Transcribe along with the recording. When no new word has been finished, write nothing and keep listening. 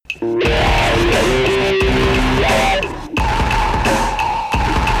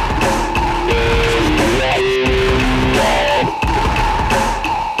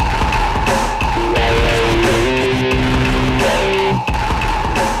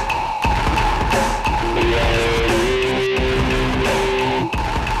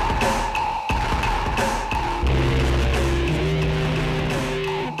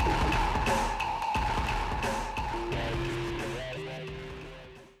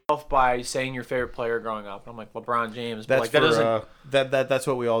by saying your favorite player growing up. I'm like LeBron James, but That's like that doesn't. that's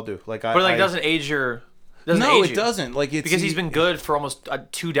what we all do. Like But like doesn't age your. Doesn't no, age it you. doesn't. Like it's Because he's been good for almost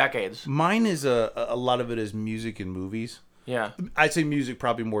 2 decades. Mine is a lot of it is music and movies. Yeah. I'd say music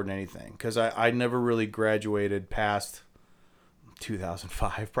probably more than anything because I never really graduated past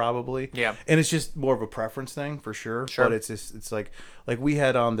 2005 probably. Yeah. And it's just more of a preference thing for sure. Sure. But it's like we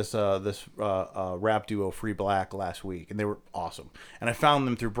had on this rap duo Free Black last week and they were awesome. And I found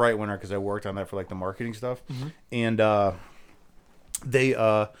them through Brightwinter because I worked on that for like the marketing stuff. Mm-hmm. And they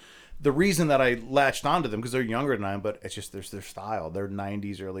the reason that I latched onto them because they're younger than I am, but it's just their style. They're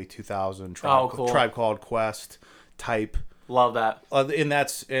 90s, early 2000 cool. Tribe Called Quest type. Love that. And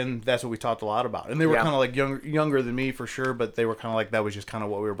that's what we talked a lot about. And they were Yeah. kind of like younger than me for sure, but they were kind of like that was just kind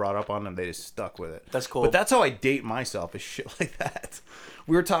of what we were brought up on, and they just stuck with it. That's cool. But that's how I date myself is shit like that.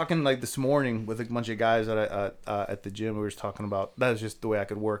 We were talking like this morning with a bunch of guys at the gym. We were just talking about that was just the way I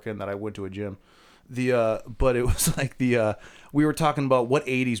could work in that I went to a gym. But it was like we were talking about what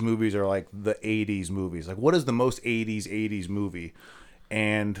 80s movies are like the 80s movies. Like what is the most 80s movie?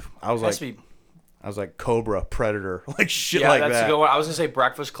 And I was like Cobra, Predator, like shit like that's that. a good one. I was gonna say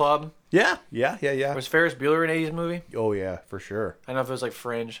Breakfast Club. Yeah. Was Ferris Bueller an 80s movie? Oh yeah, for sure. I don't know if it was like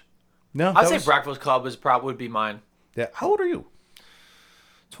Fringe. No, I'd say Breakfast Club would be mine. Yeah. How old are you?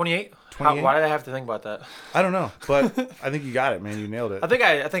 28. 28? Why did I have to think about that? I don't know, but I think you got it, man. You nailed it. I think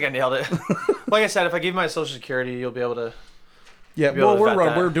I nailed it. Like I said, if I give you my social security, you'll be able to. Yeah. be able Well, to vet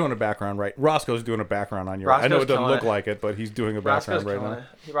that. we're doing a background right. Roscoe's doing a background on your. I Roscoe's know it doesn't killing look it. like it, but he's doing a background right now.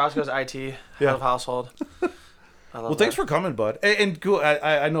 Roscoe's IT, head Yeah. of household. Well, thanks for coming, bud. And cool.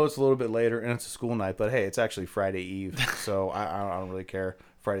 I know it's a little bit later and it's a school night, but hey, it's actually Friday Eve, so I don't really care.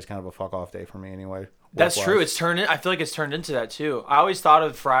 Friday's kind of a fuck off day for me anyway. That's work-wise. true. It's turned. I feel like it's turned into that too. I always thought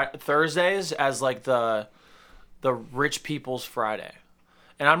of Thursdays as like the rich people's Friday,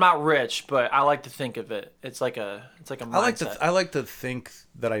 and I'm not rich, but I like to think of it. It's like a mindset. I like to think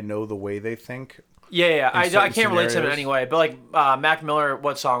that I know the way they think. Yeah. I certain can't relate to him scenarios. anyway. But like Mac Miller,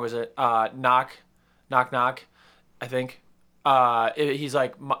 what song was it? Knock, knock. I think. He's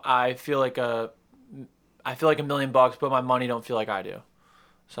like, I feel like $1 million, but my money don't feel like I do.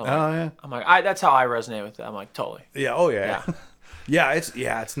 So I'm like, that's how I resonate with it. I'm like, totally. Yeah. Oh yeah.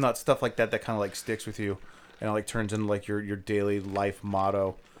 It's not stuff like that kind of like sticks with you, and it like turns into like your daily life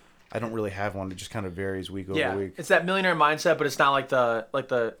motto. I don't really have one. It just kind of varies week over week. It's that millionaire mindset, but it's not like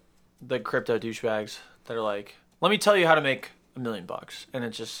the crypto douchebags that are like, let me tell you how to make $1 million, and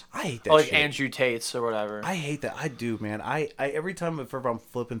it's just I hate that like shit. Andrew Tate's or whatever. I hate that. I do, man. I every time if I'm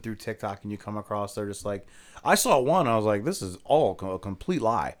flipping through TikTok and you come across, they're just like, I saw one. I was like, this is all a complete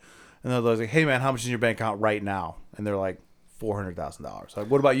lie. And they're like, hey man, how much is in your bank account right now? And they're like, $400,000.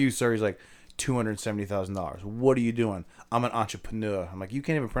 Like, what about you, sir? He's like, $270,000. What are you doing? I'm an entrepreneur. I'm like, you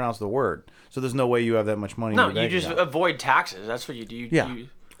can't even pronounce the word, so there's no way you have that much money. No, in your you bank just account. avoid taxes. That's what you do. Yeah.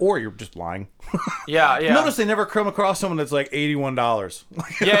 Or you're just lying. Yeah. Notice they never come across someone that's like $81.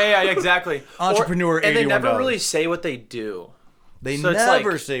 Yeah, exactly. Entrepreneur, and they never $81. really say what they do. They So it's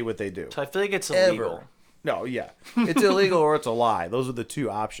never like- say what they do. So I feel like it's Ever. illegal. No, yeah. It's illegal or it's a lie. Those are the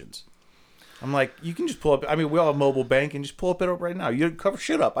two options. I'm like, you can just pull up. I mean, we all have mobile bank and just pull up it up right now. You cover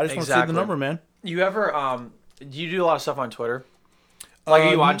shit up. I just want to see Exactly. the number, man. You ever do you do a lot of stuff on Twitter? Like,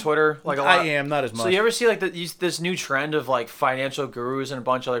 are you on Twitter? Like a lot? I am, not as much. So you ever see like this new trend of like financial gurus and a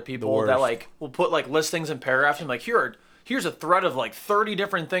bunch of other people worst. that like will put like listings and paragraphs and like here's a thread of like 30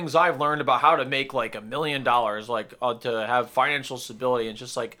 different things I've learned about how to make like $1 million, like to have financial stability, and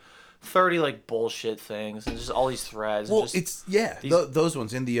just like 30 like bullshit things and just all these threads. Well, and just, those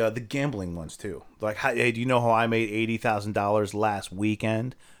ones and the gambling ones too. Like, hey, do you know how I made $80,000 last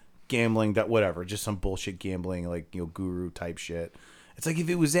weekend? Gambling, that whatever, just some bullshit gambling, like, you know, guru type shit. It's like, if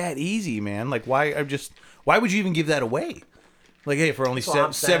it was that easy, man, like why would you even give that away? Like, hey, for only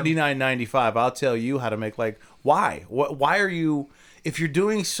 $79.95, I'll tell you how to make, like, why? Why are you, if you're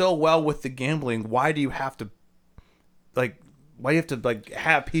doing so well with the gambling, why do you have to, like,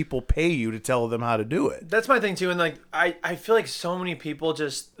 have people pay you to tell them how to do it? That's my thing too, and like I feel like so many people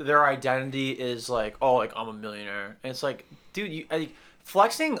just their identity is like, oh, like I'm a millionaire, and it's like, dude, you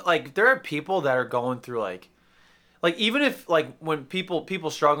flexing, like there are people that are going through like even if like when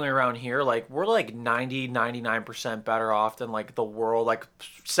people struggling around here, like we're like 99% better off than like the world, like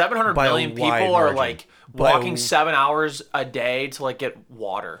 700 By a million people wide are margin. like By a- walking 7 hours a day to like get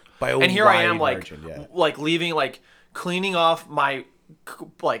water, By a and here I am wide like margin, yeah. like leaving like cleaning off my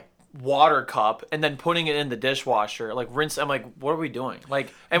like water cup and then putting it in the dishwasher, like rinse. I'm like, what are we doing?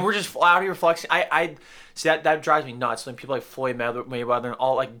 Like, and we're just out here flexing. I see that drives me nuts when people like Floyd Mayweather and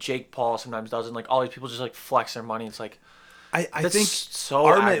all, like Jake Paul sometimes does, and like all these people just like flex their money. It's like, I That's think so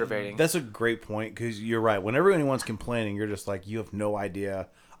our aggravating. That's a great point because you're right. Whenever anyone's complaining, you're just like, you have no idea.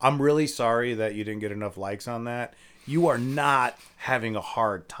 I'm really sorry that you didn't get enough likes on that. You are not having a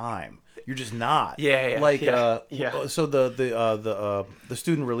hard time. You're just not. Yeah, Like, yeah. so the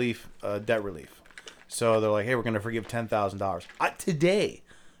student relief, debt relief. So they're like, hey, we're gonna forgive $10,000. Today,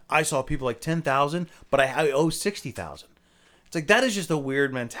 I saw people like 10,000, but I owe 60,000. It's like, that is just a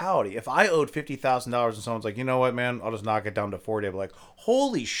weird mentality. If I owed $50,000 and someone's like, you know what, man, I'll just knock it down to 40, I'd be like,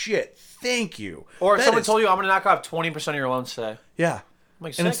 holy shit, thank you. Or if That someone is- told you I'm gonna knock off 20% of your loans today. yeah. I'm like,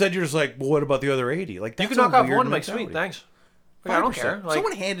 And sick. instead you're just like, well, what about the other 80? Like, that's You can knock a off weird one. I'm like, mentality. sweet, thanks. Like, I don't care. 5%. Like,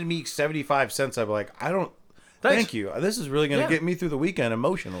 Someone handed me 75 cents. I'd be like, I don't. Thanks. Thank you. This is really going to Yeah. get me through the weekend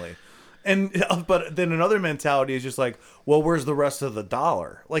emotionally. And but then another mentality is just like, well, where's the rest of the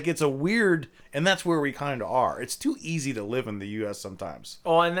dollar? Like, it's a weird, and that's where we kind of are. It's too easy to live in the U.S. sometimes.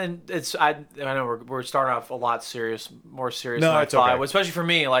 oh, and then I know we're starting off a lot more serious No, than I it's thought, okay. especially for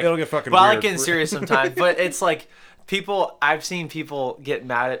me. Like, It'll get fucking But I like weird. getting serious sometimes. But it's like I've seen people get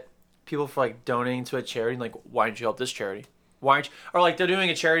mad at people for like donating to a charity. And like, why didn't you help this charity? Why aren't you? Or like they're doing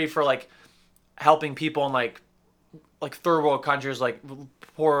a charity for like helping people in like third world countries, like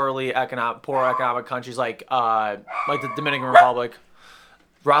poor economic countries, like the Dominican Republic.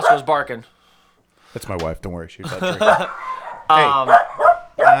 Roscoe's barking. That's my wife. Don't worry. She's not drinking.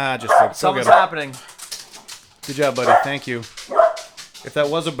 Just like, Something's happening. Good job, buddy. Thank you. If that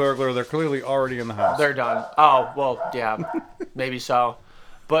was a burglar, they're clearly already in the house. They're done. Oh, well, yeah, maybe so.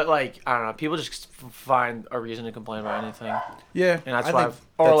 But, like, I don't know. People just find a reason to complain about anything. Yeah, And that's I why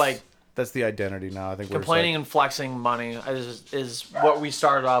think that's the identity now. I think complaining we're and flexing money is what we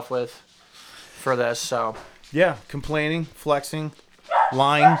started off with for this. So yeah, complaining, flexing,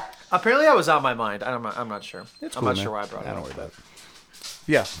 lying. apparently that was on my mind. I'm not sure. It's I'm cool, not man. sure why I brought it I don't up. worry about it.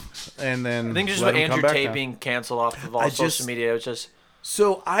 Yeah, and then I think just let with him come Andrew back Tate now. being canceled off of all social media, it was just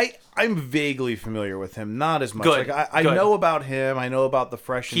So I'm vaguely familiar with him, not as much. Good, Like I good. know about him. I know about the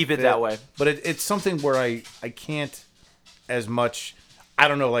Fresh. And Keep it Fit, that way. But it's something where I can't as much. I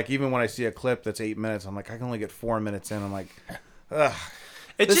don't know. Like even when I see a clip that's 8 minutes, I'm like, I can only get 4 minutes in. I'm like, ugh.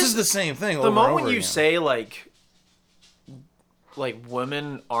 it's This just is the same thing. the over and moment over you again. say like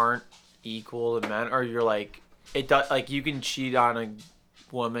women aren't equal to men, or you're like it does, like you can cheat on a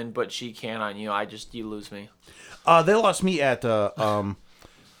woman but she can't on you, you lose me. They lost me at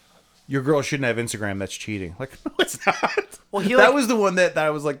your girl shouldn't have Instagram. That's cheating. Like no, it's not. Well, that was the one that I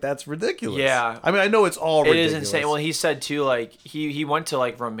was like, that's ridiculous. Yeah. I mean, I know it's all It ridiculous. is insane. Well, he said too, like he went to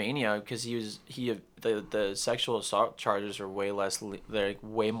like Romania because the sexual assault charges are way less, they're like,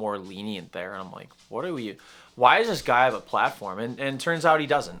 way more lenient there. And I'm like, what are we? Why does this guy have a platform? And turns out he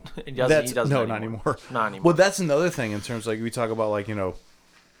doesn't. He doesn't. No, anymore. not anymore. Not anymore. Well, that's another thing in terms of, like we talk about, like, you know,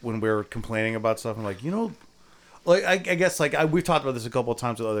 when we're complaining about stuff, I'm like, you know, like I guess like we've talked about this a couple of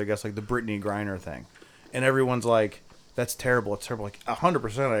times with other guests, like the Brittany Griner thing, and everyone's like, that's terrible. It's terrible. Like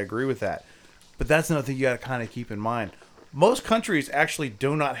 100%, I agree with that. But that's another thing you got to kind of keep in mind. Most countries actually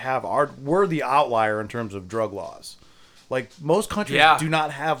do not have we're the outlier in terms of drug laws. Like most countries do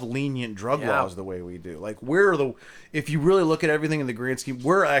not have lenient drug laws the way we do. Like if you really look at everything in the grand scheme,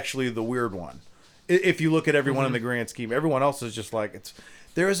 we're actually the weird one. If you look at everyone in the grand scheme, everyone else is just like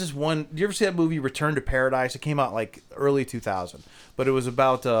there is this one. Do you ever see that movie Return to Paradise? It came out like early 2000, but it was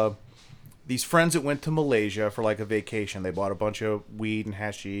about these friends that went to Malaysia for like a vacation. They bought a bunch of weed and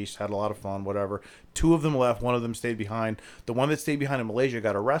hashish, had a lot of fun, whatever. 2 of them left, 1 of them stayed behind. The one that stayed behind in Malaysia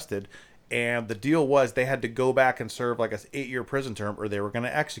got arrested, and the deal was they had to go back and serve like a 8-year prison term, or they were going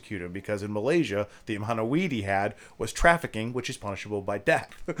to execute him, because in Malaysia the amount of weed he had was trafficking, which is punishable by death.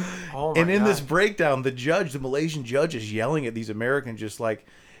 Oh my and in this God. breakdown, the Malaysian judge is yelling at these Americans, just like,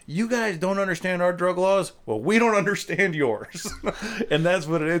 you guys don't understand our drug laws? Well, we don't understand yours. And that's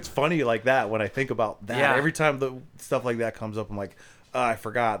what it's funny like that when I think about that. Yeah. Every time the stuff like that comes up, I'm like, I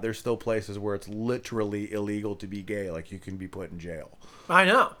forgot. There's still places where it's literally illegal to be gay. Like, you can be put in jail. I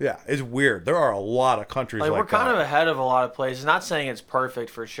know. Yeah, it's weird. There are a lot of countries like We're that. kind of ahead of a lot of places. Not saying it's perfect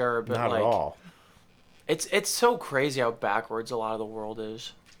for sure, but Not like at all. it's so crazy how backwards a lot of the world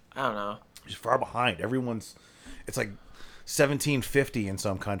is. I don't know. Just far behind. It's like 1750 in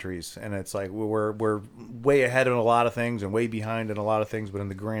some countries, and it's like we're way ahead in a lot of things and way behind in a lot of things, but in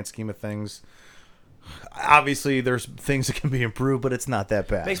the grand scheme of things, obviously there's things that can be improved, but it's not that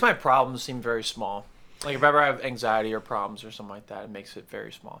bad. Makes my problems seem very small. Like if I ever have anxiety or problems or something like that, it makes it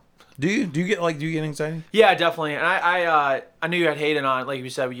very small. Do you get anxiety? Yeah, definitely. And I knew you had Hayden on, like you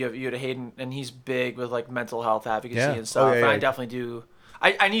said, you had Hayden, and he's big with like mental health advocacy Yeah. and stuff. Oh, yeah, And I yeah. definitely do.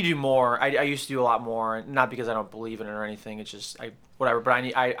 I need to do more. I used to do a lot more, not because I don't believe in it or anything. It's just whatever. But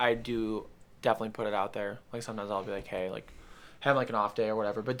I do definitely put it out there. Like sometimes I'll be like, hey, like having like an off day or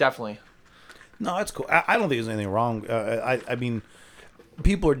whatever. But definitely. No, that's cool. I don't think there's anything wrong. I mean,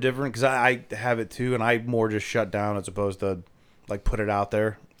 people are different because I have it too, and I more just shut down as opposed to like put it out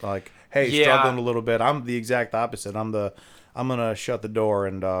there. Like, hey, struggling a little bit. I'm the exact opposite. I'm gonna shut the door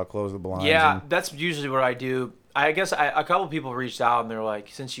and close the blinds. Yeah, and, that's usually what I do. I guess a couple people reached out and they're like,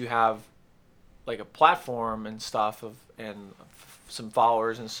 since you have like a platform and stuff and some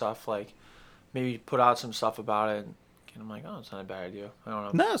followers and stuff, like maybe put out some stuff about it. And I'm like, oh, it's not a bad idea. I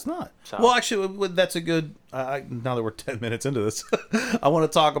don't know. No, it's not. So. Well, actually, that's a good. Now that we're 10 minutes into this, I want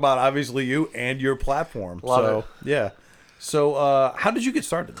to talk about obviously you and your platform. Love it. Yeah. So, how did you get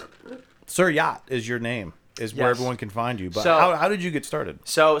started? Sir Yacht is your name. Is where Yes. everyone can find you. But So- how did you get started?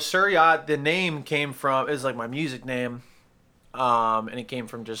 So Sir Yacht, the name came from is like my music name, and it came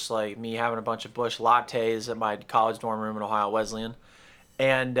from just like me having a bunch of Busch lattes at my college dorm room in Ohio Wesleyan,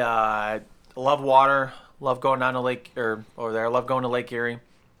 and love water, love going down to Lake or over there, love going to Lake Erie,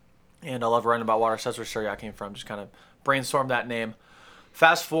 and I love writing about water. So that's where Sir Yacht came from. Just kind of brainstormed that name.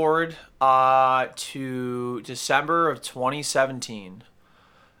 Fast forward to December of 2017.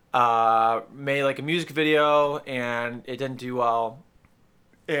 Made like a music video and it didn't do well,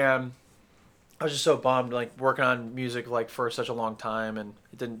 and I was just so bummed, like working on music like for such a long time, and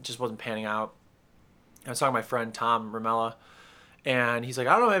it just wasn't panning out. I was talking to my friend Tom Ramella, and he's like,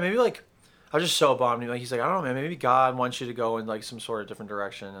 I don't know, man, maybe like I was just so bummed. He's like, I don't know, man, maybe God wants you to go in like some sort of different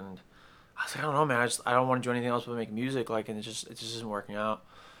direction, and I was like, I don't know, man, I don't want to do anything else but make music, like, and it just isn't working out.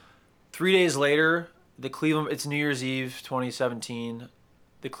 3 days later, it's New Year's Eve 2017.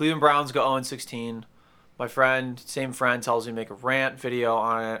 The Cleveland Browns go 0-16. My same friend, tells me to make a rant video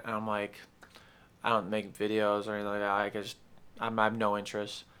on it, and I'm like, I don't make videos or anything like that. I have no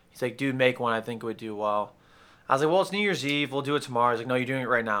interest. He's like, dude, make one. I think it would do well. I was like, well, it's New Year's Eve. We'll do it tomorrow. He's like, no, you're doing it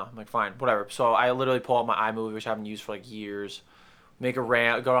right now. I'm like, fine, whatever. So I literally pull out my iMovie, which I haven't used for like years. Make a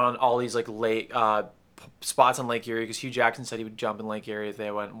rant, go on all these like late spots on Lake Erie, because Hugh Jackson said he would jump in Lake Erie if they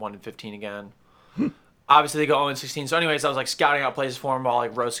went 1-15 again. Obviously, they go 0-16. So anyways, I was like scouting out places for him while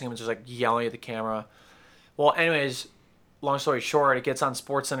like roasting him and just like yelling at the camera. Well, anyways, long story short, it gets on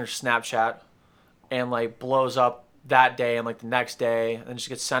SportsCenter Snapchat and like blows up that day and like the next day, and just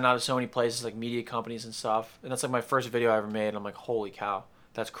gets sent out to so many places like media companies and stuff. And that's like my first video I ever made. And I'm like, holy cow,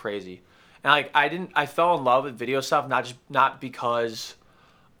 that's crazy. And like I fell in love with video stuff not because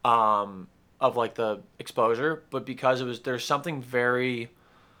of like the exposure, but because there's something very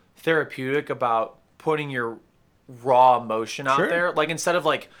therapeutic about putting your raw emotion out there. Like instead of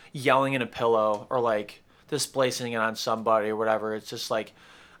like yelling in a pillow or like displacing it on somebody or whatever, it's just like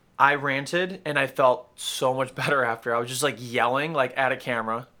I ranted and I felt so much better after. I was just like yelling like at a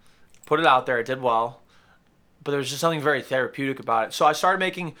camera, put it out there, it did well, but there was just something very therapeutic about it. So I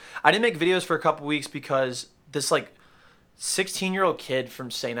didn't make videos for a couple weeks because this like 16-year-old kid from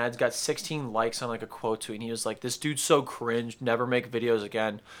St. Ed's got 16 likes on like a quote tweet, and he was like, this dude's so cringe, never make videos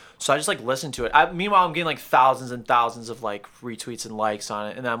again. So I just like listened to it. Meanwhile, I'm getting like thousands and thousands of like retweets and likes on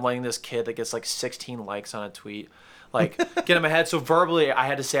it, and then I'm letting this kid that gets like 16 likes on a tweet like get in my head. So verbally I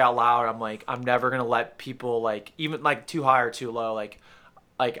had to say out loud, I'm like, I'm never gonna let people like even like too high or too low, like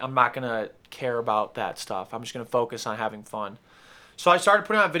I'm not gonna care about that stuff. I'm just gonna focus on having fun. So I started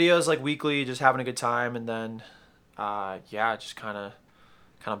putting out videos like weekly, just having a good time, and then it just kind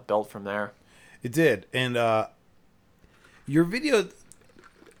of built from there. It did. And your video,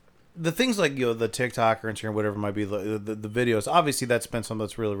 the things like, the TikTok or Instagram, whatever it might be, the videos, obviously that's been something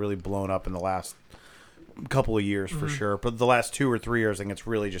that's really, really blown up in the last couple of years for sure. But the last 2 or 3 years, I think it's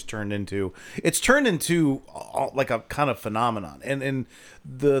really just turned into like a kind of phenomenon. And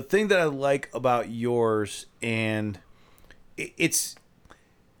the thing that I like about yours, and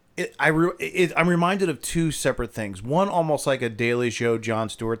I'm reminded of two separate things. One, almost like a Daily Show, Jon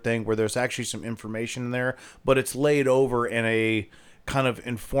Stewart thing, where there's actually some information in there, but it's laid over in a kind of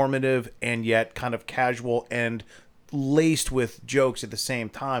informative and yet kind of casual and laced with jokes at the same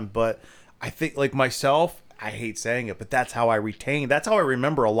time. But I think, like myself, I hate saying it, but that's how I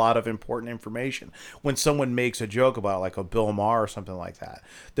remember a lot of important information. When someone makes a joke about like a Bill Maher or something like that.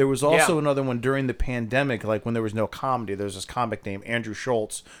 There was also another one during the pandemic, like when there was no comedy. There's this comic named Andrew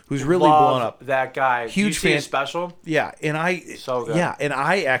Schultz, who's really blown up. That guy, huge fan. His special, yeah, and so good. Yeah, and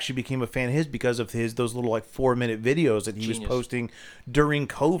I actually became a fan of his because of those little like 4-minute videos that he was posting during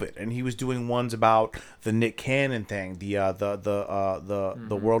COVID, and he was doing ones about the Nick Cannon thing,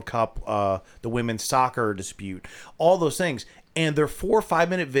 the World Cup, the women's soccer dispute, all those things. And they're 4 or 5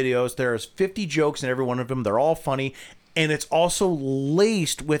 minute videos. There's 50 jokes in every one of them. They're all funny, and it's also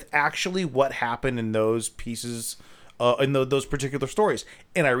laced with actually what happened in those pieces in those particular stories,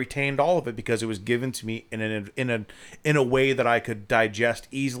 and I retained all of it because it was given to me in a way that I could digest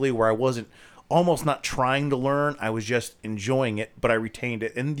easily, where I wasn't almost not trying to learn. I was just enjoying it, but I retained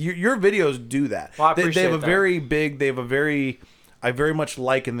it. And your videos do that. Well, I they appreciate have a that. very big. They have a very. I very much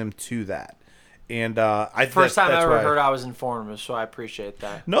liken them to that. And First time I that's ever why heard I was informative, so I appreciate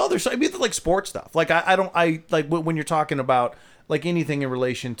that. No, there's I mean like sports stuff. Like I like when you're talking about like anything in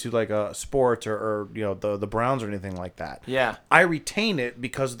relation to like sports or you know the Browns or anything like that. Yeah. I retain it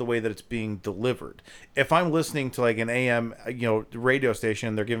because of the way that it's being delivered. If I'm listening to like an AM radio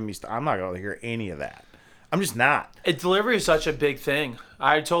station, they're giving me I'm not going to hear any of that. I'm just not. Delivery is such a big thing.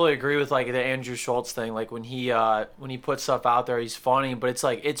 I totally agree with like the Andrew Schultz thing. Like when he puts stuff out there, he's funny, but it's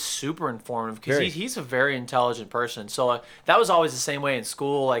like it's super informative because he's a very intelligent person. So that was always the same way in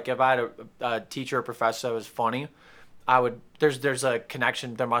school. Like if I had a teacher or professor that was funny, I would there's a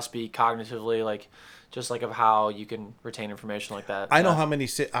connection. There must be cognitively like just like of how you can retain information like that. I know how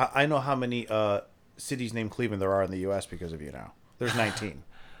many cities named Cleveland there are in the U.S. because of you now. There's 19.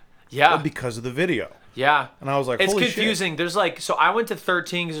 Yeah, because of the video. Yeah. And I was like, it's holy confusing. Shit. There's like, so I went to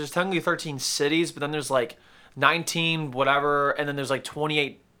 13 because there's technically 13 cities, but then there's like 19 whatever, and then there's like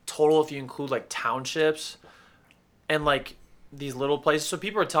 28 total if you include like townships and like these little places. So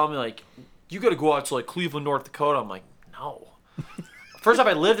people are telling me like, you got to go out to like Cleveland, North Dakota. I'm like, no. First off,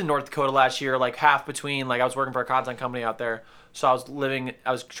 I lived in North Dakota last year, like half between, like I was working for a content company out there. So I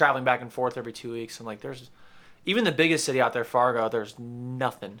was traveling back and forth every 2 weeks, and like there's even the biggest city out there, Fargo, there's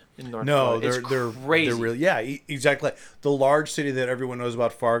nothing in North Dakota. It's crazy. They're really, yeah, exactly. The large city that everyone knows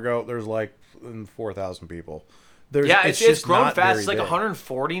about, Fargo, there's like 4,000 people. It's grown fast. It's like big.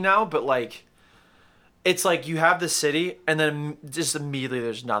 140 now, but like, it's like you have the city, and then just immediately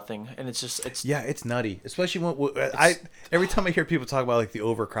there's nothing, and it's nutty. Especially every time I hear people talk about like the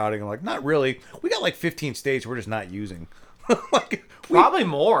overcrowding, I'm like, not really. We got like 15 states we're just not using. Probably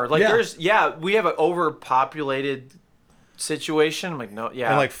more. Like we have an overpopulated situation. I'm like, no,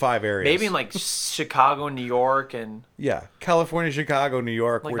 yeah. In like 5 areas. Maybe in like Chicago, New York, and California, Chicago, New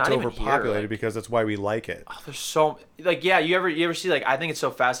York, like, where it's overpopulated because that's why we like it. Oh, there's so like you ever see like I think it's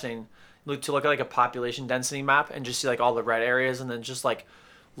so fascinating to look at like a population density map and just see like all the red areas and then just like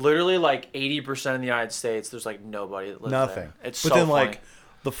literally like 80% of the United States there's like nobody that lives Nothing. there. It's but so then funny. like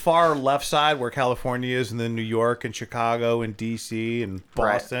the far left side where California is, and then New York and Chicago and DC and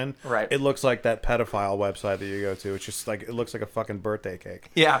Boston. Right. It looks like that pedophile website that you go to. It's just like it looks like a fucking birthday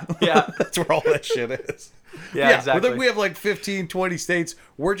cake. Yeah. That's where all that shit is. Yeah, exactly. We have like 15, 20 states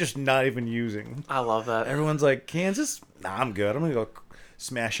we're just not even using. I love that. Everyone's like, Kansas? Nah, I'm good. I'm gonna go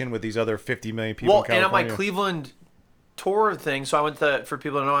smash in with these other 50 million people in California. And on my Cleveland tour thing, so for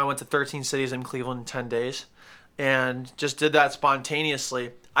people to know, I went to 13 cities in Cleveland in 10 days. And just did that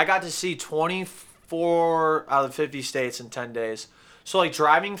spontaneously. I got to see 24 out of 50 states in 10 days. So like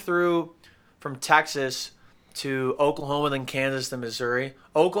driving through from Texas to Oklahoma, then Kansas, then Missouri.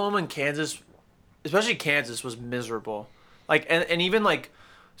 Oklahoma and Kansas, especially Kansas, was miserable. Like and even like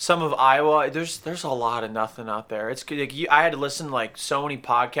some of Iowa, there's a lot of nothing out there. It's like I had to listen to like so many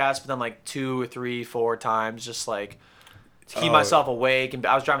podcasts, but then like 2 or 3, 4 times just like to keep myself awake. And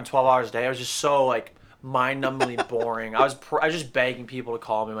I was driving 12 hours a day. I was just so like mind-numbingly boring. I was just begging people to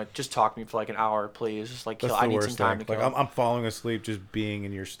call me, like, just talk to me for like an hour, please. Just like, I need some time to kill. Like, I'm falling asleep just being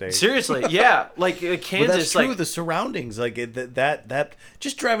in your state. Seriously, yeah. Like Kansas, but that's true. like The surroundings, like that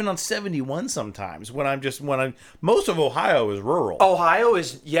just driving on 71 sometimes. When most of Ohio is rural. Ohio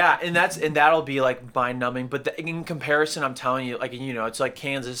is and that'll be like mind-numbing. But in comparison, I'm telling you, like it's like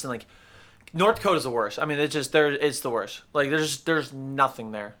Kansas and like North Dakota's the worst. I mean, it's the worst. Like there's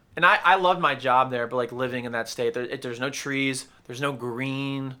nothing there. And I loved my job there, but like living in that state, there's no trees, there's no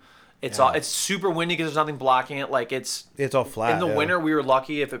green. It's super windy because there's nothing blocking it. Like it's all flat. In the winter, we were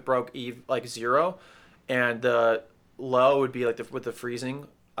lucky if it broke like 0, and the low would be like with the freezing,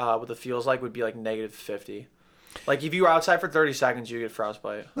 what the feels like would be like -50. Like if you were outside for 30 seconds, you get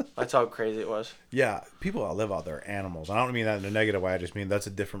frostbite. That's how crazy it was. Yeah, people that live out there are animals. I don't mean that in a negative way. I just mean that's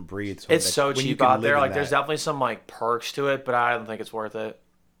a different breed. So it's so cheap out there. Like there's definitely some like perks to it, but I don't think it's worth it.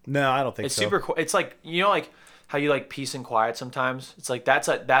 No, I don't think it's so. It's super cool. It's like like how you like peace and quiet sometimes. It's like that's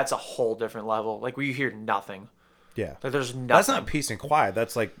a whole different level. Like where you hear nothing. Yeah. Like there's nothing. That's not peace and quiet.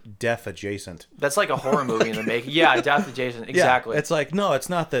 That's like death adjacent. That's like a horror movie in the making. Yeah, death adjacent. Exactly. Yeah, it's like no, it's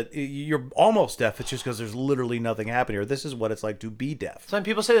not that you're almost deaf. It's just because there's literally nothing happening here. This is what it's like to be deaf. Some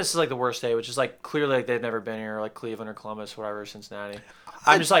people say this is like the worst state, which is like clearly like they've never been here, like Cleveland or Columbus, whatever, Cincinnati.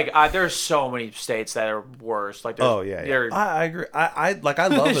 I'm just like there's so many states that are worse. Like I agree.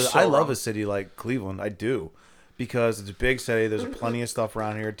 I love a city like Cleveland. I do, because it's a big city. There's plenty of stuff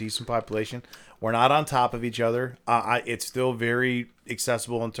around here, decent population. We're not on top of each other. It's still very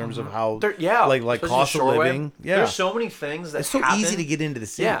accessible in terms of how, like especially cost of shortwave. living. Yeah, There's so many things that it's so happen. easy to get into the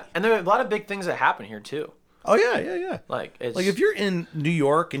city. Yeah, and there are a lot of big things that happen here too. Oh yeah. Like it's Like if you're in New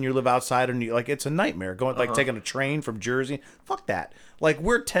York and you live outside of New York, like it's a nightmare going like taking a train from Jersey. Fuck that. Like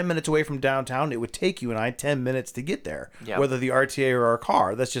we're 10 minutes away from downtown. It would take you and I 10 minutes to get there, whether the RTA or our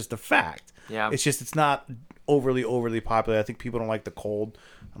car. That's just a fact. Yeah. It's not overly popular. I think people don't like the cold.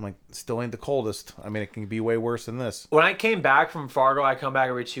 I'm like, still ain't the coldest. I mean, it can be way worse than this. When I came back from Fargo, I come back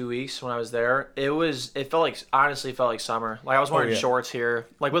every 2 weeks. When I was there, it honestly felt like summer. Like I was wearing shorts here,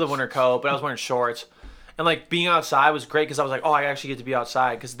 like with a winter coat, but I was wearing shorts. And like being outside was great because I was like, oh, I actually get to be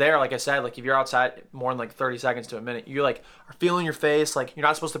outside. Because there, like I said, like if you're outside more than like 30 seconds to a minute, you like are feeling your face. Like you're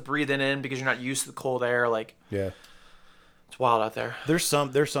not supposed to breathe in because you're not used to the cold air. Like Yeah. it's wild out there. There's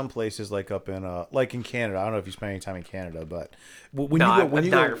some places like up in like in Canada. I don't know if you spend any time in Canada, but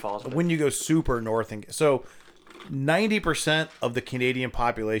when you go super north and so 90% of the Canadian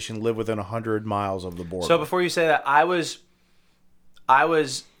population live within 100 miles of the border. So before you say that, I was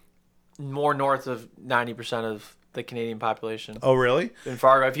more north of 90% of the Canadian population. Oh, really? In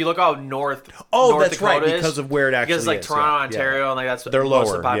Fargo. If you look out north, North Dakota right, is, because of where it actually is. because like Toronto, Ontario, and like that's they're most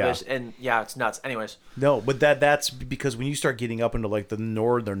lower, of the population. And yeah, it's nuts. Anyways, No, but that's because when you start getting up into like the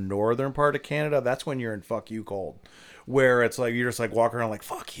northern part of Canada, that's when you're in fuck you cold, where it's like you're just like walking around like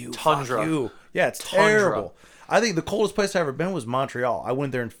fuck you, Tundra. fuck you. Yeah, it's terrible. I think the coldest place I've ever been was Montreal. I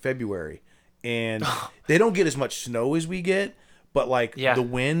went there in February, and they don't get as much snow as we get, but like the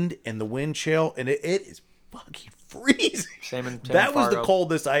wind and the wind chill, and it is fucking freezing. Same that was the Fargo.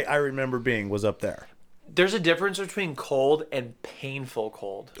 coldest I remember being was up there. There's a difference between cold and painful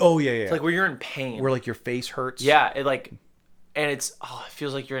cold. Oh yeah. It's like where you're in pain. Where like your face hurts. Yeah, and it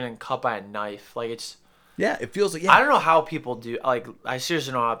feels like you're getting cut by a knife. Like it's. Yeah, it feels like. I don't know how people do. Like I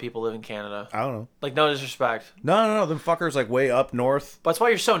seriously don't know how people live in Canada. I don't know. Like no disrespect. No. Them fuckers like way up north. But that's why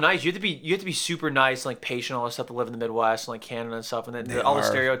you're so nice. You have to be super nice and like patient, all this stuff to live in the Midwest and like Canada and stuff. And then all the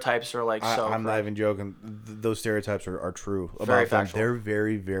stereotypes are like so. I'm not even joking. Those stereotypes are true about Very them. factual. They're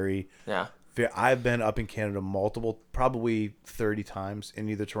very, very. Yeah. I've been up in Canada probably 30 times in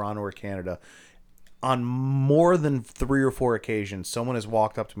either Toronto or Canada. On more than 3 or 4 occasions, someone has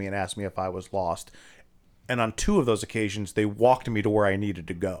walked up to me and asked me if I was lost. And on 2 of those occasions, they walked me to where I needed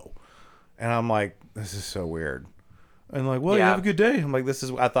to go. And I'm like, this is so weird. And like, well, you have a good day. I'm like,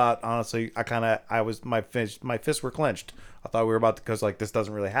 I thought, honestly, my fists were clenched. I thought we were about to, because like, this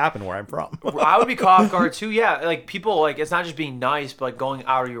doesn't really happen where I'm from. I would be caught off guard too. Yeah. Like people, like, it's not just being nice, but like going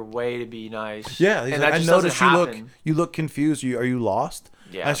out of your way to be nice. Yeah. And like, I noticed you look confused. Are you lost?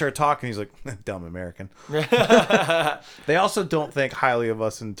 Yeah. And I started talking. He's like, dumb American. They also don't think highly of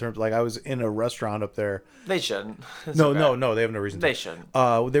us in terms, like I was in a restaurant up there. They shouldn't. It's No, okay. they have no reason to. They shouldn't.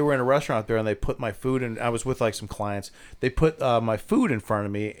 They were in a restaurant there and they put my food in. I was with like some clients. They put my food in front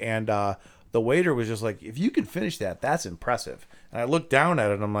of me and the waiter was just like, if you can finish that, that's impressive. And I looked down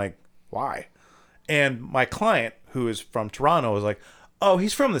at it and I'm like, why? And my client, who is from Toronto, was like, oh,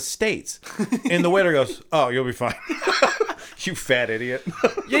 he's from the States. And the waiter goes, oh, you'll be fine. You fat idiot.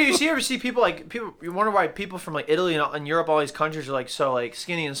 Yeah, you ever see people you wonder why people from like Italy and Europe, all these countries are like so like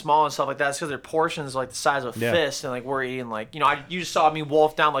skinny and small and stuff like that. It's because their portions are like the size of a fist, and like we're eating like, you just saw me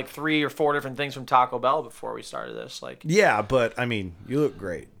wolf down like 3 or 4 different things from Taco Bell before we started this. Like, yeah, but I mean, you look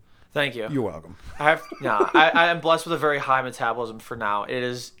great. Thank you. You're welcome. I am blessed with a very high metabolism for now. It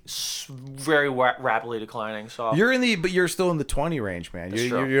is very rapidly declining. So But you're still in the 20 range, man.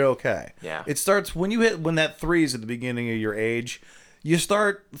 You're okay. Yeah. It starts when that 3 is at the beginning of your age.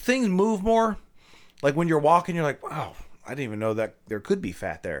 Things move more. Like when you're walking, you're like, wow, I didn't even know that there could be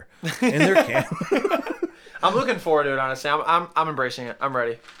fat there, and there can. I'm looking forward to it. Honestly, I'm embracing it. I'm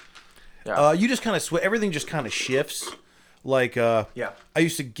ready. Yeah. You just kind of everything just kind of shifts. Like, I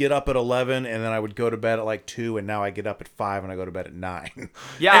used to get up at 11 and then I would go to bed at like 2, and now I get up at 5 and I go to bed at 9.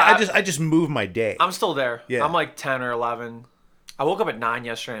 Yeah. And I just move my day. I'm still there. Yeah. I'm like 10 or 11. I woke up at 9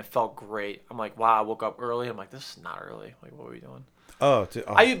 yesterday and it felt great. I'm like, wow, I woke up early. I'm like, this is not early. Like, what are we doing?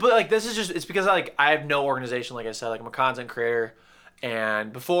 But like, this is just, it's because I have no organization. Like I said, like I'm a content creator,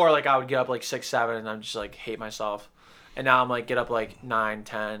 and before like I would get up like 6, 7 and I'm just like hate myself. And now I'm like, get up like 9,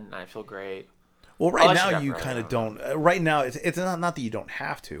 10 and I feel great. Well, right now you kind of don't. Right now, it's not that you don't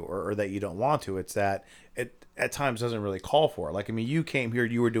have to or that you don't want to. It's that it at times doesn't really call for it. Like, I mean, you came here,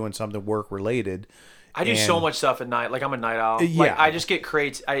 you were doing something work related. I do so much stuff at night. Like, I'm a night owl. Yeah. Like, I just get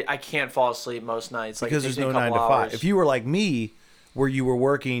crates. I can't fall asleep most nights. Like, because there's no 9 to 5. If you were like me, where you were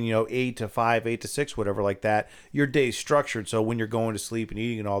working, 8 to 5, 8 to 6, whatever like that, your day's structured. So when you're going to sleep and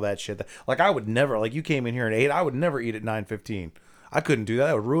eating and all that shit, like I would never, like you came in here at 8, I would never eat at 9:15. I couldn't do that.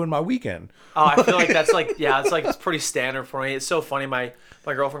 That would ruin my weekend. Oh, I feel like that's like, yeah, it's pretty standard for me. It's so funny. My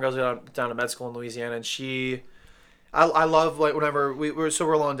girlfriend goes down to med school in Louisiana, and I love like whenever we're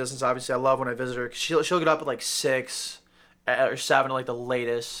long distance. Obviously, I love when I visit her. 'Cause she'll get up at like 6 or 7 like the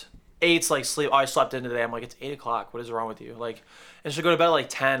latest. 8's like sleep. Oh, I slept in today. I'm like, it's 8 o'clock. What is wrong with you? Like, and she'll go to bed at like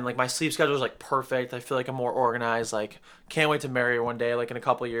 10. Like my sleep schedule is like perfect. I feel like I'm more organized. Like, can't wait to marry her one day. Like in a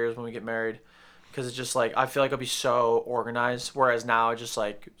couple of years when we get married. Because it's just like I feel like I'll be so organized. Whereas now, just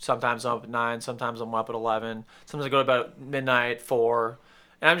like sometimes I'm up at 9, sometimes I'm up at 11, sometimes I go to bed at midnight 4,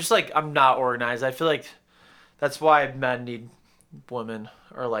 and I'm just like I'm not organized. I feel like that's why men need women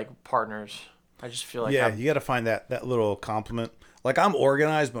or like partners. I just feel like Yeah, you got to find that little compliment. Like I'm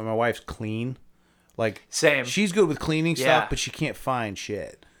organized, but my wife's clean. Like Same. She's good with cleaning Yeah. stuff, but she can't find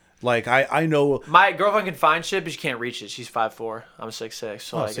shit. Like I know My girlfriend can find shit, but she can't reach it. She's 5'4". I'm 6'6".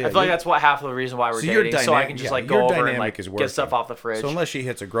 So like, so yeah, I feel like you- that's what half of the reason why we're so your dating. So I dynamic- can just yeah, like your go over and dynamic like is get stuff working. off the fridge. So unless she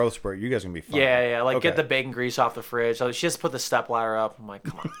hits a growth spurt, you guys are gonna be fine. Yeah, like get Okay. the bacon grease off the fridge. So she has to put the step ladder up. I'm like,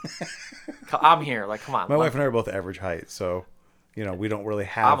 come on, I'm here. Like, come on. My wife and I are both average height, so we don't really I'm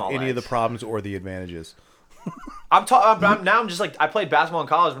have all any of the legs. problems or the advantages. I'm just like I played basketball in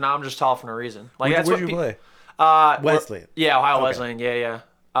college, but now I'm just tall for no reason. Like Where'd that's you what play? We're- Wesleyan. Yeah, Ohio Okay. Wesleyan. Yeah.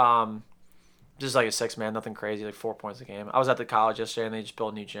 Just like a 6-man, nothing crazy, like 4 points a game. I was at the college yesterday and they just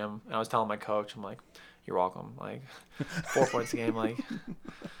built a new gym, and I was telling my coach, I'm like, "You're welcome." Like 4 points a game, like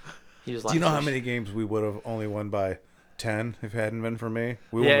he just. Do you know how many games we would have only won by 10 if it hadn't been for me?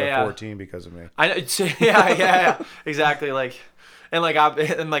 We Yeah, won by yeah. 14 because of me. I know, yeah, exactly. Like, and like I'm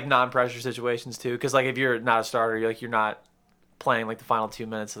in like non-pressure situations too, because like if you're not a starter, you're not playing like the final 2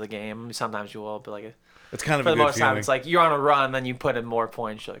 minutes of the game. I mean, sometimes you will, but like It's kind of for a the good most time, feeling. it's like you're on a run, then you put in more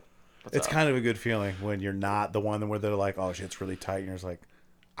points. You're like, what's It's up? kind of a good feeling when you're not the one where they're like, "Oh, shit's really tight," and you're just like,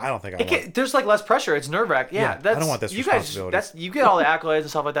 "I don't think I want." There's like less pressure. It's nerve wracking. Yeah, Yeah, I that's, don't want this you guys. responsibility. That's you get all the accolades and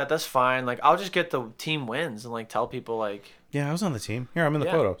stuff like that. That's fine. Like I'll just get the team wins and like tell people like, Yeah, I was on the team. Here, I'm in the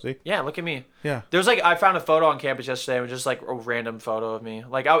Yeah. photo. See? yeah, look at me. Yeah. There's like I found a photo on campus yesterday. It was just like a random photo of me.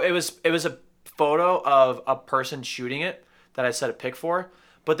 Like it was a photo of a person shooting it that I set a pic for,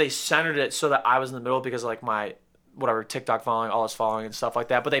 but they centered it so that I was in the middle because of, like my whatever TikTok following, all this following and stuff like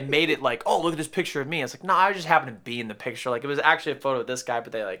that. But they made it like, oh, look at this picture of me. It's like, no, I just happened to be in the picture. Like it was actually a photo of this guy,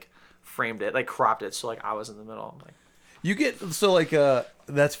 but they like framed it, like cropped it so like I was in the middle. I'm like, You get so like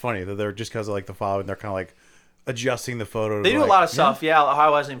that's funny that they're just because of like the following, they're kind of like adjusting the photo. To they do like, a lot of stuff. Yeah,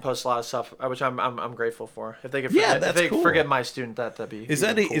 Ohio Wesleyan posts a lot of stuff, which I'm grateful for. If they could, Yeah, if that's they could cool. forgive my student, that'd be. Is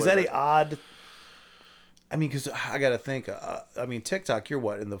that even a is cooler, that but- a odd? I mean, because I gotta think. I mean, TikTok, you're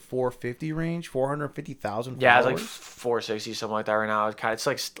what in the 450 range, 450,000. Yeah, it's like 460 something like that right now. It's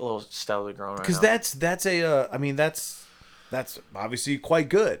like a little steadily growing right now. because that's a. I mean, that's obviously quite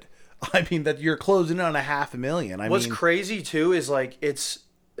good. I mean, that you're closing in on 500,000. I What's mean, crazy too is like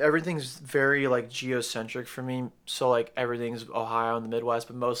everything's very like geocentric for me. So like everything's Ohio and the Midwest,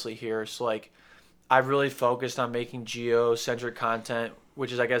 but mostly here. So like I've really focused on making geocentric content,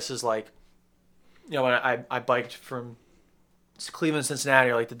 which is I guess is like, when I biked from Cleveland, Cincinnati,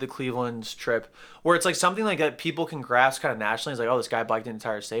 or like did the Cleveland's trip, where it's like something like that people can grasp kind of nationally. It's like, oh, this guy biked the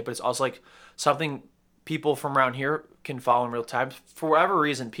entire state, but it's also like something people from around here can follow in real time. For whatever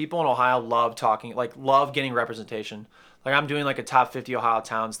reason, people in Ohio love talking, like love getting representation. Like I'm doing like a top 50 Ohio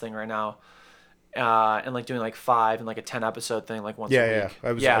towns thing right now, and like doing like 5 and like a 10 episode thing like once a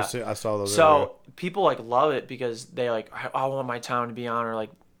yeah, week. I saw those. So people like love it because they like, I want my town to be on, or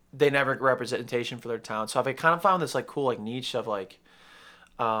like they never get representation for their town. So I've kind of found this like cool like niche of like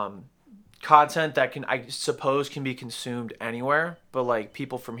content that I suppose can be consumed anywhere, but like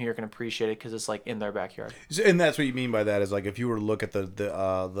people from here can appreciate it because it's like in their backyard. And that's what you mean by that is like if you were to look at the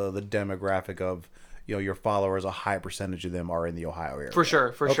demographic of your followers, a high percentage of them are in the Ohio area. For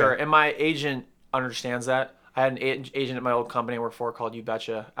sure. Okay. And my agent understands that. I had an agent at my old company I worked for called You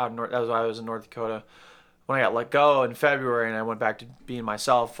Betcha out in North. That was why I was in North Dakota. When I got let go in February and I went back to being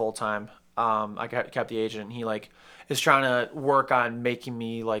myself full time, I kept the agent. And he like is trying to work on making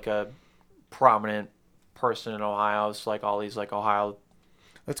me like a prominent person in Ohio. It's like all these like Ohio.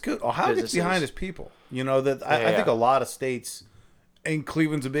 That's good. Ohio gets Businesses. behind its people. I think a lot of states, and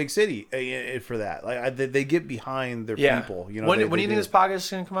Cleveland's a big city for that. Like they get behind their people. When do you think this podcast is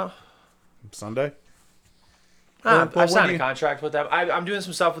gonna come out? Sunday? I've when signed do a you- contract with them. I'm doing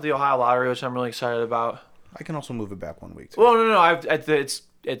some stuff with the Ohio Lottery, which I'm really excited about. I can also move it back 1 week. Too. Well, no.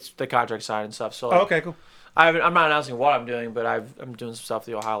 It's the contract side and stuff. So like, Okay, cool. I'm not announcing what I'm doing, but I'm doing some stuff with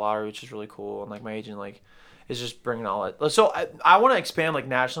the Ohio Lottery, which is really cool. And like my agent like is just bringing all it. So I want to expand like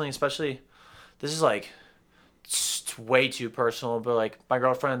nationally, especially. This is like it's way too personal, but like my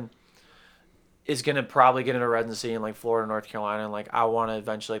girlfriend is gonna probably get into residency in like Florida, North Carolina, and like I want to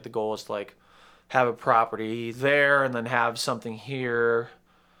eventually, like the goal is to like have a property there and then have something here,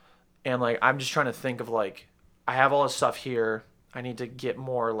 and like I'm just trying to think of like I have all this stuff here. I need to get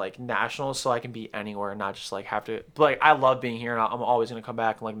more like national so I can be anywhere, not just like have to. But like I love being here, and I'm always gonna come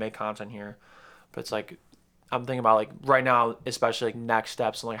back and like make content here. But it's like I'm thinking about like right now, especially like next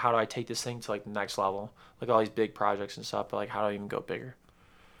steps and like how do I take this thing to like the next level, like all these big projects and stuff. But like how do I even go bigger?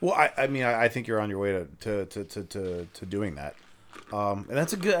 Well, I mean, I think you're on your way to doing that. And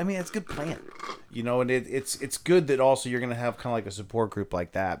that's a good. I mean, that's a good plan. You know, and it's good that also you're gonna have kind of like a support group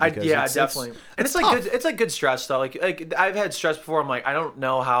like that. Because Definitely. And it's like tough. good. It's like good stress though. Like I've had stress before. I'm like I don't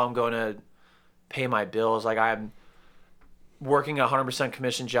know how I'm going to pay my bills. Like I'm working a 100%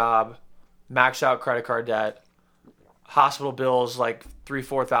 commission job, maxed out credit card debt, hospital bills like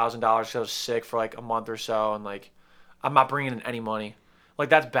 $3,000-$4,000 because I was sick for like a month or so, and like I'm not bringing in any money. Like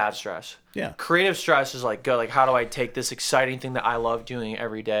that's bad stress. Yeah. Creative stress is like good. Like how do I take this exciting thing that I love doing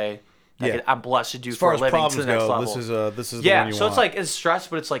every day? Like I'm blessed to do for a living to the next level. This is the one you so want. it's like it's stress,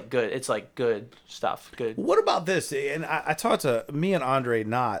 but it's like good. It's like good stuff. Good. What about this? And I talked to me and Andre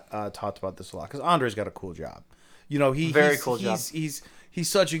Knott talked about this a lot because Andre's got a cool job. You know, he's cool job. He's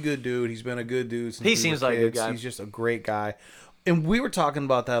such a good dude. He's been a good dude since he seems like a good guy. He's just a great guy. And we were talking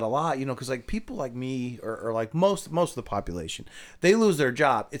about that a lot, you know, because like people like me or like most of the population, they lose their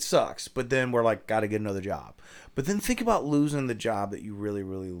job. It sucks, but then we're like, got to get another job. But then think about losing the job that you really,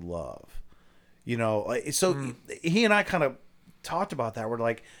 really love. You know, so he and I kind of talked about that. We're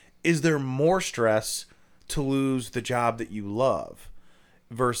like, is there more stress to lose the job that you love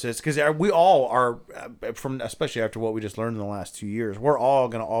versus, because we all are especially after what we just learned in the last 2 years, we're all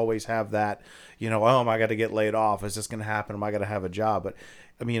going to always have that, you know, oh, am I got to get laid off? Is this going to happen? Am I going to have a job? But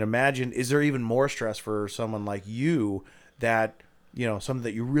I mean, imagine, is there even more stress for someone like you that, you know, something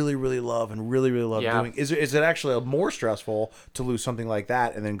that you really, really love and really, really love doing? Is it actually more stressful to lose something like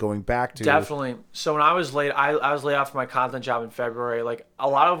that and then going back to... Definitely. So when I was laid, I was laid off from my content job in February. Like a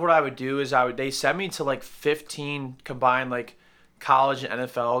lot of what I would do is they sent me to like 15 combined like college and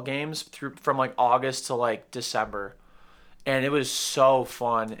NFL games from like August to like December. And it was so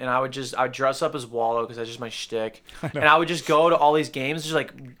fun. And I would dress up as Waldo because that's just my shtick. And I would just go to all these games, just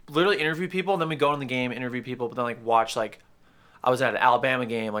like literally interview people. And then we go in the game, interview people, but then like watch like, I was at an Alabama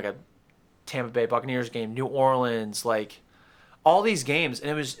game, like a Tampa Bay Buccaneers game, New Orleans, like all these games.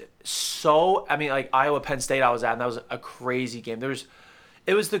 And it was so, I mean, like Iowa, Penn State I was at, and that was a crazy game.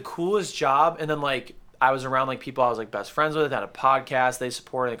 It was the coolest job. And then like I was around like people I was like best friends with, had a podcast, they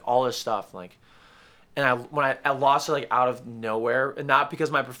supported like all this stuff. Like, and when I lost it like out of nowhere, and not because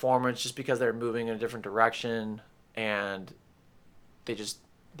of my performance, just because they were moving in a different direction and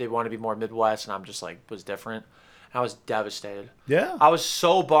they want to be more Midwest, and I'm just like was different. I was devastated. Yeah. I was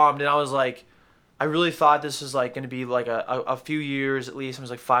so bummed, and I was like, I really thought this was like going to be like a few years at least. It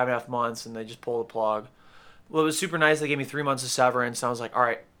was like 5.5 months, and they just pulled the plug. Well, it was super nice. They gave me 3 months of severance, and I was like, all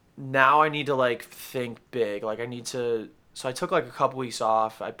right, now I need to like think big. Like I need to. So I took like a couple weeks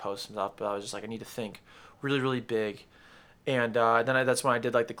off. I posted some stuff, but I was just like, I need to think really, really big. And that's when I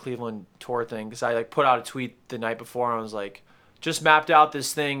did like the Cleveland tour thing, because I like put out a tweet the night before, and I was like, just mapped out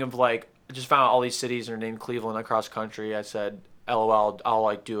this thing of like. I just found out all these cities are named Cleveland across country. I said, LOL, I'll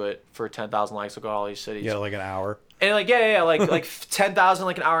like do it for 10,000 likes. I'll go to all these cities. Yeah, like an hour. And like, yeah, like 10,000,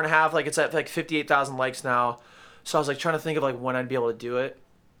 like an hour and a half. Like it's at like 58,000 likes now. So I was like trying to think of like when I'd be able to do it.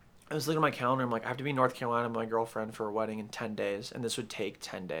 I was looking at my calendar. I'm like, I have to be in North Carolina with my girlfriend for a wedding in 10 days. And this would take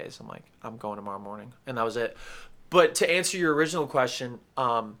 10 days. I'm like, I'm going tomorrow morning. And that was it. But to answer your original question,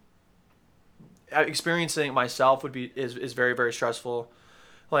 experiencing it myself is very, very stressful.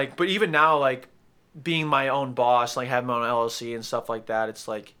 Like, but even now, like, being my own boss, like, having my own LLC and stuff like that, it's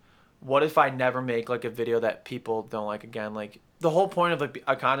like, what if I never make, like, a video that people don't like again? Like, the whole point of, like,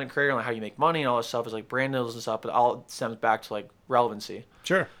 a content creator and, like, how you make money and all this stuff is, like, brand deals and stuff, but all stems back to, like, relevancy.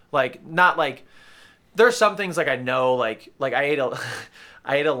 Sure. Like, not, like, there's some things, like, I know, like I ate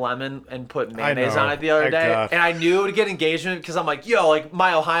a lemon and put mayonnaise on it the other day, and I knew it would get engagement because I'm like, yo, like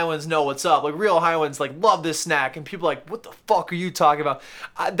my Ohioans know what's up. Like real Ohioans like love this snack, and people are like, what the fuck are you talking about?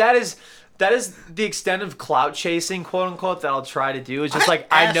 That is the extent of clout chasing, quote unquote, that I'll try to do. Is just like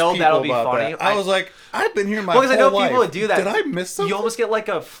I know that'll be funny. I was like, I've been here my whole life. Because I know people would do that. Did I miss something? You almost get like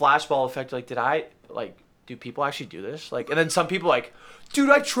a flashball effect. Like, do people actually do this? Like, and then some people like, dude,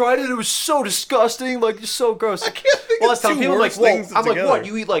 I tried it. It was so disgusting. Like, it's so gross. I can't think of two people worse like, things I'm together. like, what?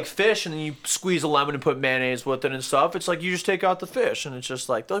 You eat like fish and then you squeeze a lemon and put mayonnaise with it and stuff. It's like you just take out the fish and it's just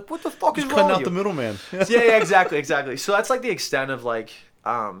like, they're like, what the fuck is wrong cutting with out you? the middleman. Yeah, exactly. So that's like the extent of like,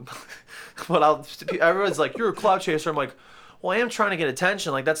 everyone's like, you're a clout chaser. I'm like, well, I am trying to get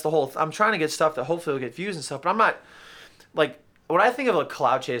attention. Like that's the whole. I'm trying to get stuff that hopefully will get views and stuff. But I'm not like when I think of a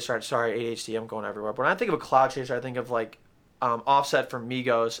cloud chaser. Sorry, ADHD. I'm going everywhere. But when I think of a cloud chaser, I think of like Offset from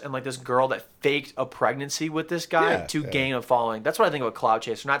Migos and like this girl that faked a pregnancy with this guy to gain a following. That's what I think of a cloud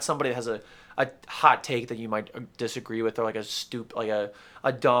chaser. Not somebody that has a hot take that you might disagree with, or like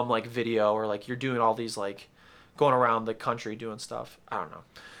a dumb like video, or like you're doing all these like going around the country doing stuff. I don't know.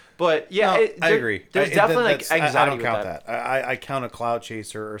 But yeah, no, I agree. There's definitely like anxiety. I don't count with that. I count a cloud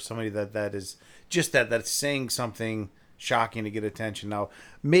chaser or somebody that is just that's saying something shocking to get attention. Now,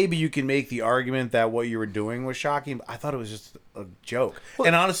 maybe you can make the argument that what you were doing was shocking, but I thought it was just a joke. Well,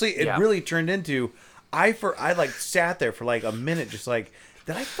 and honestly, it really turned into I like sat there for like a minute, just like,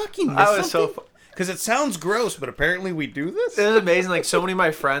 did I fucking miss something? Because it sounds gross, but apparently we do this. It was amazing. Like so many of my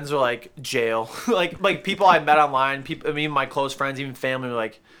friends were like jail, like people I met online, people, I mean my close friends, even family, were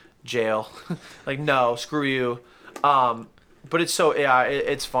like jail, like no, screw you. But it's so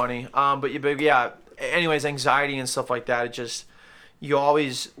it's funny. But yeah. Anyways, anxiety and stuff like that. It just you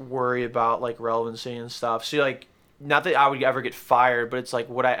always worry about like relevancy and stuff. So like, not that I would ever get fired, but it's like,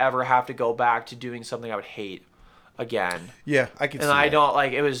 would I ever have to go back to doing something I would hate again? Yeah, I can. And I don't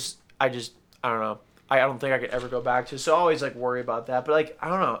like it was. I don't know. I don't think I could ever go back to. So I always like worry about that. But like I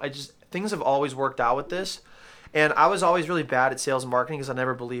don't know. Things have always worked out with this, and I was always really bad at sales and marketing because I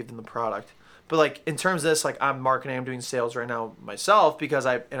never believed in the product. But like in terms of this, like I'm marketing, I'm doing sales right now myself because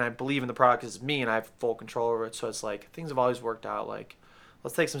I believe in the product because it's me and I have full control over it. So it's like things have always worked out. Like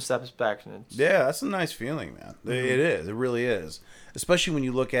let's take some steps back. And yeah, that's a nice feeling, man. Mm-hmm. It is. It really is. Especially when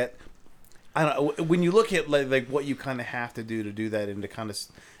you look at, when you look at like what you kind of have to do that and to kind of,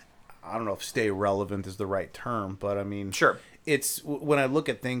 I don't know if stay relevant is the right term, but I mean, sure. It's when I look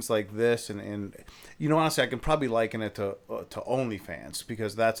at things like this and you know, honestly, I can probably liken it to OnlyFans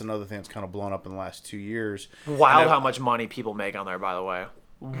because that's another thing that's kind of blown up in the last 2 years. Wild how much money people make on there, by the way.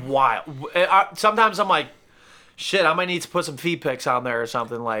 Wild. Sometimes I'm like, shit, I might need to put some feed pics on there or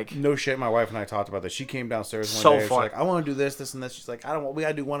something like. No shit, my wife and I talked about this. She came downstairs one day. She's like, I want to do this, and this. She's like, we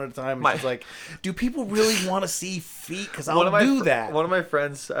gotta do one at a time. And she's like, do people really want to see feet? Because I'll do that. One of my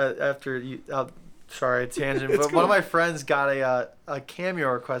friends after you. Sorry, tangent, but one of my friends got a cameo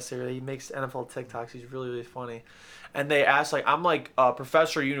request here. He makes NFL TikToks. He's really, really funny. And they asked, like, I'm like a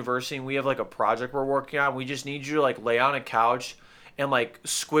professor at university, and we have like a project we're working on. We just need you to like lay on a couch and like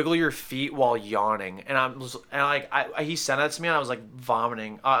squiggle your feet while yawning. And he sent that to me, and I was like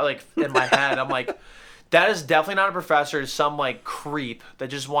vomiting, like in my head. I'm like, that is definitely not a professor. It's some like creep that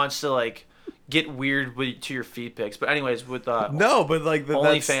just wants to like get weird to your feed pics. But anyways, with no, but like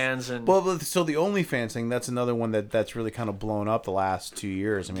OnlyFans and so the OnlyFans thing, that's another one that's really kind of blown up the last 2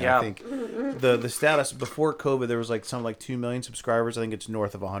 years. I mean, I think the status before COVID there was like something like 2 million subscribers. I think it's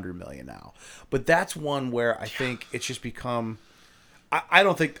north of 100 million now. But that's one where I think it's just become. I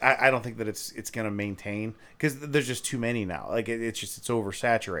don't think that it's gonna maintain because there's just too many now. Like it's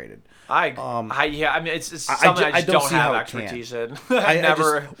oversaturated. I mean it's something I just don't have expertise in. But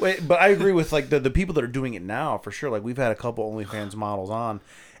I agree with like the people that are doing it now for sure. Like we've had a couple OnlyFans models on,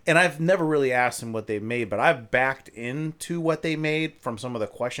 and I've never really asked them what they've made, but I've backed into what they made from some of the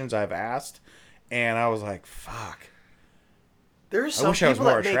questions I've asked, and I was like, fuck. There's some people I was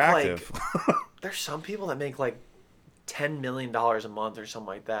more attractive. There's some people that make like $10 million a month or something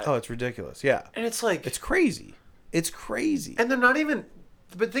like that. Oh, it's ridiculous. Yeah. And it's like... It's crazy. It's crazy. And they're not even...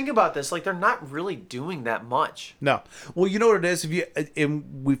 But think about this. Like, they're not really doing that much. No. Well, you know what it is?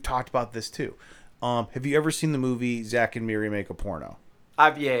 And we've talked about this, too. Have you ever seen the movie Zack and Miri Make a Porno?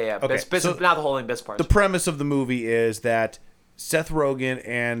 Yeah. Okay. So not the whole thing, bits parts. The premise of the movie is that Seth Rogen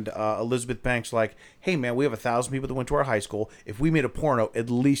and Elizabeth Banks are like, hey man, we have 1,000 people that went to our high school. If we made a porno,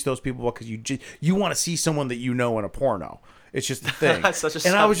 at least those people, because you want to see someone that you know in a porno. It's just a thing. Such a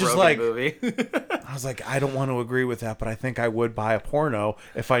and I was just Rogen like, movie. I was like, I don't want to agree with that, but I think I would buy a porno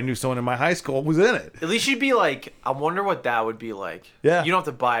if I knew someone in my high school was in it. At least you'd be like, I wonder what that would be like. Yeah. You don't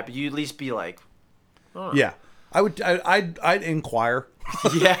have to buy it, but you at least be like, yeah. I'd inquire.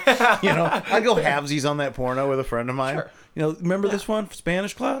 Yeah. You know, I'd go halvesies on that porno with a friend of mine. Sure. You know, remember this one,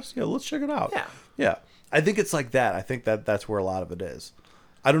 Spanish class? Yeah, let's check it out. Yeah. Yeah. I think it's like that. I think that's where a lot of it is.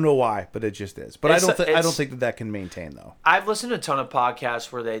 I don't know why, but it just is. But I don't think that can maintain though. I've listened to a ton of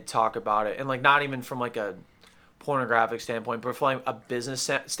podcasts where they talk about it, and like not even from like a pornographic standpoint, but from like a business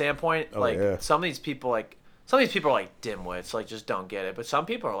standpoint. Some of these people are like dimwits, like just don't get it. But some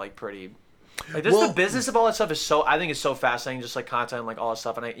people are like pretty. Like the business of all that stuff is I think it's so fascinating, just like content and like all that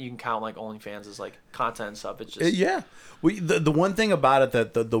stuff, and you can count like OnlyFans as like content and stuff. It's just yeah. The one thing about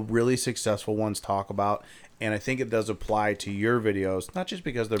it that the really successful ones talk about, and I think it does apply to your videos, not just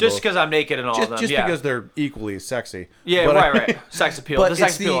because they're Just both, because I'm naked in all of them. just Yeah. because they're equally sexy. Yeah, But right. Sex appeal. But The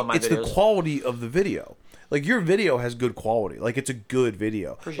sex it's appeal of my it's the videos. quality of the video. Like, your video has good quality. Like, it's a good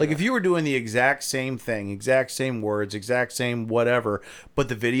video. Like, if you were doing the exact same thing, exact same words, exact same whatever, but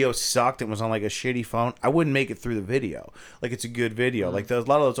the video sucked and was on, like, a shitty phone, I wouldn't make it through the video. Like, it's a good video. Mm-hmm. Like, a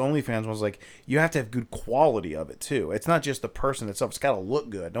lot of those OnlyFans ones, like, you have to have good quality of it, too. It's not just the person itself. It's got to look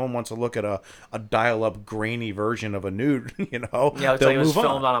good. No one wants to look at a dial-up, grainy version of a nude, you know? Yeah, it's They'll like it was move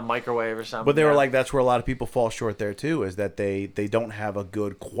filmed on a microwave or something. But they were yeah. like, that's where a lot of people fall short there, too, is that they don't have a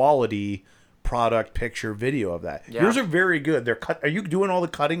good quality product picture video of that. Yeah. Yours are very good. They're cut. Are you doing all the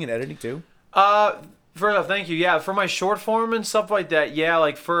cutting and editing too? First off, thank you. Yeah, for my short form and stuff like that. Yeah,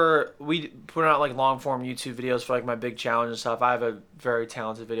 like we put out like long form YouTube videos for like my big challenge and stuff. I have a very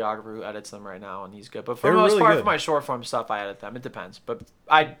talented videographer who edits them right now, and he's good. But for They're the most really part, good. for my short form stuff, I edit them. It depends, but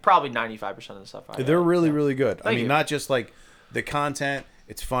I probably 95% of the stuff I edit. They're really, really good. I Thank mean, you. not just like the content.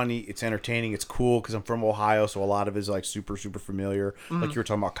 It's funny. It's entertaining. It's cool because I'm from Ohio, so a lot of it is like super, super familiar. Mm-hmm. Like you were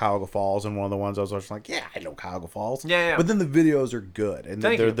talking about Cuyahoga Falls, and one of the ones I was like, yeah, I know Cuyahoga Falls. Yeah. But then the videos are good, and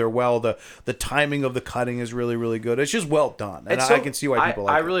Thank you. they're well. The timing of the cutting is really, really good. It's just well done, and It's I can see why people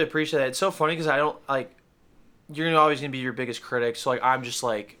like I it. really appreciate that. It's so funny because I don't like. You're always gonna be your biggest critic, so like I'm just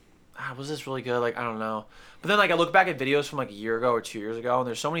like, was this really good? Like I don't know. But then like I look back at videos from like a year ago or 2 years ago, and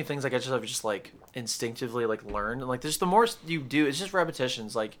there's so many things like I just have just like instinctively like learned, and like just the more you do, it's just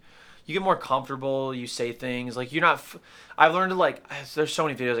repetitions. Like you get more comfortable, you say things like you're not. I've learned to like. There's so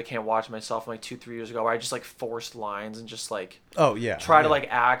many videos I can't watch myself from like 2-3 years ago where I just like forced lines and just like. Oh yeah. Try to like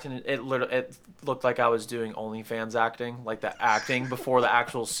act, and it literally it looked like I was doing OnlyFans acting, like the acting before the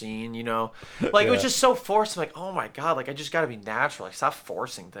actual scene, you know, like it was Yeah. just so forced. I'm like, oh my god, like I just got to be natural, like stop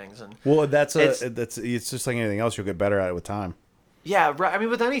forcing things. And Well, It's- it's just like anything else. You'll get better at it with time. yeah, right. I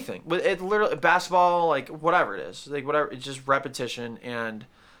mean, with anything, with it literally basketball, like whatever it is, like whatever, it's just repetition, and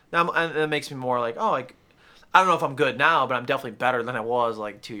now and it makes me more like, oh, like I don't know if I'm good now, but I'm definitely better than I was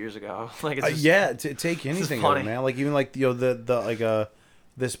like 2 years ago. Like it's just, Yeah, to take anything of funny. it, man. Like even like the like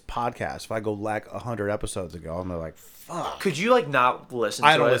this podcast. If I go like 100 episodes ago, I'm like, fuck. Could you like not listen?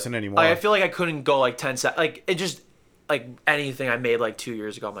 I to don't it? listen anymore. Like, I feel like I couldn't go like 10 seconds. Like it just like anything I made like 2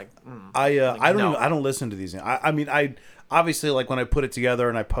 years ago. I'm like, I don't no. even, I don't listen to these things. I mean I obviously like when I put it together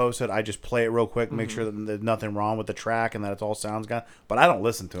and I post it, I just play it real quick, make sure that there's nothing wrong with the track and that it all sounds good. But I don't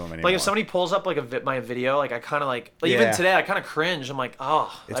listen to them anymore. like if somebody pulls up like my video, like I kind of like Yeah. even today I kind of cringe. I'm like, oh,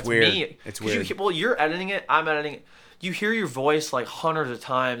 It's that's weird. me. It's 'Cause weird. well, you're editing it. I'm editing it. You hear your voice like hundreds of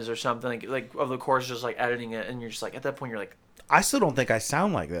times or something, like over the course, just like editing it, and you're just like at that point you're like, I still don't think I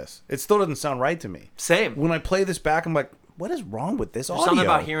sound like this. It still doesn't sound right to me. same. When I play this back, I'm like, what is wrong with this audio? Something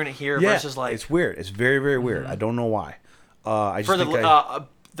about hearing it here Yeah, versus like it's weird. It's very, very weird. I don't know why. I just for think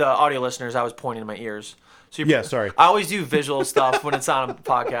the audio listeners, I was pointing to my ears. So Yeah, sorry. I always do visual stuff when it's on a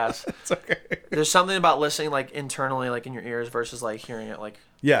podcast. it's okay. There's something about listening like internally, like in your ears, versus like hearing it like.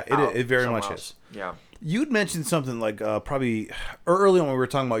 Yeah, out it very somewhere much else. is. Yeah. You'd mentioned something like probably early on when we were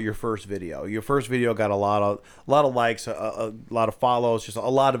talking about your first video. Your first video got a lot of likes, a lot of follows, just a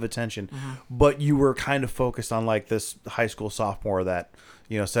lot of attention. But you were kind of focused on like this high school sophomore that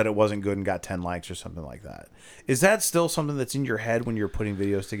said it wasn't good and got 10 likes or something like that. Is that still something that's in your head when you're putting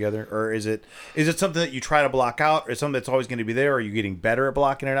videos together, or is it something that you try to block out, or something that's always going to be there? Are you getting better at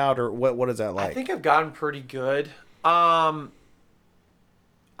blocking it out, or what is that like? I think I've gotten pretty good.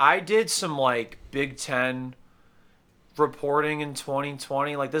 I did some like Big Ten reporting in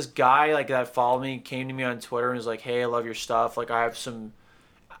 2020. Like this guy like that followed me came to me on Twitter and was like, "Hey, I love your stuff. Like I have some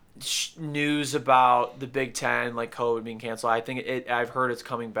news about the Big Ten, like COVID being canceled. I think I've heard it's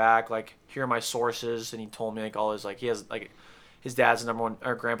coming back. Like here are my sources." And he told me like all his like he has like his dad's the number one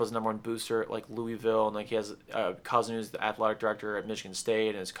or grandpa's the number one booster at like Louisville, and like he has a cousin who's the athletic director at Michigan State,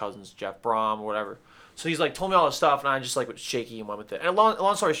 and his cousin's Jeff Brom or whatever. So he's like told me all this stuff, and I just like was shaky and went with it. And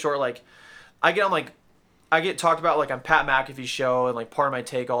long story short, like I get talked about like on Pat McAfee's show and like part of my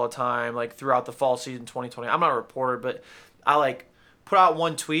take all the time, like throughout the fall season 2020. I'm not a reporter, but I like put out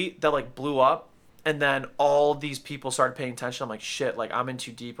one tweet that like blew up, and then all these people started paying attention. I'm like, shit, like I'm in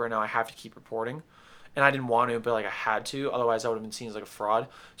too deep right now. I have to keep reporting. And I didn't want to, but like I had to. Otherwise, I would have been seen as like a fraud.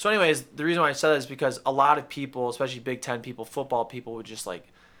 So, anyways, the reason why I said that is because a lot of people, especially Big Ten people, football people, would just like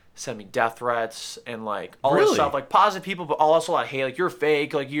send me death threats and like all this Really? stuff, like positive people, but also like, hey, like you're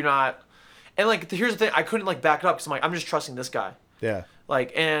fake, like you're not. And like here's the thing, I couldn't like back it up because I'm like I'm just trusting this guy. Yeah.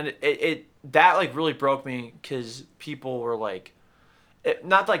 Like, and it that like really broke me because people were like,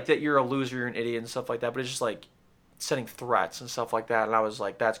 not like that you're a loser, you're an idiot and stuff like that, but it's just like sending threats and stuff like that, and I was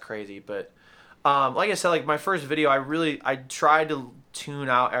like, that's crazy, but. Like I said, like my first video, I tried to tune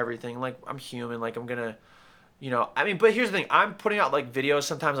out everything. Like I'm human. Like I'm gonna I mean, but here's the thing: I'm putting out like videos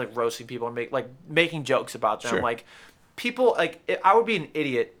sometimes, like roasting people and making jokes about them. Sure. Like people, I would be an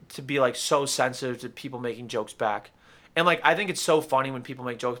idiot to be like so sensitive to people making jokes back. And like I think it's so funny when people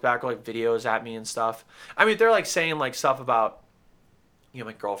make jokes back or like videos at me and stuff. I mean, if they're like saying like stuff about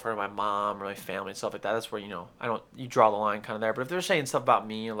my girlfriend or my mom or my family and stuff like that. That's where you draw the line kind of there. But if they're saying stuff about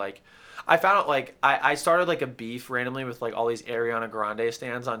me, like I found out like I started like a beef randomly with like all these Ariana Grande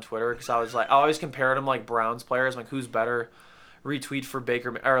stands on Twitter because I was like I always compared them like Browns players, like who's better. Retweet for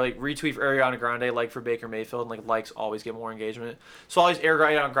Ariana Grande, like for Baker Mayfield, and like likes always get more engagement. So all these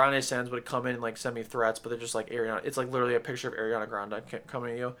Ariana Grande fans would come in and like send me threats, but they're just like Ariana. It's like literally a picture of Ariana Grande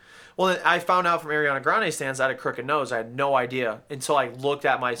coming at you. Well, then I found out from Ariana Grande stands I had a crooked nose. I had no idea until I looked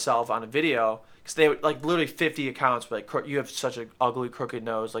at myself on a video because they would like literally 50 accounts were like you have such an ugly crooked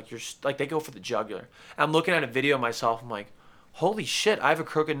nose, like you're like they go for the jugular. And I'm looking at a video of myself. I'm like, holy shit, I have a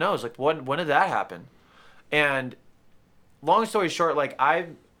crooked nose. Like when did that happen? And long story short, like I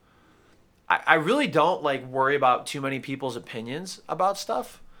really don't like worry about too many people's opinions about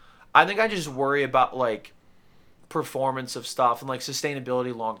stuff. I think I just worry about like performance of stuff and like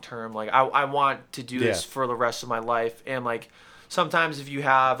sustainability long term. Like I want to do this for the rest of my life. And like sometimes if you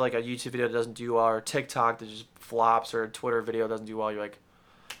have like a YouTube video that doesn't do well or TikTok that just flops or a Twitter video doesn't do well, you're like,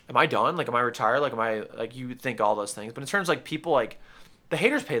 am I done? Like am I retired? Like am I like you think all those things. But in terms of like people like the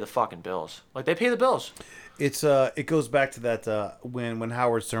haters pay the fucking bills. Like they pay the bills. It goes back to that when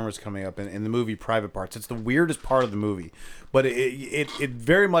Howard Stern was coming up in the movie Private Parts. It's the weirdest part of the movie, but it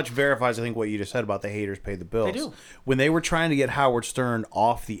very much verifies I think what you just said about the haters pay the bills. They do. When they were trying to get Howard Stern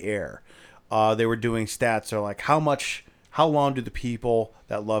off the air, they were doing stats. They're like, how long do the people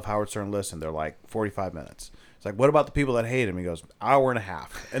that love Howard Stern listen? They're like 45 minutes. It's like, what about the people that hate him? He goes, hour and a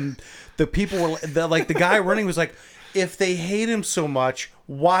half. And the people were like, the guy running was like, if they hate him so much,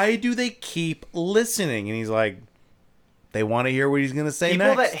 why do they keep listening? And he's like, they want to hear what he's going to say next.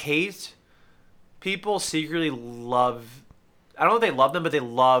 People that hate, people secretly love. I don't know if they love them, but they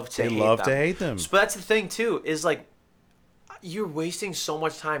love to hate them. They love to hate them. But that's the thing too. Is like, you're wasting so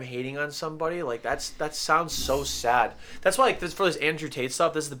much time hating on somebody. Like that sounds so sad. That's why like for this Andrew Tate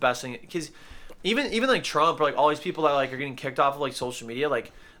stuff, this is the best thing because even like Trump or like all these people that like are getting kicked off of like social media,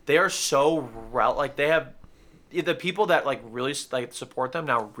 like they are so like they have. The people that like really like support them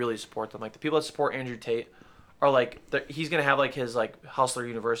now really support them. Like the people that support Andrew Tate are like he's gonna have like his like Hustler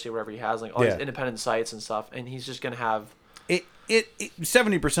University, whatever he has, like all these independent sites and stuff, and he's just gonna have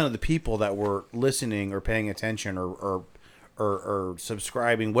 70% of the people that were listening or paying attention or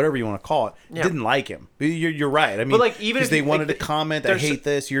subscribing, whatever you want to call it, didn't like him. You're right. I mean, but like even if they wanted to comment, I hate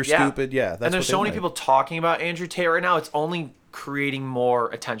this, you're stupid. Yeah, that's and there's so many people talking about Andrew Tate right now. It's only creating more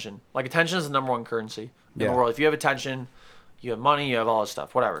attention. Like attention is the number one currency in the world. If you have attention, you have money, you have all this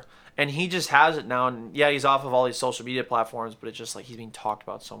stuff, whatever. And he just has it now, and he's off of all these social media platforms, but it's just like he's being talked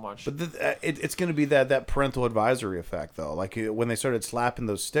about so much. But it's going to be that parental advisory effect, though. Like when they started slapping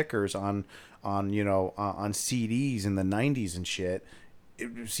those stickers on CDs in the '90s and shit,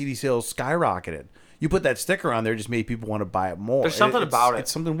 CD sales skyrocketed. You put that sticker on there, just made people want to buy it more. There's something about it.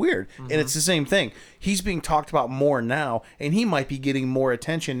 It's something weird. Mm-hmm. And it's the same thing. He's being talked about more now, and he might be getting more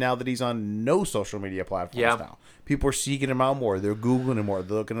attention now that he's on no social media platforms now. People are seeking him out more. They're Googling him more.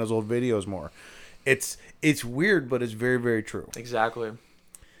 They're looking at his old videos more. It's weird, but it's very, very true. Exactly.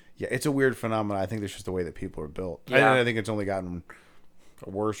 Yeah, it's a weird phenomenon. I think that's just the way that people are built. Yeah. I think it's only gotten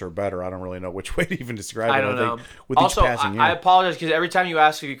worse or better. I don't really know which way to even describe it. I don't know. With also, each passing year. I apologize because every time you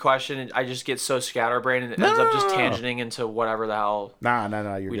ask a question, I just get so scatterbrained and it ends up just tangenting into whatever the hell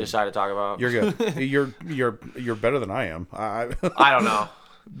we decide to talk about. You're good. you're better than I am. I don't know.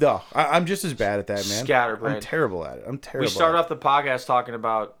 No, I'm just as bad at that, man. Scatterbrained. I'm terrible at it. We started off the podcast talking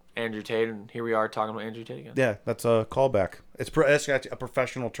about Andrew Tate, and here we are talking about Andrew Tate again. Yeah, that's a callback. It's a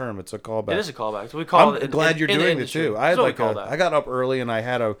professional term. It's a callback. It is a callback. So we call I'm glad you're doing it too. I got up early and I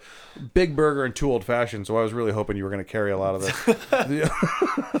had a big burger and 2 old fashions, so I was really hoping you were going to carry a lot of this.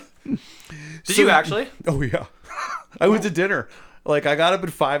 Did you actually? Oh yeah, I went to dinner. Like I got up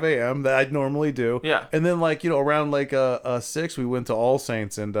at 5 a.m. that I'd normally do. Yeah. And then around 6 we went to All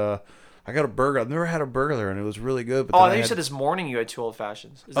Saints and I got a burger. I've never had a burger there and it was really good. But I thought you said this morning you had 2 old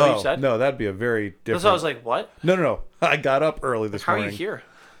fashions. Is that what you said? No, that'd be a very different. So I was like, what? No. I got up early this morning. How are you here?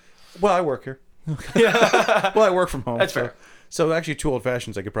 Well, I work here. Well, I work from home. That's fair. So actually 2 old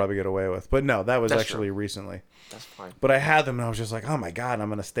fashions I could probably get away with. But no, that was actually recently. That's fine. But I had them and I was just like, oh my God, I'm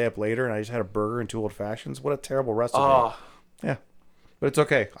going to stay up later. And I just had a burger and 2 old fashions. What a terrible recipe. Oh. Yeah. But it's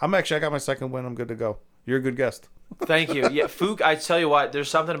okay. I got my second win. I'm good to go. You're a good guest. Thank you. Yeah, food. I tell you what, there's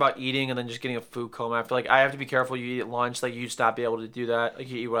something about eating and then just getting a food coma. I feel like I have to be careful. You eat at lunch, like you just not be able to do that. Like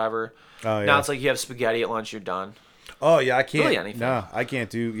you eat whatever. Oh Now yeah. it's like you have spaghetti at lunch, you're done. Oh yeah, I can't. Really anything. No, I can't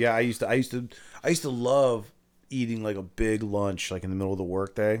do. Yeah, I used to love eating like a big lunch like in the middle of the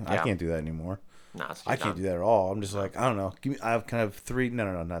workday. I Yeah. can't do that anymore. Nah, it's I can't do that at all. I'm just like, I don't know. Give me. I have kind of three.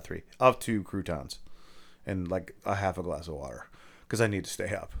 No, not three. I have two croutons, and like a half a glass of water, because I need to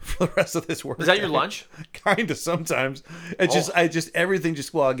stay up for the rest of this work. Is that your lunch? Kind of sometimes. It's just everything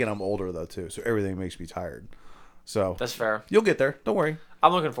just. Well, again, I'm older though too, so everything makes me tired. So That's fair. you'll get there. Don't worry.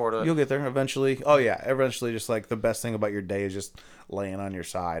 I'm looking forward to it. You'll get there eventually. Oh yeah, eventually. Just like the best thing about your day is just laying on your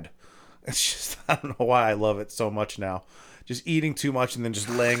side. It's just I don't know why I love it so much now. Just eating too much and then just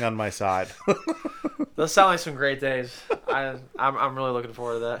laying on my side. Those sound like some great days. I'm really looking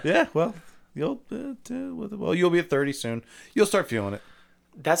forward to that. Yeah, well, you'll be at 30 soon. You'll start feeling it.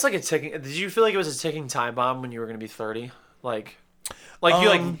 That's like a ticking. Did you feel like it was a ticking time bomb when you were gonna be 30? Like you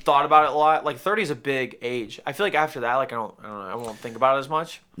like thought about it a lot. Like 30 is a big age. I feel like after that, like I don't know, I won't think about it as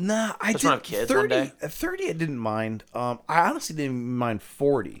much. Nah, I Just when I did have kids 30. one day. At 30, I didn't mind. I honestly didn't mind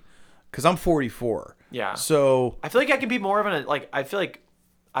 40, because I'm 44. Yeah. So I feel like I can be more of an like. I feel like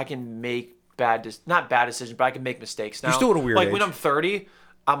I can make not bad decisions, but I can make mistakes now. You're still at a weird like when age. I'm 30,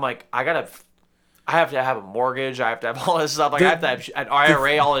 I'm like I have to have a mortgage. I have to have all this stuff. Like I have to have an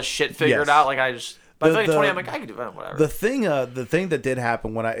IRA, all this shit figured Yes. out. Like I just. But I feel like The- at 20, I'm like I can do that. Whatever. the thing that did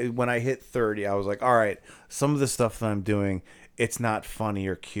happen when I hit 30, I was like, all right, some of the stuff that I'm doing, it's not funny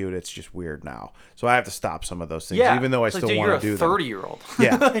or cute. It's just weird now. So I have to stop some of those things, yeah. even though I It's like, still dude, want to do you're a them. 30-year-old.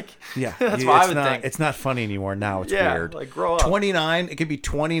 Yeah. like, Yeah, That's yeah, what I it's would not, think. It's not funny anymore. Now it's Yeah, weird. like, grow up. 29. It could be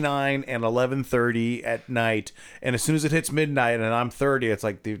 29 and 11:30 at night, and as soon as it hits midnight and I'm 30, it's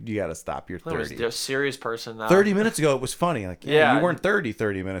like, dude, you got to stop. You're I was 30. a serious person now. 30 minutes ago, it was funny. Like, Yeah. you weren't 30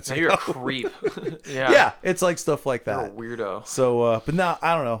 minutes Now ago. you're a creep. yeah. Yeah, it's like stuff like You're a that. weirdo. So, but now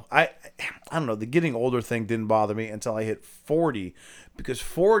I don't know. I don't know. The getting older thing didn't bother me until I hit 40, because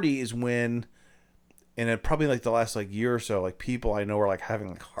 40 is when, and it probably like the last like year or so, like people I know are like having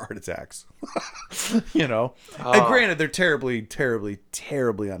like heart attacks. You know, and granted they're terribly, terribly,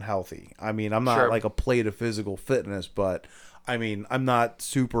 terribly unhealthy. I mean, I'm not Sure. like a plate of physical fitness, but I mean, I'm not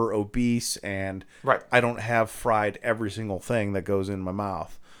super obese, and Right. I don't have fried every single thing that goes in my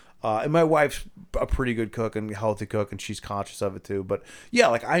mouth. And my wife's a pretty good cook and healthy cook, and she's conscious of it too. But yeah,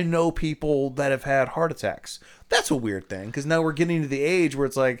 like I know people that have had heart attacks. That's a weird thing, because now we're getting to the age where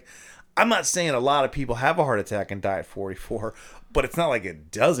it's like, I'm not saying a lot of people have a heart attack and die at 44, but it's not like it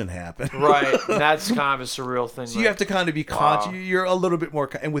doesn't happen. Right. That's kind of a surreal thing. So you have to kind of be conscious. Wow. You're a little bit more,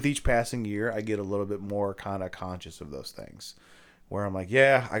 and with each passing year, I get a little bit more kind of conscious of those things. Where I'm like,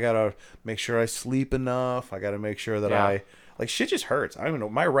 yeah, I gotta make sure I sleep enough. I gotta make sure that Yeah. like shit just hurts. I don't even know,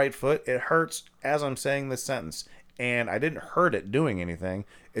 my right foot, it hurts as I'm saying this sentence, and I didn't hurt it doing anything.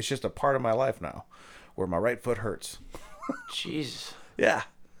 It's just a part of my life now, where my right foot hurts. Jeez. Yeah.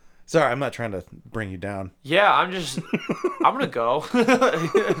 Sorry, I'm not trying to bring you down. Yeah, I'm gonna go.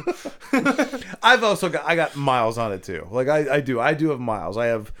 I got miles on it too. Like I do have miles. I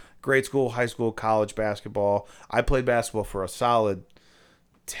have grade school, high school, college basketball. I played basketball for a solid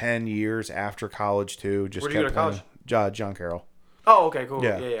 10 years after college too. Just Where'd you go to college? John Carroll. Oh, okay, cool.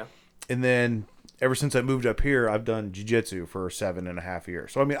 Yeah. Yeah. And then ever since I moved up here, I've done jiu-jitsu for 7.5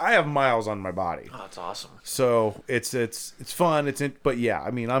 years. So I mean, I have miles on my body. Oh, that's awesome. So it's fun. But yeah,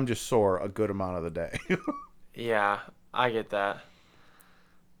 I mean, I'm just sore a good amount of the day. Yeah, I get that.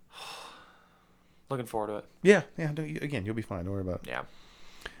 Looking forward to it. Yeah. Again, you'll be fine. Don't worry about it. Yeah.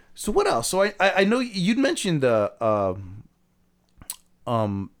 So what else? So I know you'd mentioned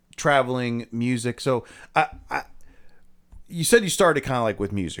traveling, music. So you said you started kind of like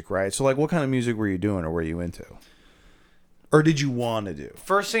with music, right? So like, what kind of music were you doing, or were you into, or did you want to do?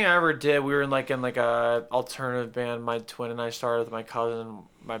 First thing I ever did, we were in like a alternative band. My twin and I started with my cousin,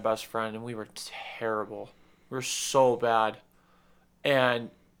 my best friend, and we were terrible. We were so bad, and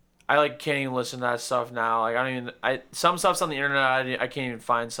I like can't even listen to that stuff now. Like some stuff's on the internet. I can't even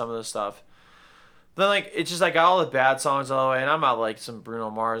find some of the stuff. Then like it's just like got all the bad songs all the way, and I'm not like some Bruno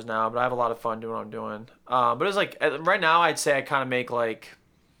Mars now, but I have a lot of fun doing what I'm doing. But it's like right now I'd say I kind of make like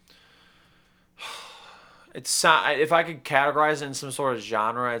if I could categorize it in some sort of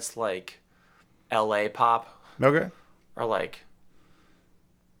genre, it's like L.A. pop Okay. or like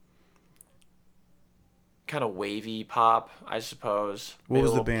kind of wavy pop, I suppose. What Maybe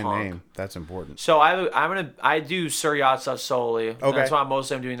was a the little band punk. name? That's important. So I do Sir Yacht stuff solely. Okay. That's what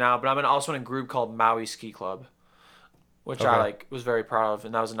I'm doing now. But I'm also in a group called Maui Ski Club, which I Okay. was very proud of,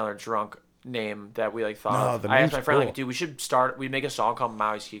 and that was another drunk name that we thought No, of. the I asked name's my friend cool. dude, we make a song called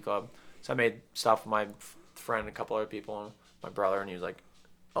Maui Ski Club. So I made stuff with my friend, a couple other people, and my brother, and he was like,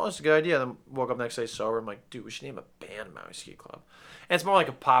 "Oh, it's a good idea." Then woke up next day sober. I'm like, "Dude, we should name a band Maui Ski Club." And it's more like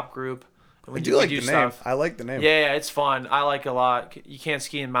a pop group. And I do like the name. I like the name. Yeah, it's fun. I like it a lot. You can't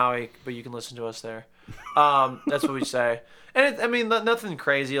ski in Maui, but you can listen to us there. That's what we say. And I mean, nothing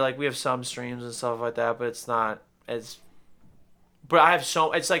crazy. Like we have some streams and stuff like that, but it's not as. But I have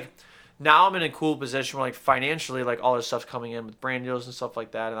so it's like now I'm in a cool position where like financially like all this stuff's coming in with brand deals and stuff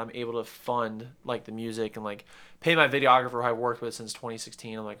like that, and I'm able to fund like the music and like pay my videographer who I've worked with since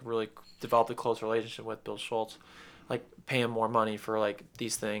 2016. I'm like really developed a close relationship with Bill Schultz, like pay him more money for like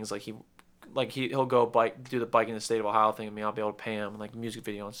these things. He'll go do the Biking the State of Ohio thing with me. I'll be able to pay him and like music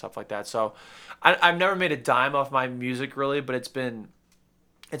video and stuff like that. So I've never made a dime off my music really, but it's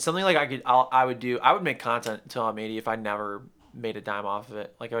something like I would make content until I'm 80 if I never made a dime off of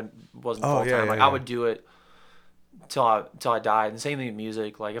it. Like I wasn't full time. I would do it till I died. And same thing with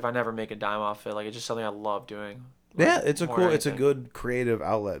music. Like if I never make a dime off it, like it's just something I love doing. Like, yeah, it's a good creative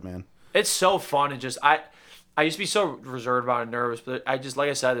outlet, man. It's so fun and just I used to be so reserved about it and nervous, but I just, like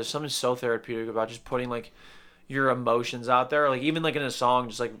I said, there's something so therapeutic about just putting, like, your emotions out there. Like, even, like, in a song,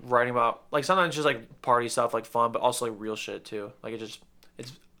 just, like, writing about, like, sometimes just, like, party stuff, like, fun, but also, like, real shit, too. Like,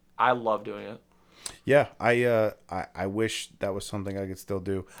 I love doing it. Yeah, I wish that was something I could still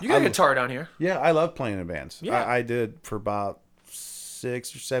do. You got a guitar down here. Yeah, I love playing in bands. Yeah. I did for about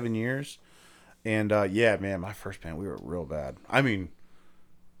 6 or 7 years. And, yeah, man, my first band, we were real bad. I mean,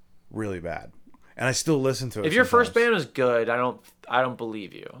 really bad. And I still listen to it. If your first band was good, I don't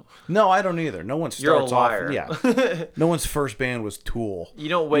believe you. No, I don't either. No one starts You're a liar. off. Yeah. No one's first band was Tool. You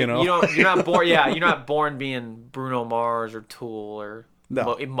don't wait. You know? You're not born. Yeah, you're not born being Bruno Mars or Tool or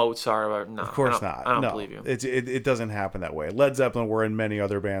Mozart. No, of course not. I don't believe you. It doesn't happen that way. Led Zeppelin were in many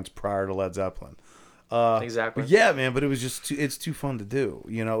other bands prior to Led Zeppelin. Exactly. But yeah, man. But it was just it's too fun to do.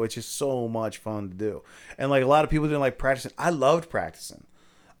 You know, it's just so much fun to do. And like a lot of people didn't like practicing. I loved practicing.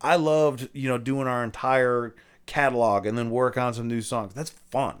 I loved, doing our entire catalog and then work on some new songs. That's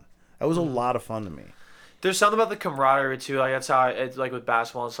fun. That was a lot of fun to me. There's something about the camaraderie too. Like that's how it's like with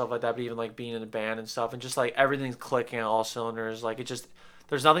basketball and stuff like that. But even like being in a band and stuff, and just like everything's clicking on all cylinders. Like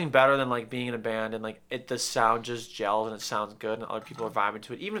there's nothing better than like being in a band and like the sound just gels and it sounds good and other people are vibing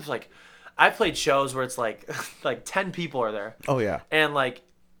to it. Even if like I've played shows where it's like like 10 people are there. Oh yeah. And like,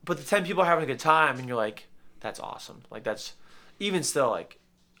 but the 10 people are having a good time and you're like, that's awesome. Like that's even still like.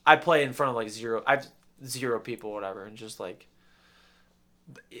 I play in front of like zero people or whatever, and just like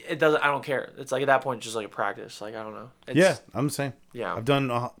it doesn't. I don't care. It's like at that point, it's just like a practice. Like I don't know. Yeah, I'm the same. Yeah, I've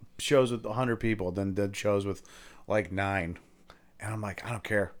done shows with 100 people, then did shows with like 9, and I'm like, I don't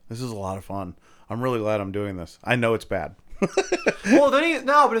care. This is a lot of fun. I'm really glad I'm doing this. I know it's bad. Well, but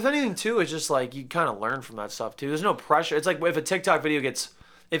if anything too, it's just like you kind of learn from that stuff too. There's no pressure. It's like if a TikTok video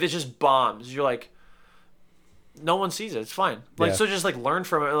if it just bombs, you're like. No one sees it. It's fine. Like so, just like learn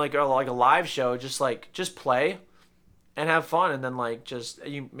from it. Like a live show, just play, and have fun, and then like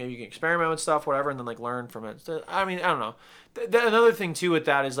maybe you can experiment with stuff, whatever, and then like learn from it. So, I mean, I don't know. Another thing too with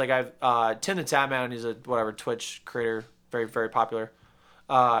that is like I've Tim the Tatman. He's a Twitch creator, very very popular,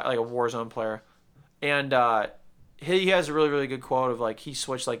 like a Warzone player, and he has a really really good quote of like he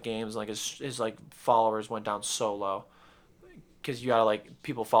switched like games, like his like followers went down so low, because you gotta like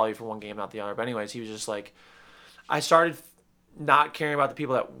people follow you for one game, not the other. But anyways, he was just like. I started not caring about the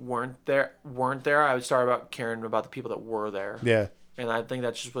people that weren't there. I would start about caring about the people that were there. Yeah. And I think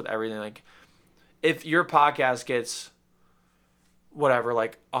that's just with everything. Like, if your podcast gets whatever,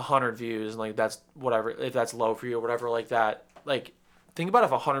 like 100 views, and like that's whatever, if that's low for you or whatever, like that, like think about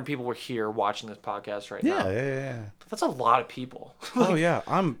if 100 people were here watching this podcast right now. Yeah. That's a lot of people. Oh yeah,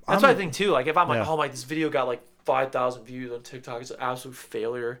 that's what I think too. Like if I'm like, oh my, this video got like 5,000 views on TikTok, it's an absolute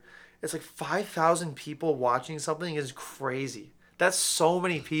failure. It's like 5,000 people watching something is crazy. That's so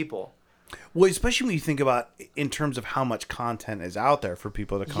many people. Well, especially when you think about in terms of how much content is out there for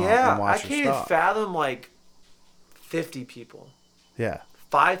people to come and watch your stuff. I can't even fathom like 50 people. Yeah.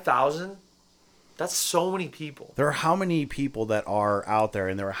 5,000? That's so many people. There are how many people that are out there,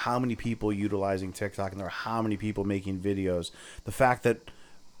 and there are how many people utilizing TikTok, and there are how many people making videos. The fact that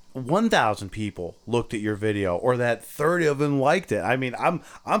 1,000 people looked at your video, or that 30 of them liked it. I mean,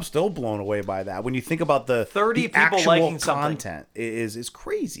 I'm still blown away by that. When you think about the 30 people liking content, is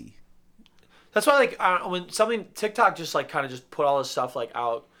crazy. That's why, like, when something TikTok just like kind of just put all this stuff like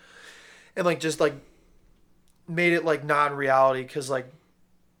out, and like just like made it like non-reality, because like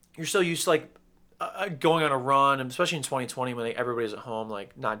you're so used to like going on a run, and especially in 2020 when like, everybody's at home,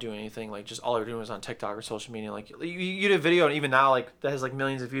 like not doing anything, like just all they're doing is on TikTok or social media. Like you did a video, and even now like that has like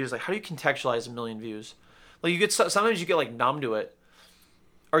millions of views. Like how do you contextualize a million views? Like you get sometimes you get like numb to it,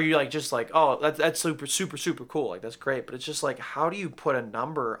 or you like just like, oh, that's super super super cool, like that's great, but it's just like, how do you put a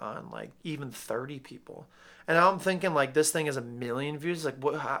number on like even 30 people? And now I'm thinking like this thing is a million views, like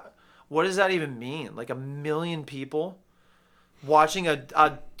what does that even mean? Like a million people watching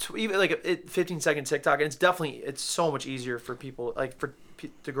even like a 15-second TikTok, and it's so much easier for people like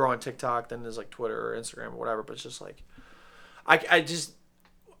to grow on TikTok than is like Twitter or Instagram or whatever. But it's just like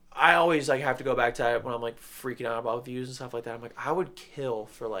I always like have to go back to that when I'm like freaking out about views and stuff like that. I'm like, I would kill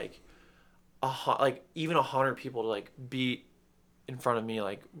for like like even 100 people to like be in front of me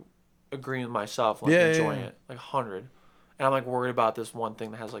like agreeing with myself, like enjoying it, like 100. And I'm like worried about this one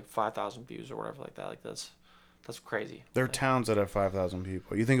thing that has like 5,000 views or whatever like that. Like that's crazy. There are like, towns that have 5,000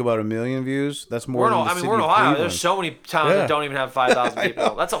 people. You think about 1,000,000 views? That's more we're than in, the I mean, city we're in of Ohio. Cleveland. There's so many towns that don't even have 5,000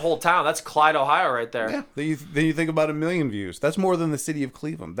 people. That's a whole town. That's Clyde, Ohio, right there. Yeah. Then you think about 1,000,000 views. That's more than the city of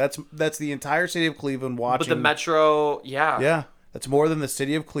Cleveland. That's the entire city of Cleveland watching. But the metro, yeah. Yeah. That's more than the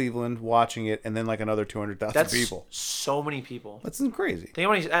city of Cleveland watching it, and then like another 200,000 people. So many people. That's crazy. Think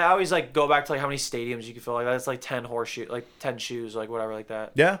how many, I always like go back to like how many stadiums you can fill like that. It's like 10 like 10 shoes, like whatever, like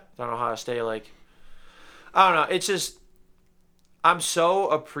that. Yeah. I don't know how to stay like. I don't know. It's just I'm so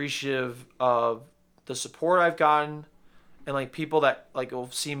appreciative of the support I've gotten, and like people that like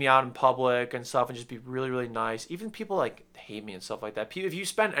will see me out in public and stuff and just be really really nice. Even people like hate me and stuff like that. If you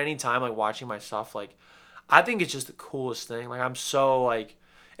spend any time like watching my stuff, like I think it's just the coolest thing. Like I'm so like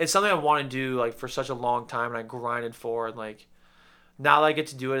it's something I want to do like for such a long time, and I grinded for, and like now that I get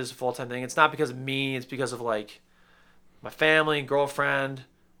to do it as a full-time thing, it's not because of me, it's because of like my family, girlfriend,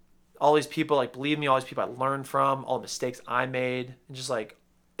 all these people like believe me, all these people I learned from, all the mistakes I made, and just like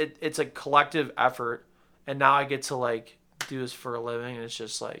it's a collective effort. And now I get to like do this for a living, and it's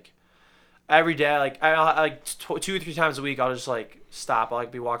just like every day, like I like 2 or 3 times a week, I'll just like stop, I'll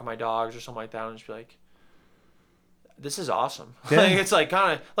like be walking my dogs or something like that, and just be like, this is awesome. Yeah. Like it's like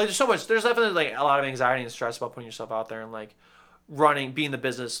kind of like there's definitely like a lot of anxiety and stress about putting yourself out there and like being the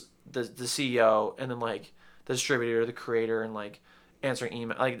business, the CEO, and then like the distributor, the creator, and like answering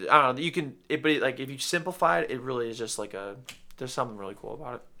email. Like I don't know, but if you simplify it, it really is just like there's something really cool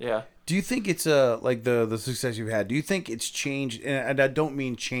about it. Yeah. Do you think it's like the success you've had? Do you think it's changed? And I don't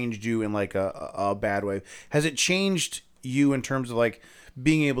mean changed you in like a bad way. Has it changed you in terms of like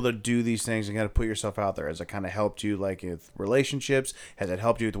being able to do these things and kind of put yourself out there? Has it kind of helped you like with relationships? Has it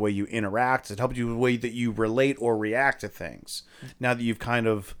helped you with the way you interact? Has it helped you with the way that you relate or react to things? Now that you've kind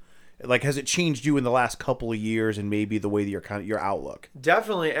of like, has it changed you in the last couple of years and maybe the way that your outlook?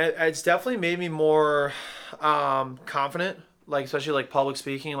 Definitely. It's definitely made me more confident, like especially like public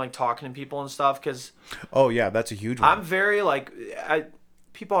speaking, like talking to people and stuff. Because oh yeah, that's a huge one. I'm very like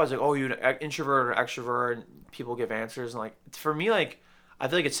people always like, oh, you an introvert or extrovert, and people give answers, and like for me, like I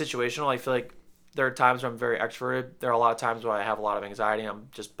feel like it's situational. I feel like there are times where I'm very extroverted. There are a lot of times where I have a lot of anxiety. I'm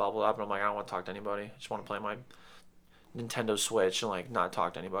just bubbled up, and I'm like, I don't want to talk to anybody. I just want to play my Nintendo Switch and like not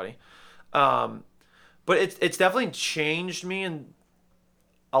talk to anybody. But it's definitely changed me in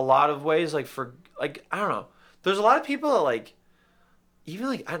a lot of ways. Like for like I don't know. There's a lot of people that like even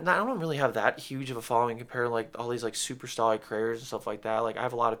like I don't really have that huge of a following compared to like all these like superstar creators and stuff like that. Like I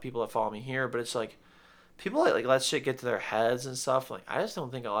have a lot of people that follow me here, but it's like people like let shit get to their heads and stuff. Like I just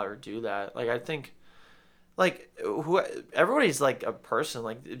don't think I'll ever do that. Like I think like everybody's like a person.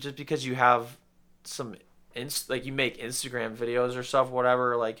 Like just because you have some like you make Instagram videos or stuff,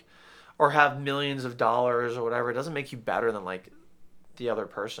 whatever, like or have millions of dollars or whatever, it doesn't make you better than like the other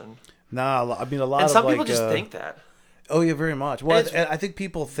person. Nah, I mean a lot and of some like, people just think that. Oh yeah, very much. Well, It's I think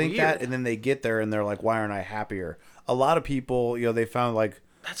people think weird. that, and then they get there and they're like, "Why aren't I happier?" A lot of people, they found like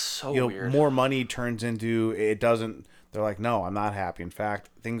That's so weird. more money turns into it doesn't. They're like, "No, I'm not happy." In fact,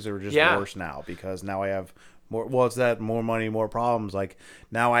 things are just worse now because now I have more. Well, it's that more money, more problems. Like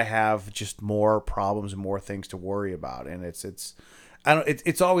now I have just more problems and more things to worry about, and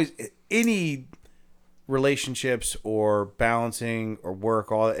it's always any relationships or balancing or work,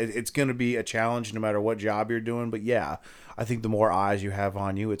 it's going to be a challenge no matter what job you're doing. But yeah, I think the more eyes you have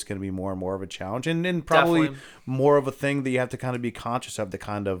on you, it's going to be more and more of a challenge, and then probably Definitely. more of a thing that you have to kind of be conscious of, to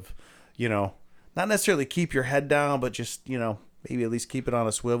kind of not necessarily keep your head down, but just maybe at least keep it on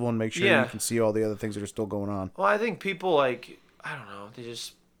a swivel and make sure you can see all the other things that are still going on. Well, I think people like I don't know,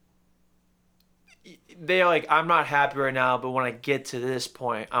 they like I'm not happy right now, but when I get to this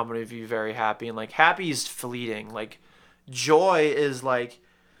point, I'm gonna be very happy. And like happy is fleeting. Like joy is like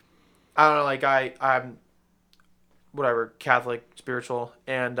I don't know, like I'm whatever Catholic spiritual,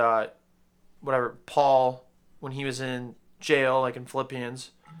 and whatever Paul when he was in jail, like in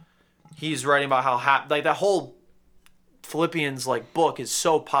Philippians, he's writing about how happy like that whole Philippians like book is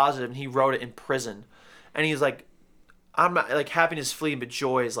so positive, and he wrote it in prison, and he's like I'm not like happiness fleeting, but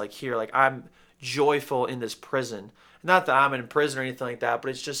joy is like here. Like I'm joyful in this prison. Not that I'm in prison or anything like that, but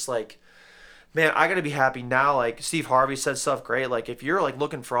it's just like, man, I gotta be happy now. Like Steve Harvey said stuff great. Like if you're like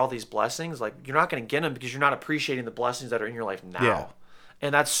looking for all these blessings, like you're not gonna get them because you're not appreciating the blessings that are in your life now. Yeah.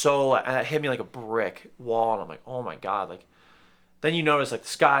 And that's so, and that hit me like a brick wall. And I'm like, oh my God. Like, then you notice like the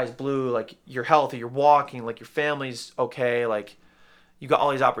sky's blue, like you're healthy, you're walking, like your family's okay. Like you got all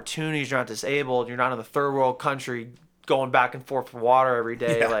these opportunities. You're not disabled. You're not in the third world country going back and forth for water every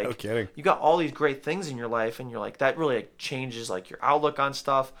day. Yeah, like no kidding. you got all these great things in your life, and you're like that really like, changes like your outlook on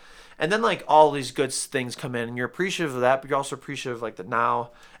stuff. And then like all these good things come in, and you're appreciative of that, but you're also appreciative of like the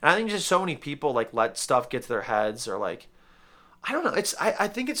now. And I think just so many people like let stuff get to their heads, or like I don't know. I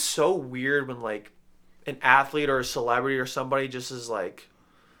think it's so weird when like an athlete or a celebrity or somebody just is like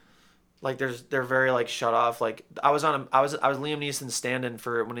they're very like shut off. Like I was Liam Neeson's stand-in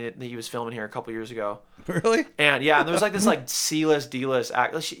for when he was filming here a couple years ago. Really? And yeah, and there was like this like C-list, D-list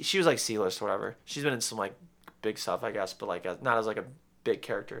act. She was like C-list or whatever. She's been in some like big stuff, I guess, but like not as like a big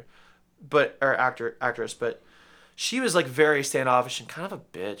character, but or actress. But she was like very standoffish and kind of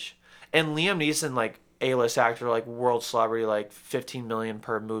a bitch. And Liam Neeson, like A-list actor, like world celebrity, like 15 million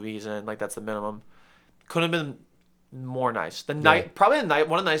per movie he's in, like that's the minimum. Couldn't have been more nice. One of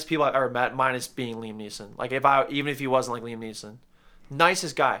the nicest people I've ever met, minus being Liam Neeson. Like even if he wasn't like Liam Neeson,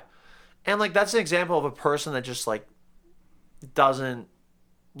 nicest guy. And like that's an example of a person that just like doesn't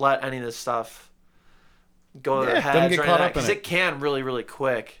let any of this stuff go to their heads, doesn't get caught up in because it. it can really really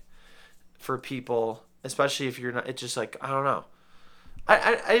quick for people, especially if you're not. It's just like I don't know.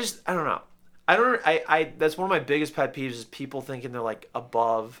 I just I don't know. I that's one of my biggest pet peeves is people thinking they're like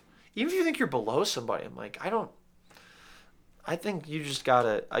above. Even if you think you're below somebody, I'm like I think you just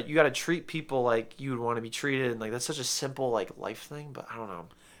gotta treat people like you would want to be treated, and like that's such a simple like life thing. But I don't know.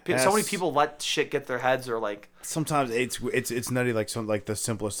 So many people let shit get their heads, or like sometimes it's nutty. Like some like the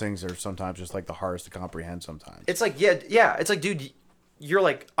simplest things are sometimes just like the hardest to comprehend. Sometimes it's like yeah. It's like dude, you're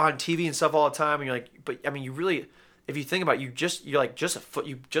like on TV and stuff all the time, and you're like, but I mean, you really, if you think about it, you just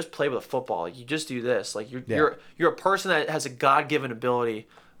play with a football. Like, you just do this. Like you're a person that has a God-given ability,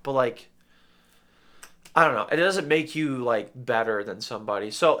 but like. I don't know. It doesn't make you like better than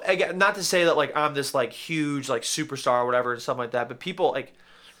somebody. So again, not to say that like I'm this like huge like superstar or whatever and stuff like that, but people like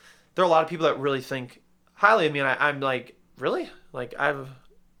there are a lot of people that really think highly of me, and I'm like really like I've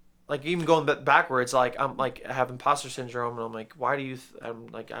like even going backwards like I'm like I have imposter syndrome, and I'm like why do you I'm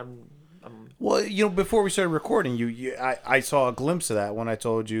well, you know, before we started recording, I saw a glimpse of that when I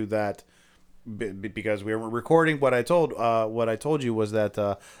told you that. Because we were recording, what I told you was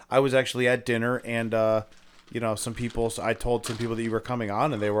that I was actually at dinner, and you know, I told some people that you were coming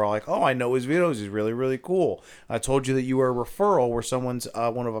on, and they were all like, "Oh, I know his videos. He's really, really cool." I told you that you were a referral where someone's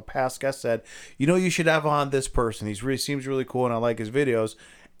one of a past guests said, "You know, you should have on this person. Seems really cool, and I like his videos."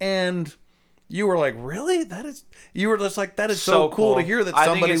 And you were like, "Really? You were just like, that is so cool to hear that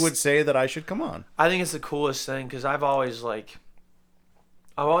somebody would say that I should come on." I think it's the coolest thing because I've always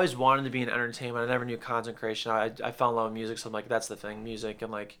wanted to be in entertainment. I never knew content creation. I fell in love with music, so I'm like, that's the thing, music.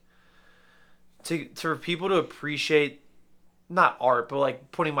 And like, for people to appreciate, not art, but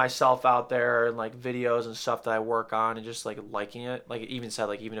like putting myself out there and like videos and stuff that I work on and just like liking it. Like it even said,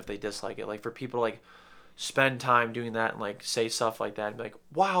 like, even if they dislike it, like for people to like spend time doing that and like say stuff like that and be like,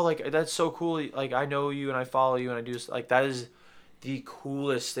 wow, like that's so cool. Like I know you and I follow you and I do like, that is the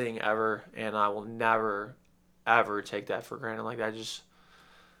coolest thing ever. And I will never, ever take that for granted. Like that just...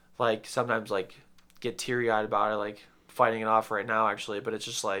 like sometimes like get teary-eyed about it, like fighting it off right now actually, but it's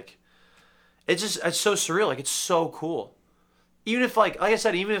just like it's so surreal. Like it's so cool. Even if like I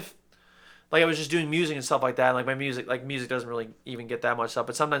said, even if like I was just doing music and stuff like that, and like my music doesn't really even get that much stuff,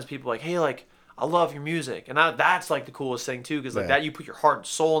 but sometimes people are like, hey, like I love your music, and that's like the coolest thing too, because like that you put your heart and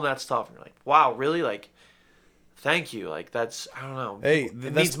soul in that stuff, and you're like, wow, really, like thank you. Like that's, I don't know, hey,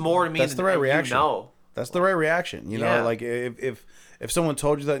 it means more to me. That's the right reaction. That's the right reaction. You know, like if someone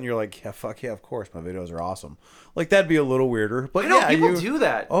told you that and you're like, yeah, fuck yeah, of course, my videos are awesome. Like that'd be a little weirder. But I know people do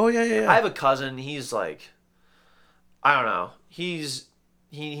that. Oh yeah. I have a cousin. He's like, I don't know. He's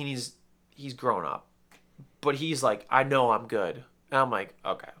grown up, but he's like, I know I'm good, and I'm like,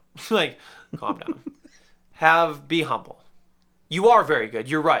 okay, like, calm down. Be humble. You are very good.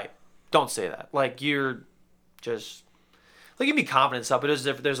 You're right. Don't say that. Like you're just. Like you can be confident and stuff,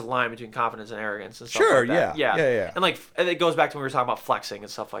 but there's a line between confidence and arrogance and stuff like that. Yeah. And it goes back to when we were talking about flexing and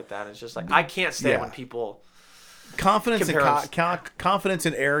stuff like that. It's just like I can't stand when people confidence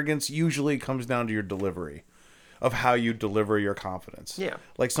and arrogance usually comes down to your delivery of how you deliver your confidence. Yeah.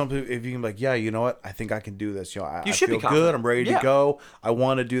 Like some people, if you can be like, yeah, you know what? I think I can do this. You know, I feel good. I'm ready to go. I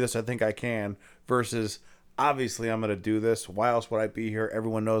want to do this. I think I can. Versus obviously I'm gonna do this. Why else would I be here?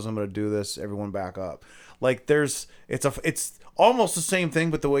 Everyone knows I'm gonna do this. Everyone back up. Like it's almost the same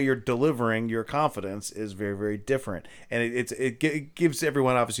thing, but the way you're delivering your confidence is very, very different, and it gives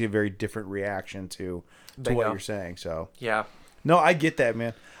everyone obviously a very different reaction to what you're saying. So Yeah. no, I get that,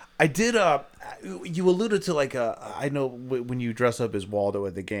 man. I did. You alluded to like I know when you dress up as Waldo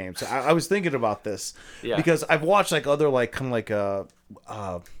at the games. So I was thinking about this because I've watched like other like kind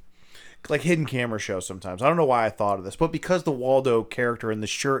of like hidden camera shows sometimes. I don't know why I thought of this, but because the Waldo character and the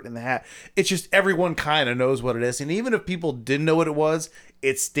shirt and the hat, it's just everyone kind of knows what it is, and even if people didn't know what it was,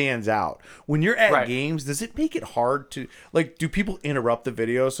 it stands out. When you're at games, does it make it hard to like? Do people interrupt the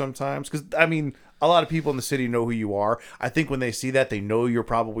video sometimes? Because I mean, a lot of people in the city know who you are. I think when they see that, they know you're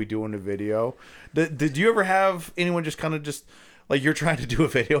probably doing a video. Did you ever have anyone just kind of just like you're trying to do a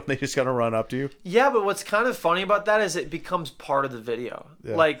video and they just kind of run up to you? Yeah, but what's kind of funny about that is it becomes part of the video.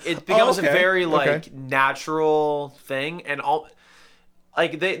 Yeah. Like it becomes a very like natural thing, and all.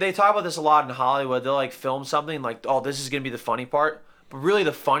 Like they talk about this a lot in Hollywood. They'll like film something like, oh, this is gonna be the funny part. But really,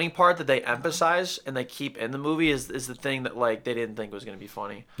 the funny part that they emphasize and they keep in the movie is the thing that like they didn't think was gonna be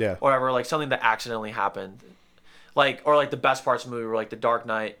funny. Yeah. Or whatever, like something that accidentally happened. Like or like the best parts of the movie were like the Dark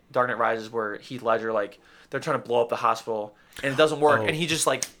Knight Rises, where Heath Ledger like they're trying to blow up the hospital and it doesn't work, and he just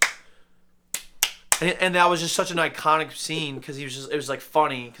like. And that was just such an iconic scene because it was like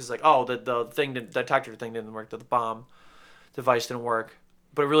funny because like the detector thing didn't work, the bomb device didn't work,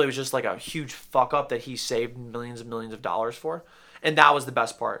 but it really was just like a huge fuck up that he saved millions and millions of dollars for, and that was the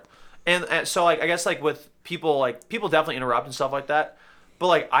best part. And so like I guess like with people definitely interrupt and stuff like that, but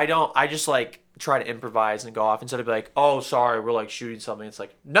like I just like try to improvise and go off instead of be like, oh sorry, we're like shooting something. It's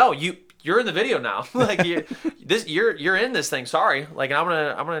like, no, you're in the video now. Like you're in this thing. Sorry, like I'm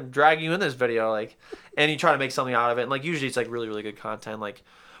gonna drag you in this video, like, and you try to make something out of it. And like usually it's like really really good content. Like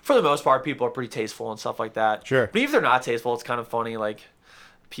for the most part, people are pretty tasteful and stuff like that. Sure. But even if they're not tasteful, it's kind of funny. Like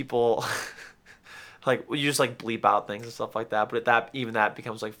people, like you just like bleep out things and stuff like that. But that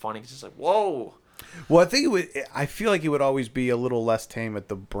becomes like funny because it's like whoa. Well, I feel like it would always be a little less tame at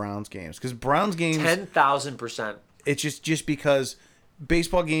the Browns games because Browns games 10,000%. It's just because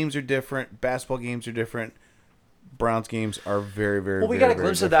baseball games are different, basketball games are different. Browns games are very, very. Well, we very, got a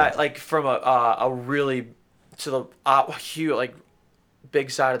glimpse of that, like from a really to the huge, like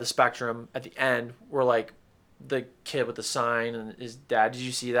big side of the spectrum at the end, where like the kid with the sign and his dad. Did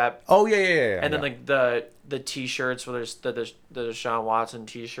you see that? Oh yeah. And then like the T-shirts where there's the Deshaun Watson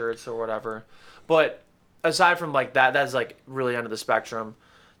T-shirts or whatever. But aside from like that's like really end of the spectrum.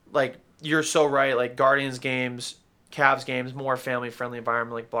 Like you're so right. Like Guardians games, Cavs games, more family friendly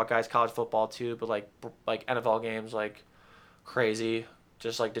environment. Like Buckeyes, college football too. But like NFL games, like crazy,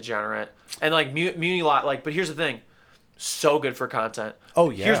 just like degenerate. And like Muni lot. Like, but here's the thing, so good for content. Oh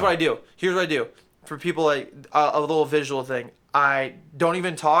yeah. Here's what I do. For people like a little visual thing. I don't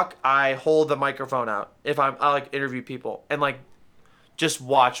even talk. I hold the microphone out if I like interview people and like just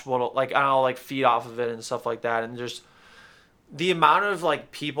watch what like I'll like feed off of it and stuff like that, and just the amount of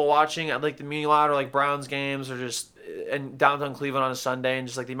like people watching at like the Muni Lot or like Browns games or just in downtown Cleveland on a Sunday, and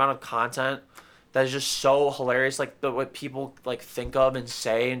just like the amount of content that is just so hilarious, like what people like think of and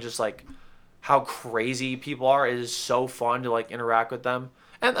say, and just like how crazy people are. It is so fun to like interact with them,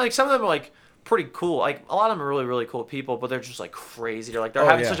 and like some of them are like pretty cool. Like a lot of them are really really cool people, but they're just like crazy. They're like they're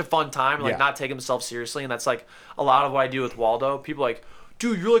having such a fun time, like not taking themselves seriously, and that's like a lot of what I do with Waldo. People are like,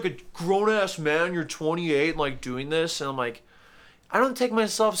 dude, you're like a grown ass man. You're 28 and like doing this, and I'm like, I don't take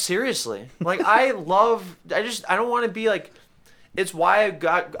myself seriously. Like I don't want to be like. It's why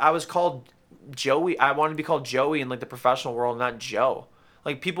I was called Joey. I wanted to be called Joey in like the professional world, not Joe.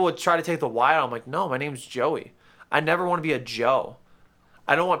 Like people would try to take the Y out. I'm like, no, my name's Joey. I never want to be a Joe.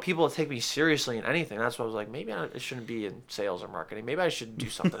 I don't want people to take me seriously in anything. That's why I was like, maybe I shouldn't be in sales or marketing. Maybe I should do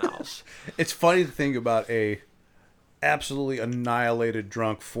something else. It's funny to think about a absolutely annihilated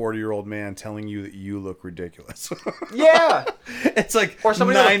drunk 40-year-old man telling you that you look ridiculous. Yeah. It's like or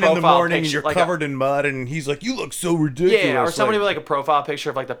 9 in the morning and you're like covered in mud and he's like, you look so ridiculous. Yeah, or somebody with like a profile picture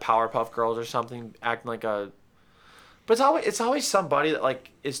of like the Powerpuff Girls or something acting like a... But it's always somebody that like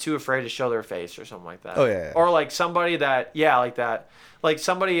is too afraid to show their face or something like that. Oh yeah. Or like somebody that like that. Like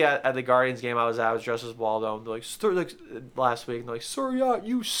somebody at the Guardians game I was dressed as Waldo, and they're like last week, and they're like, "Sorry,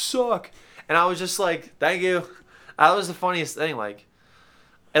 you suck," and I was just like, "Thank you." That was the funniest thing. Like,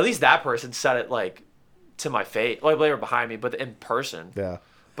 at least that person said it like to my face, like they were behind me, but in person. Yeah.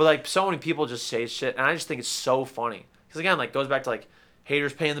 But like so many people just say shit, and I just think it's so funny because again, like goes back to like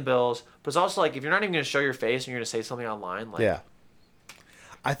haters paying the bills, but it's also like if you're not even gonna show your face and you're gonna say something online, like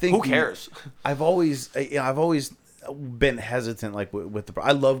I think who cares? I've always been hesitant like with the.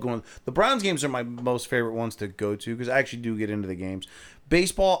 I love going. The Browns games are my most favorite ones to go to because I actually do get into the games.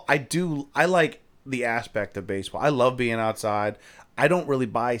 Baseball, I like the aspect of baseball. I love being outside. I don't really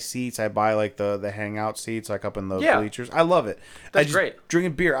buy seats. I buy like the hangout seats, like up in the bleachers. I love it. That's great.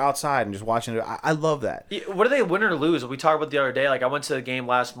 Drinking beer outside and just watching it. I love that. Yeah, what do they win or lose? We talked about the other day. Like I went to the game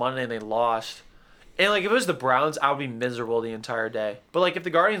last Monday and they lost. And like if it was the Browns, I would be miserable the entire day. But like if the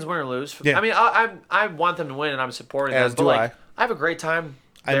Guardians win or lose, Yeah. I mean I want them to win and I'm supporting As them. do But like I. have a great time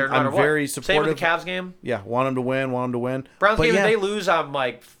there. No I'm matter what. very Same with supportive. the Cavs game. Yeah, want them to win. Want them to win. Browns But game. yeah. If they lose, I'm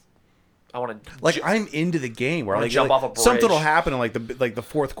like, I want to Like I'm into the game where wanna like, jump like, off a bridge. something will happen in like the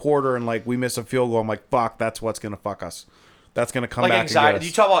fourth quarter and like we miss a field goal. I'm like, fuck, that's what's gonna fuck us. That's gonna come like back. anxiety. And get us.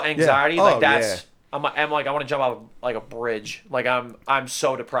 You talk about anxiety, Yeah. like Oh, that's. yeah. I'm like I want to jump off like a bridge. Like I'm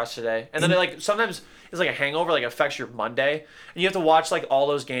so depressed today. And then like sometimes it's like a hangover. Like affects your Monday, and you have to watch like all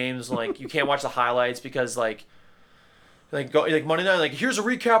those games. Like you can't watch the highlights because like Monday night. Like here's a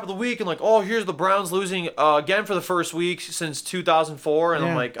recap of the week, and like here's the Browns losing again for the first week since 2004. And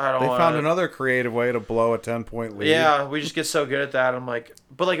I'm like I don't. They wanna, found another creative way to blow a 10-point lead. Yeah, we just get so good at that. I'm like,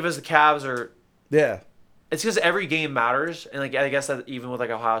 but like if it's the Cavs or Yeah. it's because every game matters, and like I guess that even with like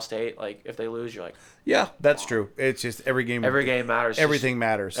Ohio State, like if they lose, you're like Yeah, that's true. It's just every game matters. Everything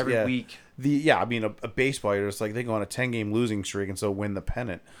matters. every yeah. week. I mean a baseball you're just like they go on a 10-game losing streak and so win the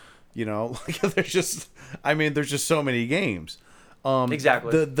pennant. You know, like there's just so many games.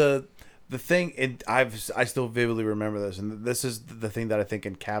 Exactly. The thing, and I still vividly remember this, and this is the thing that I think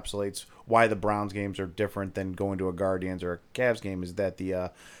encapsulates why the Browns games are different than going to a Guardians or a Cavs game is that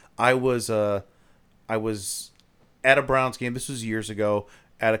I was at a Browns game. This was years ago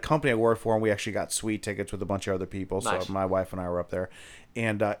at a company I worked for, and we actually got suite tickets with a bunch of other people. Nice. So my wife and I were up there,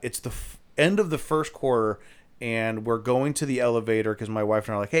 and it's the end of the first quarter. And we're going to the elevator because my wife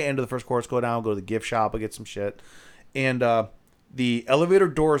and I are like, hey, end of the first quarter, let's go down, go to the gift shop, and get some shit. And the elevator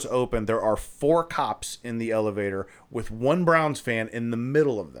doors open. There are 4 cops in the elevator with one Browns fan in the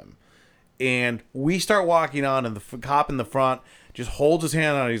middle of them. And we start walking on, and the cop in the front just holds his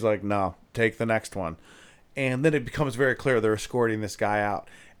hand out. He's like, no, take the next one. And then it becomes very clear they're escorting this guy out.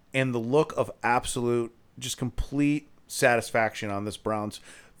 And the look of absolute, just complete satisfaction on this Browns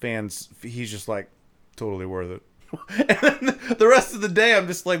fan's, he's just like, totally worth it. And then the rest of the day, I'm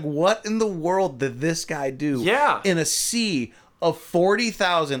just like, what in the world did this guy do? Yeah. In a sea of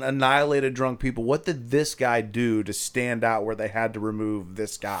 40,000 annihilated drunk people, what did this guy do to stand out where they had to remove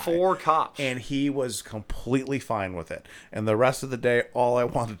this guy? 4 cops. And he was completely fine with it. And the rest of the day, all I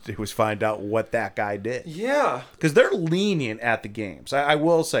wanted to do was find out what that guy did. Yeah. Because they're lenient at the games. I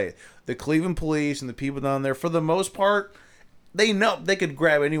will say, the Cleveland police and the people down there, for the most part, they know they could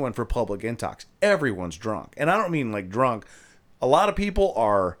grab anyone for public intox. Everyone's drunk. And I don't mean like drunk. A lot of people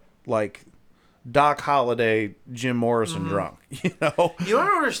are like Doc Holliday, Jim Morrison drunk. You know? You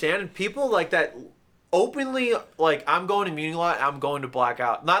don't understand people like that openly like I'm going to Muni Lot, I'm going to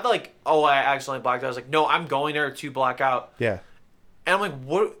blackout. Not like, oh, I accidentally blacked out. I was like, no, I'm going there to blackout. Yeah. And I'm like,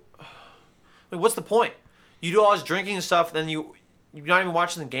 what? Like, what's the point? You do all this drinking and stuff, then you're not even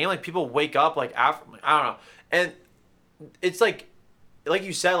watching the game. Like people wake up like after, like, I don't know, and it's like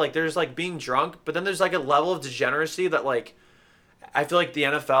you said, like there's like being drunk, but then there's like a level of degeneracy that like I feel like the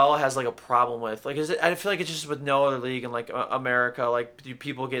NFL has like a problem with. Like, I feel like it's just with no other league in like America. Like, do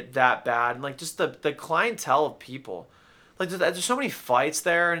people get that bad? And like just the clientele of people. Like, there's so many fights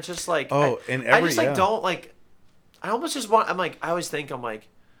there, and it's just like I just like don't like. I almost just want. I always think I'm like,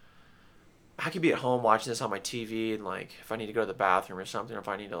 I could be at home watching this on my TV, and like if I need to go to the bathroom or something, or if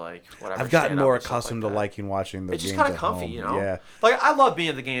I need to like whatever. I've gotten more accustomed to liking watching the games. It's just kind of at comfy, home. you know. Yeah. Like I love being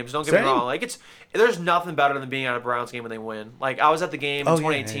at the games. Don't get Same. me wrong. Like there's nothing better than being at a Browns game when they win. Like I was at the game in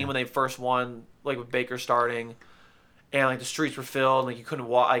 2018 when they first won, like with Baker starting, and like the streets were filled. And, like you couldn't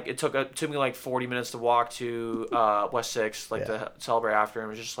walk. Like it took me like 40 minutes to walk to West Sixth, like to celebrate after. And it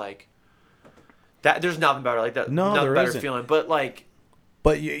was just like that. There's nothing better like that. No, nothing there better isn't. feeling. But like.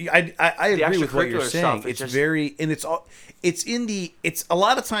 But I agree with what you're extracurricular saying. stuff, It's just, very, and it's a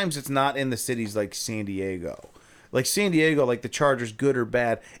lot of times it's not in the cities like San Diego. Like San Diego, like the Chargers, good or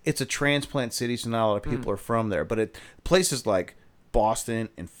bad, it's a transplant city, so not a lot of people are from there. But places like Boston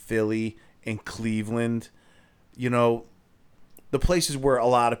and Philly and Cleveland, you know, the places where a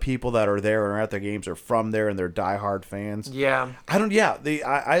lot of people that are there and are at their games are from there and they're diehard fans. Yeah.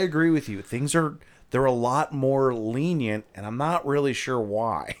 I agree with you. They're a lot more lenient, and I'm not really sure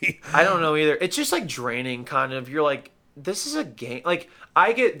why. I don't know either. It's just like draining, kind of. You're like, this is a game. Like,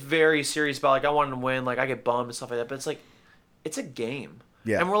 I get very serious about, like, I want to win. Like, I get bummed and stuff like that. But it's like, it's a game.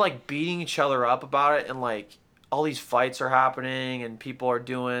 Yeah. And we're, like, beating each other up about it. And, like, all these fights are happening, and people are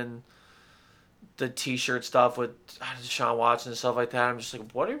doing the T-shirt stuff with Deshaun Watson and stuff like that. I'm just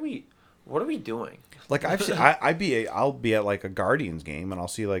like, what are we doing? Like I'll be at like a Guardians game and I'll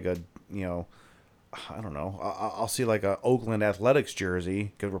see like a I don't know, I'll see like a Oakland Athletics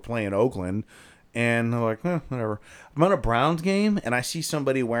jersey because we're playing Oakland, and I'm like, whatever. I'm at a Browns game and I see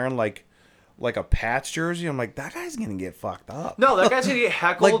somebody wearing like a Pats jersey. I'm like, that guy's gonna get fucked up. No, that guy's gonna get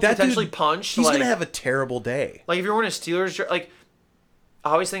heckled, like that potentially dude, punched. He's like, gonna have a terrible day. Like if you're wearing a Steelers jersey, like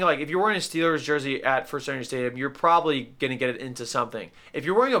I always think like if you're wearing a Steelers jersey at First Energy Stadium, you're probably gonna get it into something. If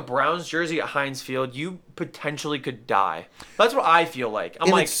you're wearing a Browns jersey at Heinz Field, you potentially could die. That's what I feel like. I'm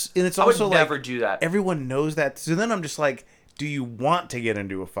like, it's I also would never do that. Everyone knows that. So then I'm just like, do you want to get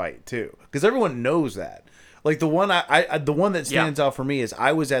into a fight too? Because everyone knows that. Like the one the one that stands out for me is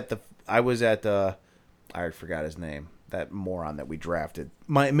I forgot his name. That moron that we drafted,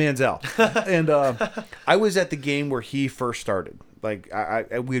 Manziel, and I was at the game where he first started. Like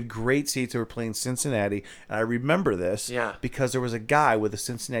we had great seats. They were playing Cincinnati, and I remember this because there was a guy with a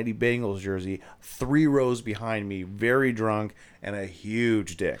Cincinnati Bengals jersey 3 rows behind me, very drunk and a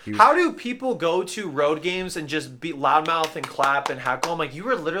huge dick. How do people go to road games and just be loudmouth and clap and heckle? I'm like, you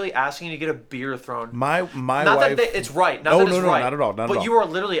were literally asking to get a beer thrown. My not wife. That it's right. Not that it's right. Not at all. But you are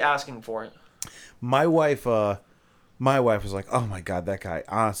literally asking for it. My wife was like, "Oh my god, that guy!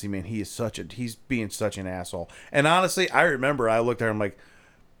 Honestly, man, he's being such an asshole." And honestly, I remember I looked at her. I'm like,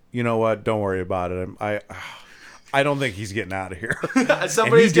 "You know what? Don't worry about it. I don't think he's getting out of here."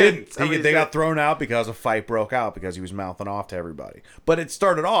 Somebody's didn't. They got thrown out because a fight broke out because he was mouthing off to everybody. But it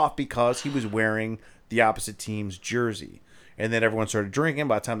started off because he was wearing the opposite team's jersey. And then everyone started drinking.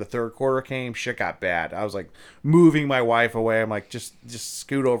 By the time the third quarter came, shit got bad. I was like moving my wife away. I'm like, just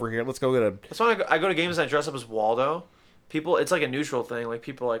scoot over here. Let's go get a. That's why I go to games and I dress up as Waldo. People, it's like a neutral thing. Like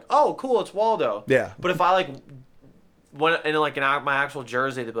people are like, oh, cool, it's Waldo. Yeah. But if I like went in like my actual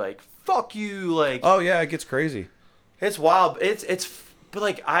jersey, they'd be like, fuck you, like. Oh yeah, it gets crazy. It's wild. But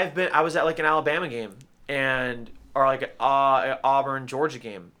like I was at like an Alabama game or like an Auburn Georgia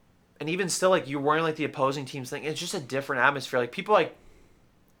game. And even still, like, you're wearing, like, the opposing team's thing. It's just a different atmosphere. Like, people, like,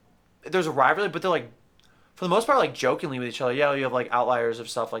 there's a rivalry, but they're, like, for the most part, like, jokingly with each other. Yeah, you have, like, outliers of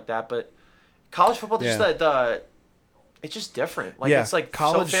stuff like that. But college football, just it's just different. Like, it's, like,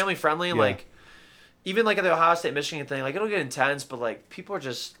 so family-friendly. And, like, even, like, at the Ohio State-Michigan thing, like, it'll get intense. But, like, people are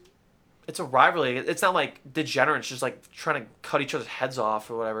just, it's a rivalry. It's not, like, degenerates just, like, trying to cut each other's heads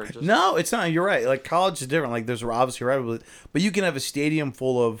off or whatever. Just, no, it's not. You're right. Like, college is different. Like, there's obviously a rivalry. But you can have a stadium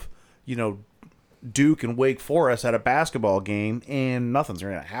full of, Duke and Wake Forest at a basketball game, and nothing's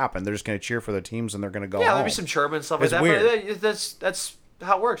going to happen. They're just going to cheer for their teams, and they're going to go home. There'll be some chirping and stuff like that. Weird. But that's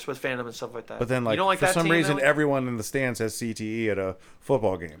how it works with fandom and stuff like that. But then, like, for some reason, everyone in the stands has CTE at a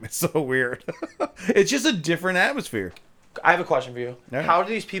football game. It's so weird. It's just a different atmosphere. I have a question for you. Yeah. How do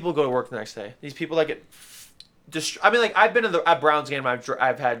these people go to work the next day? These people that get I've been to a Browns game.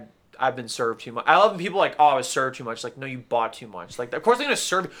 I've been served too much. I love when people like, oh, I was served too much. Like, no, you bought too much. Like, of course they're gonna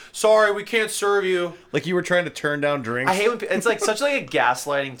serve you. Sorry, we can't serve you. Like you were trying to turn down drinks. I hate when it's like such like a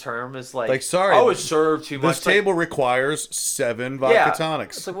gaslighting term. It's like sorry, I was served too much. This table requires 7 vodka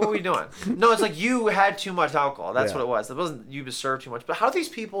tonics. It's like, what are we doing? No, it's like you had too much alcohol. That's what it was. It wasn't you served too much. But how do these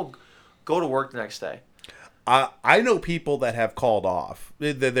people go to work the next day? I know people that have called off.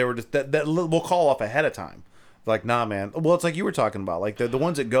 They were just that will call off ahead of time. Like, nah, man. Well, it's like you were talking about. Like, the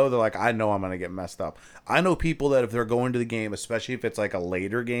ones that go, they're like, I know I'm going to get messed up. I know people that if they're going to the game, especially if it's like a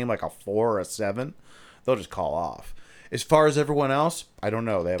later game, like a 4 or a 7, they'll just call off. As far as everyone else, I don't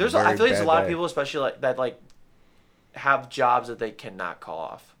know. They have I feel like there's a lot of people, especially like that, like have jobs that they cannot call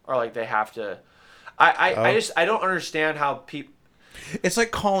off, or like they have to. I don't understand how people. It's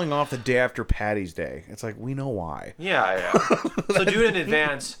like calling off the day after Patty's Day. It's like, we know why. Yeah. So do it in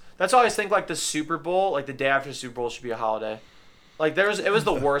advance. That's why I always think like the Super Bowl, like the day after the Super Bowl should be a holiday. Like it was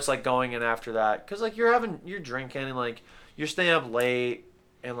the worst like going in after that, because like you're drinking and like you're staying up late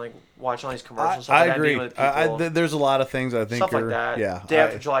and like watching all these commercials. I agree. There's a lot of things I think stuff like that. Yeah. Day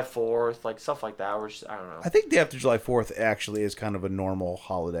after July 4th, like stuff like that. I don't know. I think day after July 4th actually is kind of a normal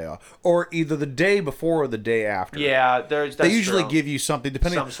holiday off, or either the day before or the day after. Yeah, they usually give you something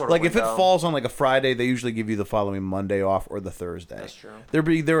depending. Some sort of like window. If it falls on like a Friday, they usually give you the following Monday off or the Thursday. That's true.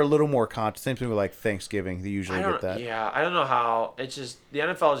 They're a little more conscious. Same thing with like Thanksgiving. They usually get that. Yeah, I don't know how. It's just the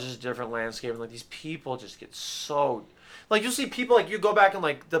NFL is just a different landscape, and like these people just get so. Like, you'll see people, like, you go back in,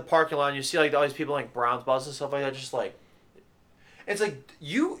 like, the parking lot, and you see, like, all these people, like, Browns buses and stuff like that, just, like, it's like,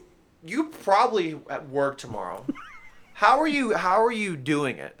 you probably at work tomorrow. How are you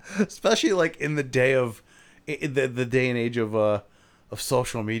doing it? Especially, like, in the day of, the day and age of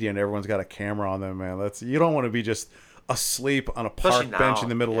social media, and everyone's got a camera on them, man. You don't want to be just asleep on a Especially park bench now, in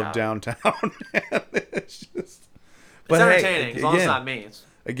the middle yeah. of downtown. it's just, It's but entertaining, hey, as long as it's again, not me. It's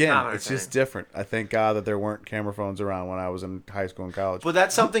again, not it's just entertaining. different. I thank God that there weren't camera phones around when I was in high school and college. But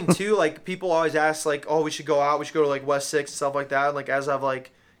that's something too. Like people always ask, like, "Oh, we should go out. We should go to like West Six and stuff like that." And, like as I've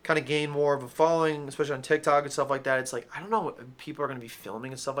like kind of gained more of a following, especially on TikTok and stuff like that, it's like I don't know what people are gonna be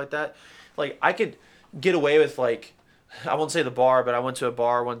filming and stuff like that. Like I could get away with like, I won't say the bar, but I went to a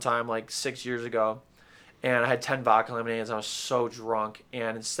bar one time like 6 years ago, and I had 10 vodka lemonades. And I was so drunk,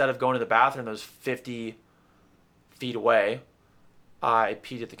 and instead of going to the bathroom that was 50 feet away, I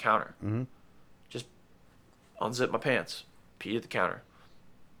peed at the counter. Mm-hmm. Just unzipped my pants, peed at the counter,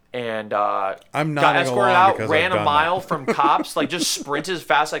 and I'm not got gonna escorted lie out, because ran I've a done mile that. from cops, like just sprinted as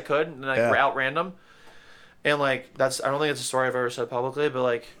fast as I could, and like Yeah. out random. And like I don't think it's a story I've ever said publicly, but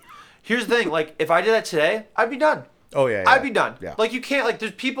like, here's the thing: like if I did that today, I'd be done. Oh yeah, yeah. I'd be done. Yeah. Like you can't like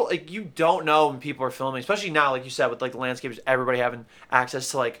there's people like you don't know when people are filming, especially now, like you said, with like the landscapes, everybody having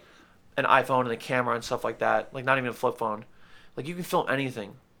access to like an iPhone and a camera and stuff like that. Like not even a flip phone. Like you can film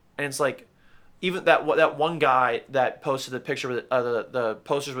anything, and it's like even that one guy that posted the picture with the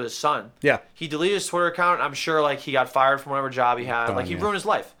posters with his son. Yeah. He deleted his Twitter account. I'm sure like he got fired from whatever job he had. Done, Like he yeah. ruined his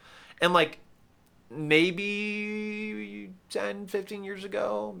life, and like maybe 10, 15 years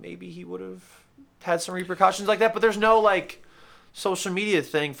ago, maybe he would have had some repercussions like that. But there's no like social media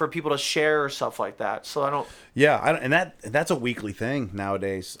thing for people to share or stuff like that. So I don't. Yeah, and that's a weekly thing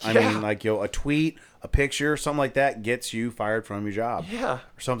nowadays. I Yeah. mean, like a tweet, a picture, something like that gets you fired from your job. Yeah.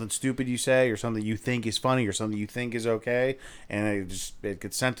 Or something stupid you say, or something you think is funny, or something you think is okay, and it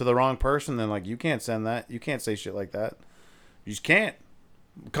gets sent to the wrong person. Then like you can't send that. You can't say shit like that. You just can't.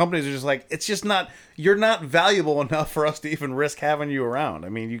 Companies are just like, it's just not. You're not valuable enough for us to even risk having you around. I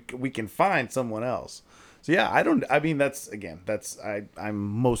mean, we can find someone else. So yeah, I mean, I'm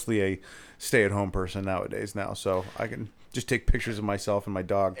mostly a stay-at-home person nowadays now, so I can just take pictures of myself and my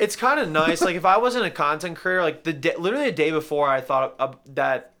dog. It's kind of nice. Like if I wasn't a content creator, like literally the day before I thought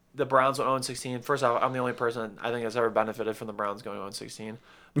that the Browns went 0-16. First off, I'm the only person I think that's ever benefited from the Browns going 0-16.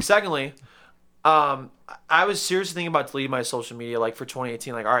 Secondly, I was seriously thinking about deleting my social media like for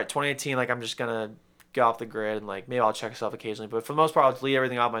 2018. Like all right, 2018, like I'm just gonna get off the grid and like maybe I'll check stuff occasionally, but for the most part I'll delete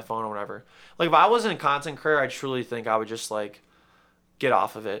everything off my phone or whatever. Like if I wasn't a content creator, I truly think I would just like get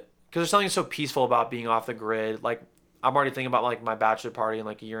off of it because there's something so peaceful about being off the grid. Like I'm already thinking about like my bachelor party in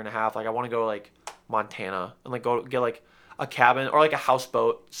like a year and a half. Like I want to go to like Montana and like go get like a cabin or like a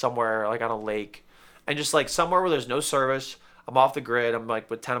houseboat somewhere like on a lake and just like somewhere where there's no service. I'm off the grid. I'm like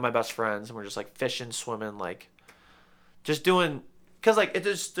with 10 of my best friends and we're just like fishing, swimming, like just doing, cause like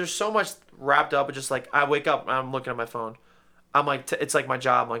there's so much wrapped up. It's just like I wake up and I'm looking at my phone. I'm like it's like my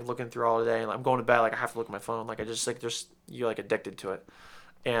job. I'm like looking through all the day and I'm going to bed. Like I have to look at my phone. Like I just like you're like addicted to it,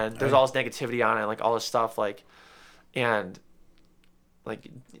 and there's all this negativity on it. Like all this stuff like, and like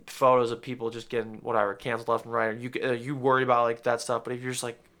photos of people just getting whatever canceled left and right. Or you worry about like that stuff. But if you're just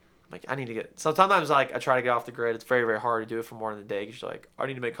like I need to get. So sometimes like I try to get off the grid. It's very very hard to do it for more than a day because you're like I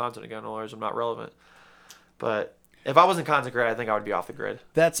need to make content again, otherwise I'm not relevant. But if I wasn't content creator, I think I would be off the grid.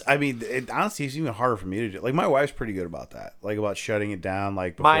 I mean, honestly, it's even harder for me to do. Like my wife's pretty good about that, like about shutting it down.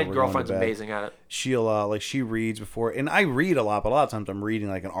 Like before My we're going to girlfriend's bed. amazing at it. She'll like she reads before, and I read a lot, but a lot of times I'm reading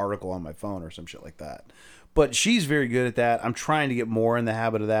like an article on my phone or some shit like that. But she's very good at that. I'm trying to get more in the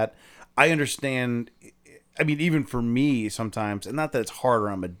habit of that. I understand. I mean, even for me sometimes, and not that it's hard or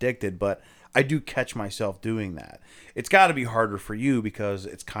I'm addicted, but I do catch myself doing that. It's got to be harder for you because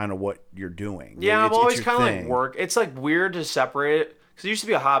it's kind of what you're doing. Yeah, I'm It's always your kind of like thing. work. It's like weird to separate it because it used to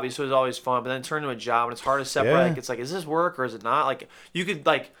be a hobby, so it was always fun. But then it turned into a job, and it's hard to separate. Yeah. Like, it's like, is this work or is it not? Like, you could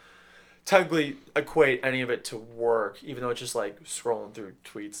like technically equate any of it to work, even though it's just like scrolling through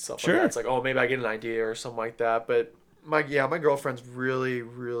tweets and stuff Sure. like that. It's like, oh, maybe I get an idea or something like that. But my girlfriend's really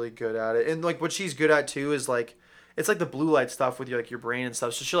really good at it, and like what she's good at too is like it's like the blue light stuff with your like your brain and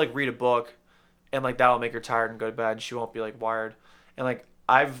stuff. So she'll like read a book, and like that'll make her tired and go to bed. And she won't be like wired. And like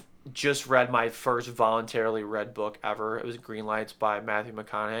I've just read my first voluntarily read book ever. It was Green Lights by Matthew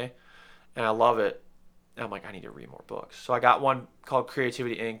McConaughey, and I love it. And I'm like, I need to read more books. So I got one called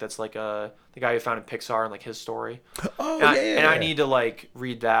Creativity Inc. That's like the guy who founded Pixar and like his story. Oh And, yeah, I need to like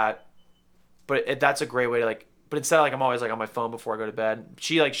read that. But that's a great way to like. But instead, like I'm always like on my phone before I go to bed.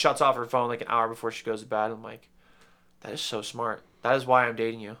 She like shuts off her phone like an hour before she goes to bed. I'm like, that is so smart. That is why I'm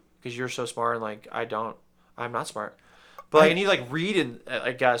dating you, because you're so smart and like I'm not smart. But like, I need to like read and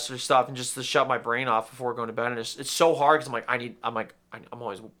I guess or stuff and just to shut my brain off before going to bed. And it's so hard because I'm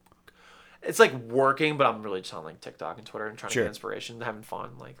always. It's like working, but I'm really just on like TikTok and Twitter and trying to Sure. get inspiration, having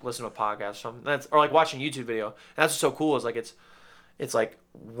fun, like listen to a podcast or something. Or like watching a YouTube video. And that's what's so cool is like it's like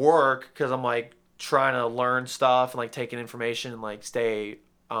work because I'm like trying to learn stuff and like taking information and like stay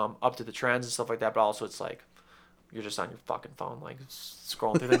up to the trends and stuff like that. But also it's like you're just on your fucking phone, like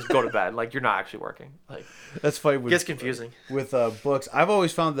scrolling through things, go to bed. Like you're not actually working. Like That's funny. it gets confusing. With books. I've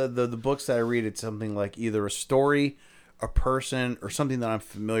always found that the books that I read, it's something like either a story, a person, or something that I'm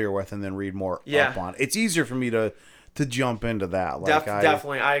familiar with, and then read more up on. It's easier for me to jump into that. Like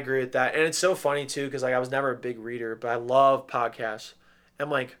Definitely, I agree with that. And it's so funny too, because like I was never a big reader, but I love podcasts. I'm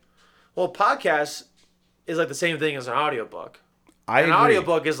like, well, podcast is like the same thing as an audiobook. An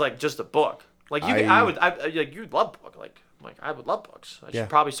audiobook is like just a book. Like you, like you'd love book. Like I would love books. I should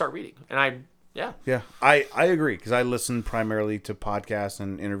probably start reading. And I agree, because I listen primarily to podcasts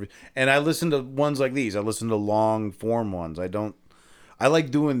and interviews, and I listen to ones like these. I listen to long form ones. I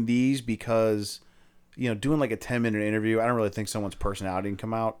like doing these because, doing like a 10-minute interview, I don't really think someone's personality can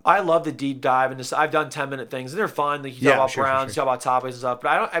come out. I love the deep dive into. I've done 10-minute things and they're fun. Like you talk about Browns, you talk about topics and stuff.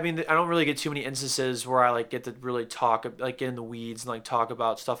 But I don't really get too many instances where I like get to really talk, like get in the weeds and like talk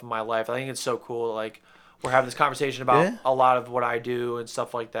about stuff in my life. I think it's so cool. Like we're having this conversation about a lot of what I do and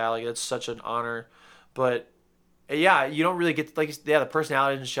stuff like that. Like it's such an honor. But yeah, you don't really get the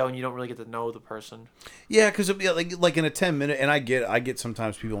personality doesn't show, and you don't really get to know the person. Yeah, because like in a 10-minute, and I get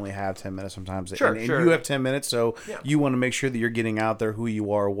sometimes people only have 10 minutes sometimes, sure. And you have 10 minutes, so you want to make sure that you're getting out there who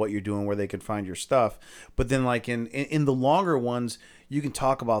you are, what you're doing, where they can find your stuff. But then like in the longer ones, you can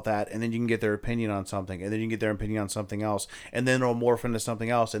talk about that, and then you can get their opinion on something, and then you can get their opinion on something else, and then it'll morph into something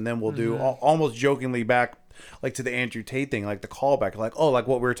else, and then we'll do almost jokingly back like to the Andrew Tate thing, like the callback, like like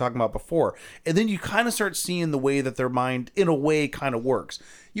what we were talking about before, and then you kind of start seeing the way that their mind in a way kind of works.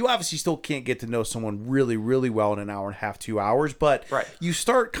 You obviously still can't get to know someone really, really well in an hour and a half, 2 hours, but you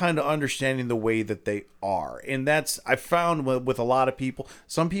start kind of understanding the way that they are. And that's, I found with a lot of people,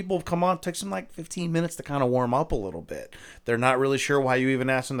 some people have come on, it takes them like 15 minutes to kind of warm up a little bit. They're not really sure why you even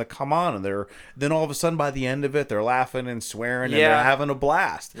asked them to come on, and then all of a sudden by the end of it, they're laughing and swearing and they're having a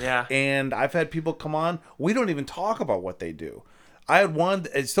blast. Yeah. And I've had people come on, we don't even talk about what they do. I had one,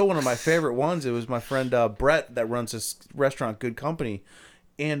 it's still one of my favorite ones. It was my friend Brett that runs this restaurant, Good Company.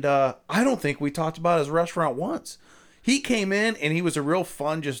 And I don't think we talked about his restaurant once. He came in and he was a real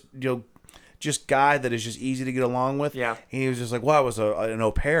fun, just guy that is just easy to get along with. Yeah. And he was just like, well, I was an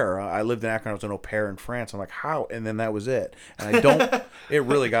au pair. I lived in Akron. I was an au pair in France. I'm like, how? And then that was it. And it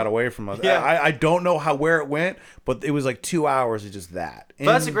really got away from us. Yeah. I don't know where it went, but it was like 2 hours of just that. But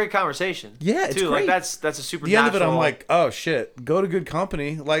that's a great conversation. Yeah, it's too. great. Like that's a super. The end of it, I'm like, oh shit, go to Good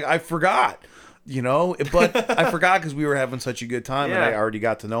Company. Like I forgot. But I forgot because we were having such a good time, and I already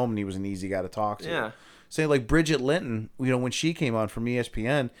got to know him, and he was an easy guy to talk to. Yeah. Say like Bridget Linton, when she came on from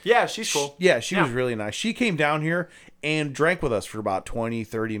ESPN. Yeah, she's cool. She was really nice. She came down here and drank with us for about 20,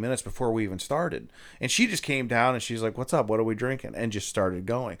 30 minutes before we even started. And she just came down and she's like, what's up? What are we drinking? And just started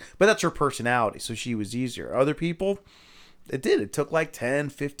going. But that's her personality, so she was easier. Other people, it took like 10,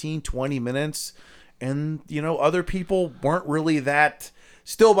 15, 20 minutes. And, other people weren't really that...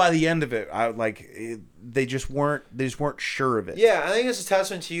 Still, by the end of it, they just weren't sure of it. Yeah, I think it's a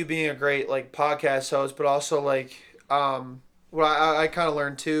testament to you being a great podcast host, but also what I kind of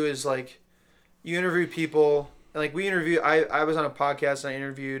learned too is you interview people, and I was on a podcast and I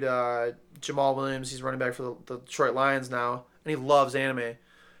interviewed Jamal Williams. He's running back for the Detroit Lions now, and he loves anime.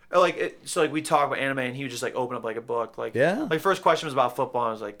 So we talk about anime, and he would just open up a book. First question was about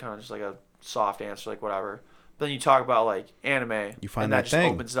football, and it was kind of just a soft answer, whatever. Then you talk about anime, you find and that just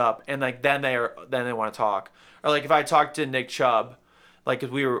thing opens up, and then they want to talk. Or if I talked to Nick Chubb, cause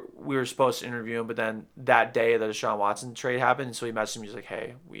we were supposed to interview him, but then that day the Deshaun Watson trade happened, and so he messaged me. He's like,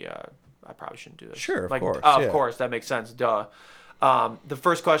 "Hey, I probably shouldn't do this." Sure, of course, of course, that makes sense. Duh. The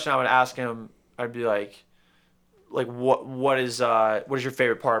first question I would ask him, I'd be what is your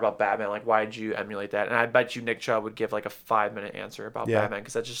favorite part about Batman? Why did you emulate that? And I bet you Nick Chubb would give a 5-minute answer about Batman,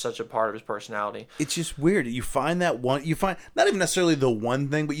 because that's just such a part of his personality. It's just weird. You find that one. You find not even necessarily the one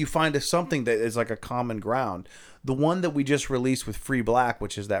thing, but you find something that is a common ground. The one that we just released with Free Black,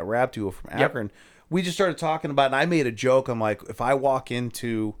 which is that rap duo from Akron, we just started talking about, and I made a joke. I'm like, if I walk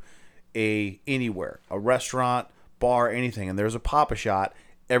into anywhere, a restaurant, bar, anything, and there's a Pop-A-Shot,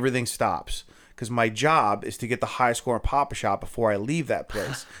 everything stops. Because my job is to get the high score in Pop-A-Shot before I leave that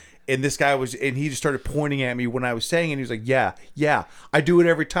place. And this guy and he just started pointing at me when I was saying it. And he was like, yeah, I do it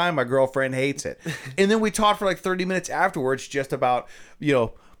every time. My girlfriend hates it. And then we talked for 30 minutes afterwards just about,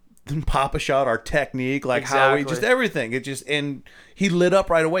 Pop-A-Shot, our technique, how we just everything. And he lit up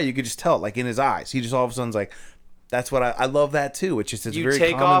right away. You could just tell in his eyes. He just all of a sudden's like, that's what I love that too. It's just, it's a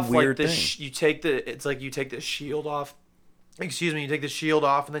very common, weird thing. You take the shield off. Excuse me, you take the shield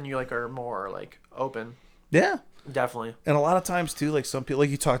off, and then you are more open. Yeah. Definitely. And a lot of times too, like some people, like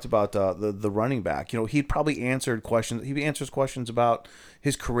you talked about the running back. You know, he probably answered questions. He answers questions about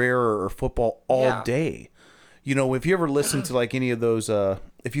his career or football all Yeah. day. You know, if you ever listen to like any of those,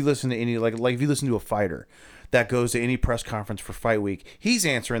 if you listen to any like if you listen to a fighter that goes to any press conference for fight week, he's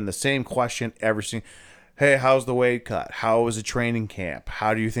answering the same question every single. Hey, how's the weight cut? How was the training camp?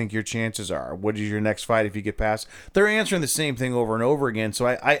 How do you think your chances are? What is your next fight if you get past? They're answering the same thing over and over again. So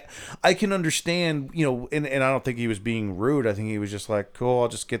I can understand, you know, and I don't think he was being rude. I think he was just like, cool, I'll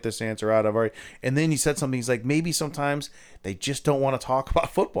just get this answer out of it. And then he said something. He's like, maybe sometimes they just don't want to talk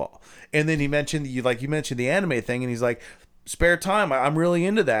about football. And then he mentioned, you mentioned the anime thing, and he's like, spare time, I'm really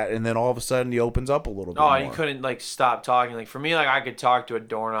into that. And then all of a sudden he opens up a little bit Oh, more. you couldn't like stop talking. Like for me, like I could talk to a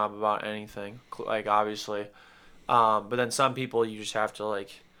doorknob about anything. Like obviously, but then some people you just have to like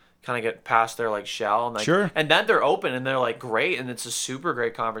kind of get past their like shell and like, Sure. and then they're open and they're like great and it's a super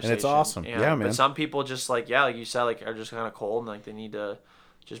great conversation. And it's awesome. Yeah, man. But some people just like like you said, like are just kind of cold and like they need to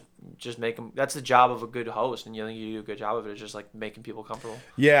just make them. That's the job of a good host, and you think you do a good job of it. It's just like making people comfortable.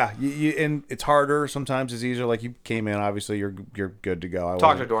 Yeah, and it's harder. Sometimes it's easier. Like you came in, obviously you're good to go.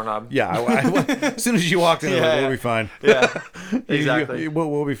 Talk to a doorknob. Yeah, as soon as you walked in, Yeah, we'll be fine. Yeah, exactly.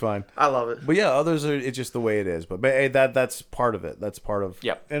 We'll be fine. I love it. But yeah, others are. It's just the way it is. But hey, that's part of it. That's part of.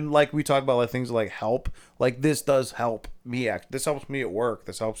 Yep. And like we talk about, like things like help. Like this does help me. This helps me at work.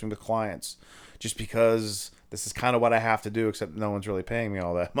 This helps me with clients. Just because this is kind of what I have to do, except no one's really paying me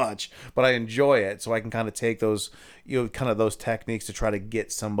all that much. But I enjoy it, so I can kind of take those, kind of those techniques to try to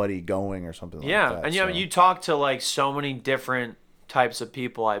get somebody going or something like that. Yeah, and you talk to like so many different types of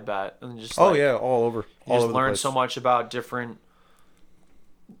people, I bet, and just all over. You Just over the learn place. so much about different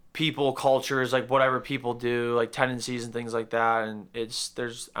people, cultures, like whatever people do, like tendencies and things like that. And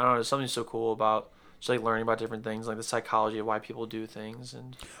there's I don't know, there's something so cool about just like learning about different things, like the psychology of why people do things.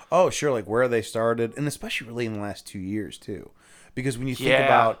 And oh, sure, like where they started, and especially really in the last 2 years too, because when you think Yeah.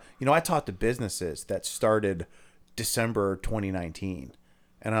 about, I talked to businesses that started December 2019,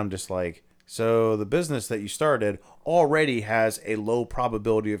 and I'm just like, so the business that you started already has a low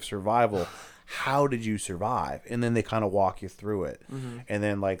probability of survival. How did you survive? And then they kind of walk you through it. Mm-hmm. And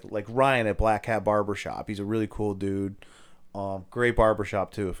then like Ryan at Black Hat Barbershop, he's a really cool dude. Great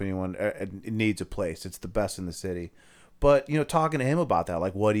barbershop too. If anyone needs a place, it's the best in the city. But talking to him about that,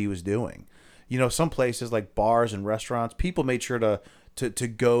 like what he was doing, some places like bars and restaurants, people made sure to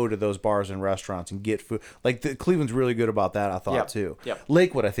go to those bars and restaurants and get food. Like Cleveland's really good about that, I thought Yep. too. Yep.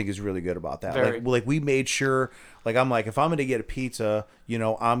 Lakewood, I think, is really good about that. Very. Like we made sure. Like I'm like, if I'm gonna get a pizza,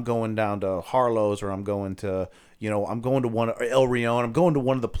 I'm going down to Harlow's, or I'm going to one El Rion. I'm going to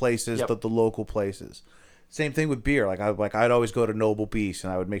one of the places, Yep. the local places. Same thing with beer. I'd always go to Noble Beast,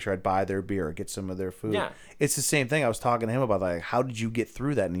 and I would make sure I'd buy their beer or get some of their food. Yeah. It's the same thing. I was talking to him about, like, how did you get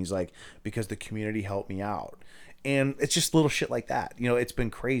through that? And he's like, because the community helped me out. And it's just little shit like that. It's been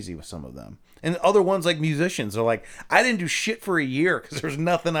crazy with some of them. And other ones, like musicians, are like, I didn't do shit for a year because there's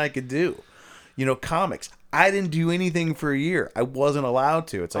nothing I could do. Comics, I didn't do anything for a year. I wasn't allowed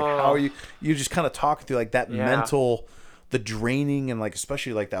to. It's like, how are you just kind of talking through like that mental, the draining, and like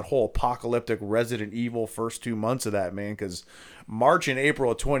especially like that whole apocalyptic Resident Evil first 2 months of that, man. Because March and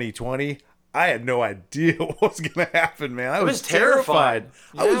April of 2020, I had no idea what was gonna happen, man. I was terrified.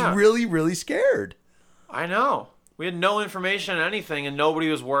 Yeah. I was really, really scared. I know. We had no information on anything, and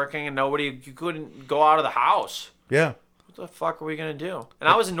nobody was working, and you couldn't go out of the house. Yeah. What the fuck are we gonna do? And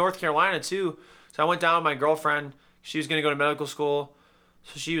I was in North Carolina too, so I went down with my girlfriend. She was gonna go to medical school,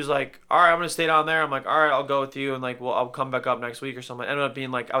 so she was like, "All right, I'm gonna stay down there." I'm like, "All right, I'll go with you," and like, well, I'll come back up next week or something. It ended up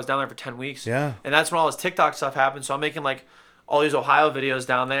being like I was down there for 10 weeks. Yeah. And that's when all this TikTok stuff happened. So I'm making like all these Ohio videos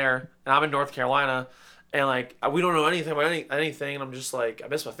down there, and I'm in North Carolina, and like we don't know anything about anything, and I'm just like, I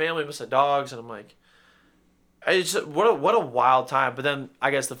miss my family, I miss the dogs, and I'm like, it's what a wild time. But then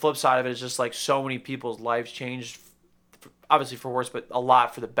I guess the flip side of it is just like so many people's lives changed, obviously for worse, but a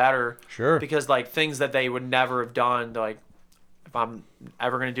lot for the better. Sure. Because like things that they would never have done, they're like, if I'm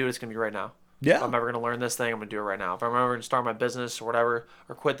ever gonna do it, it's gonna be right now. Yeah. If I'm ever gonna learn this thing, I'm gonna do it right now. If I'm ever gonna start my business or whatever,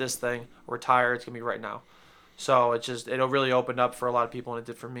 or quit this thing, or retire, it's gonna be right now. So it really opened up for a lot of people, and it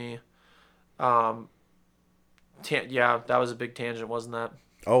did for me. Yeah, that was a big tangent, wasn't that?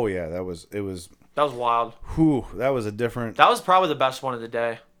 Oh yeah, it was. That was wild. Whew, that was a different. That was probably the best one of the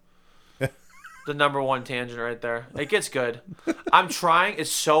day. The number one tangent right there. It gets good. I'm trying.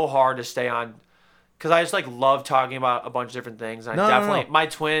 It's so hard to stay on, because I just like love talking about a bunch of different things. And I have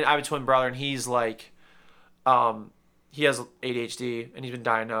a twin brother, and he's like, he has ADHD, and he's been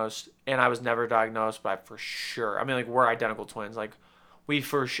diagnosed, and I was never diagnosed, but for sure. I mean, like we're identical twins. Like I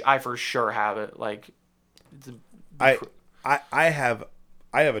for sure have it. Like, I have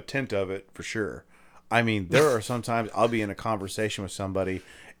a tint of it for sure. I mean, there are sometimes I'll be in a conversation with somebody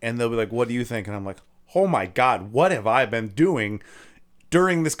and they'll be like, "What do you think?" And I'm like, "Oh my God, what have I been doing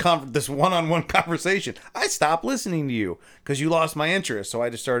during this one-on-one conversation? I stopped listening to you because you lost my interest." So I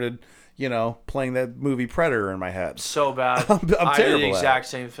just started, playing that movie Predator in my head. So bad. I'm I do terrible the at exact it.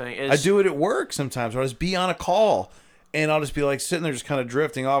 same thing. I do it at work sometimes. I'll just be on a call and I'll just be like sitting there just kind of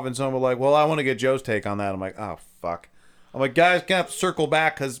drifting off and someone will be like, "Well, I want to get Joe's take on that." I'm like, "Oh, fuck." I'm like, "Guys, can I have to circle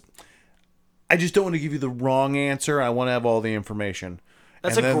back because I just don't want to give you the wrong answer. I want to have all the information."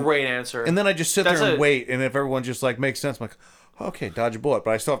 That's And a then- great answer. And then I just sit That's there and a- wait. And if everyone just like makes sense, I'm like, "Okay, dodge a bullet."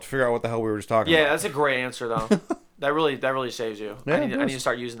 But I still have to figure out what the hell we were just talking Yeah, about. that's a great answer though. That really saves you. Yeah, I it need does. to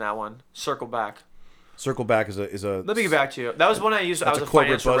start using that one. Circle back. Circle back is a. Let me get back to you. That was one I used. I That's was a a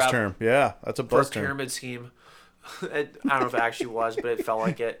corporate financial buzz rep term. Yeah, that's a for a buzz term. pyramid scheme. I don't know if it actually was, but it felt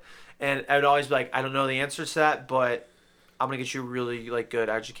like it. And I would always be like, I don't know the answer to that, but I'm gonna get you a really good,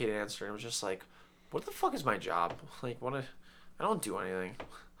 educated answer. And it was just like, what the fuck is my job? Like, I don't do anything.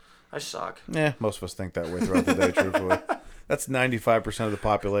 I suck. Yeah, most of us think that way throughout the day. Truthfully, that's 95% of the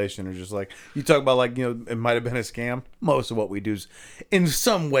population are just like, you talk about like, it might have been a scam. Most of what we do is, in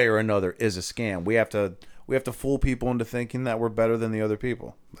some way or another, is a scam. We have to fool people into thinking that we're better than the other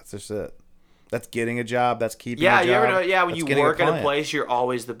people. That's just it. That's getting a job. That's keeping. Yeah, a job. you ever know? Yeah, when That's you getting work at a client. place, you're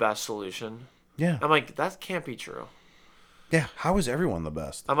always the best solution. Yeah. I'm like, that can't be true. Yeah. How is everyone the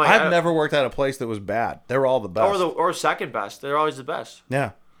best? I'm like, I've never worked at a place that was bad. They're all the best. Or second best. They're always the best.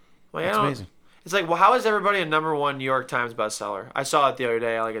 Yeah. Like, That's I don't, amazing. It's like, well, how is everybody a #1 New York Times bestseller? I saw it the other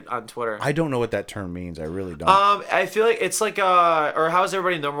day, like on Twitter. I don't know what that term means. I really don't. I feel like it's like or how is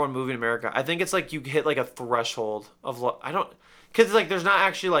everybody #1 movie in America? I think it's like you hit like a threshold of I don't, because like there's not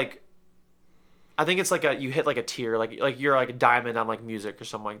actually like. I think it's like you hit like a tier, like you're like a diamond on like music or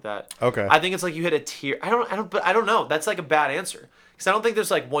something like that. Okay. I think it's like you hit a tier. But I don't know. That's like a bad answer. Because I don't think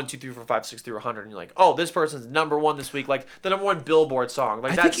there's like 1, 2, 3, 4, 5, 6 through 100, and you're like, oh, this person's #1 this week, like the #1 Billboard song.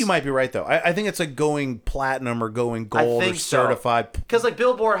 Like I think you might be right though. I think it's like going platinum or going gold or think so. certified. Because like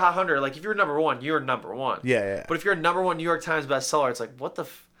Billboard Hot 100, like if you're #1, you're #1. Yeah. But if you're a #1 New York Times bestseller, it's like what the.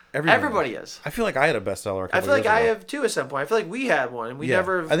 Everyone Everybody is. I feel like I had a bestseller. I feel like I have too at some point. I feel like we had one, and we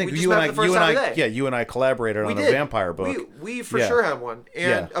never. I think we just you met and I, for the first you and time I, today. yeah, you and I collaborated We on a did. vampire book. We for Yeah. sure had one,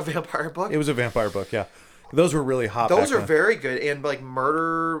 and Yeah. a vampire book. It was a vampire book. Yeah, those were really hot. Those back are then. very good, and like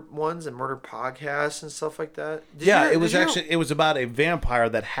murder ones and murder podcasts and stuff like that. Yeah, it was actually it was about a vampire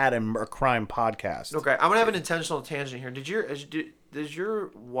that had a crime podcast. Okay, I'm gonna have an intentional tangent here. Did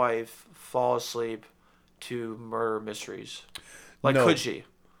your wife fall asleep to murder mysteries? Like, No. could she?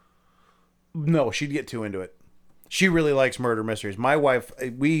 No, she'd get too into it. She really likes murder mysteries. My wife,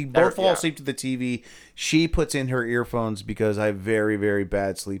 we both fall yeah. asleep to the TV. She puts in her earphones because I have very, very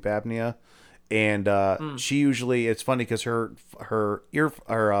bad sleep apnea, and she usually. It's funny because her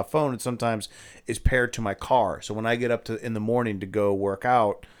phone sometimes is paired to my car. So when I get up in the morning to go work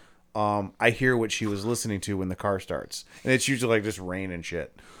out, I hear what she was listening to when the car starts, and it's usually like just rain and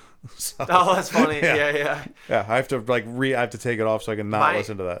shit. So, Oh, that's funny. Yeah. yeah, I have to I have to take it off so I can not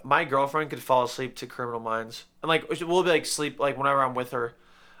listen to that. My girlfriend could fall asleep to Criminal Minds, and like we'll be like sleep like whenever I'm with her,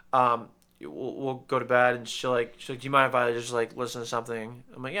 we'll go to bed and she's like, do you mind if I just like listen to something?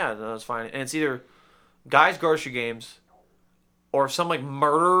 I'm like, yeah, no, that's fine. And it's either Guys Grocery Games, or some like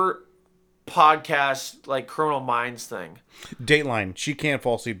murder podcast like Criminal Minds thing. Dateline. She can't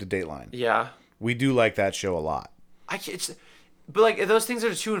fall asleep to Dateline. Yeah, We do like that show a lot. but like if those things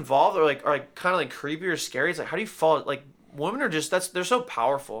are too involved or like kind of like creepy or scary. It's like, how do you fall? Like women are just they're so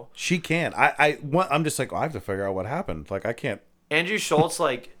powerful. She can. I'm just like, I have to figure out what happened. Like, I can't. Andrew Schultz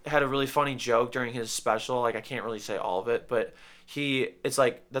like had a really funny joke during his special. Like I can't really say all of it, but it's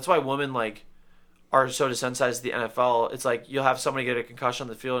like that's why women like are so desensitized to the NFL. It's like you'll have somebody get a concussion on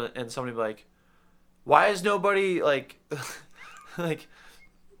the field and somebody be like, why is nobody like like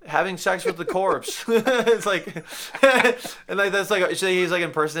having sex with the corpse? It's like and like that's like he's like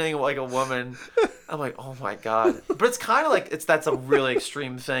impersonating like a woman. I'm like, oh my god. But it's kind of like that's a really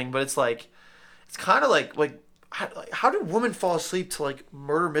extreme thing, but it's kind of like how do women fall asleep to like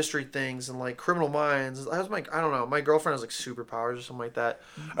murder mystery things and like Criminal Minds? I don't know. My girlfriend has like superpowers or something like that.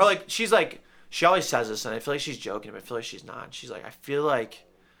 or like she always says this, and I feel like she's joking, but I feel like she's not. She's like,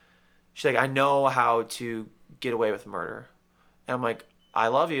 I know how to get away with murder, and I'm like, I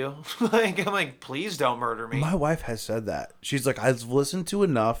love you. I'm like, please don't murder me. My wife has said that. She's like, I've listened to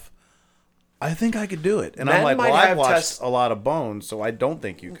enough. I think I could do it. And Men I'm like, might well, I've have watched a lot of Bones, so I don't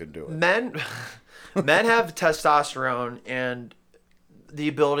think you could do it. Men have testosterone and the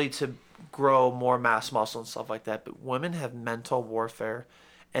ability to grow more mass muscle and stuff like that, but women have mental warfare,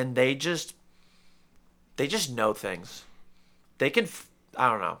 and they just know things. They can. I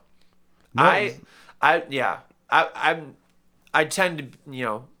don't know. No. I tend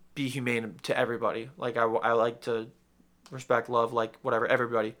to be humane to everybody. Like I like to respect, love, like whatever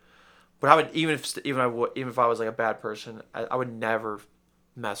everybody. But I would even if I was like a bad person, I would never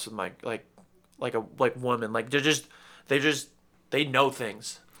mess with my like woman. Like they know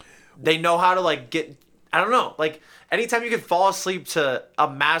things. They know how to like get. I don't know. Like anytime you could fall asleep to a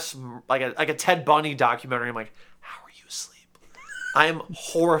mass like a Ted Bundy documentary, I'm like, how are you asleep? I am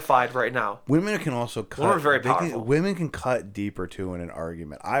horrified right now. Women can also cut. Women are very powerful. Women can cut deeper too in an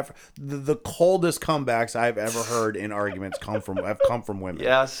argument. The coldest comebacks I've ever heard in arguments have come from women.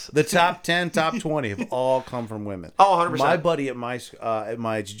 Yes. The top 10, top 20 have all come from women. Oh, 100%. My buddy at my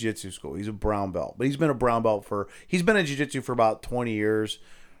jiu-jitsu school, he's a brown belt, but he's been in jiu-jitsu for about 20 years.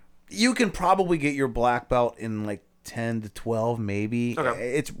 You can probably get your black belt in like 10 to 12 maybe.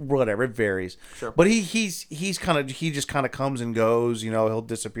 Okay. It's whatever, it varies. Sure. But he just kind of comes and goes, he'll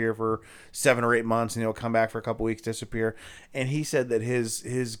disappear for 7 or 8 months and he'll come back for a couple weeks, disappear. And he said that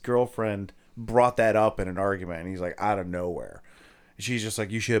his girlfriend brought that up in an argument and he's like, out of nowhere. She's just like,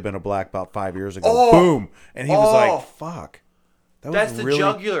 you should have been a black belt 5 years ago. Oh! Boom. And he was like, fuck. That's the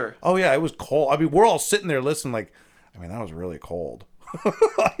jugular. Oh yeah, it was cold. I mean, we're all sitting there listening like, that was really cold.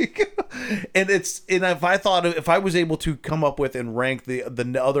 And if I was able to come up with and rank the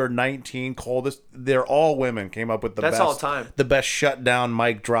other 19 coldest, they're all women. Came up with That's all time. The best shutdown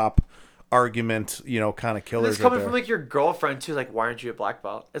mic drop argument, kind of killers. And it's coming from like your girlfriend too. Like, why aren't you a black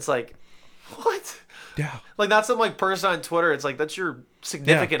belt? It's like, what? Yeah. Like not some like person on Twitter. It's like that's your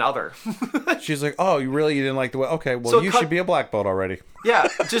significant other. She's like, oh, you didn't like the way? Okay, well, So you should be a black belt already. Yeah,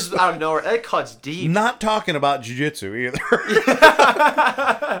 just out of nowhere. It cuts deep. Not talking about jiu-jitsu either.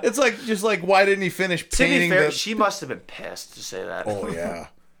 It's like, just like, why didn't he finish painting? To be fair, she must have been pissed to say that. Oh yeah,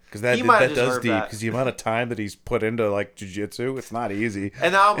 because that might have just does heard deep. that. Because the amount of time that he's put into like jiu-jitsu, it's not easy.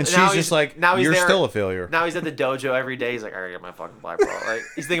 And now she's he's just like, now he's you're there, still a failure. Now he's at the dojo every day. He's like, I gotta get my fucking black belt. Like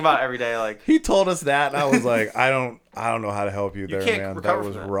he's thinking about it every day. Like He told us that, and I was like, I don't know how to help you there, can't man. That recover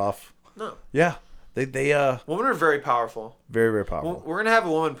was from that. rough. no, Yeah, they women are very powerful. very, very powerful. We're gonna have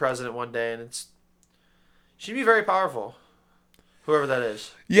a woman president one day, and she'd be very powerful. Whoever that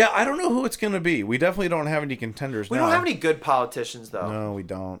is. Yeah, I don't know who it's gonna be. We definitely don't have any contenders. We don't have any good politicians though. No, we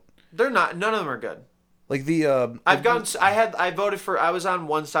don't. They're not. None of them are good. Like the I voted for. I was on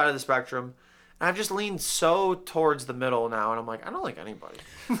one side of the spectrum, and I've just leaned so towards the middle now, and I'm like, I don't like anybody.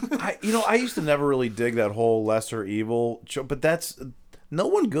 I used to never really dig that whole lesser evil, but that's no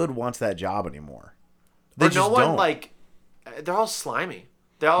one good wants that job anymore. They But just no one don't. like. They're all slimy.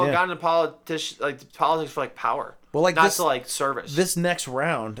 They all Yeah. got into politics for like power. Well, like not this- to like service. This next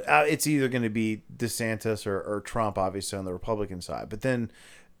round, it's either going to be DeSantis or Trump, obviously on the Republican side. But then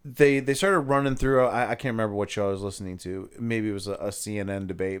they started running through. I can't remember what show I was listening to. Maybe it was a CNN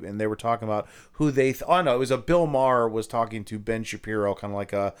debate, and they were talking about who they. Oh no, it was a Bill Maher was talking to Ben Shapiro, kind of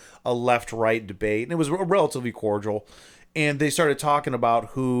like a left right debate, and it was relatively cordial. And they started talking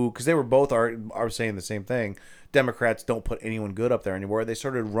about who, because they were both are saying the same thing. Democrats don't put anyone good up there anymore. They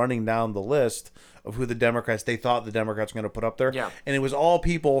started running down the list of who they thought the Democrats were going to put up there. Yeah. And it was all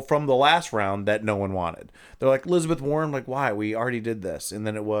people from the last round that no one wanted. They're like, Elizabeth Warren, like, why? We already did this. And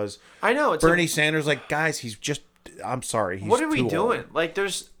then it was I know it's Bernie Sanders, like, guys, I'm sorry. He's what are we too doing? old. Like,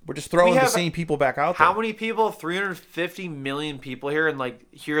 We're just throwing we the have- same people back out there. how many people? 350 million people here, and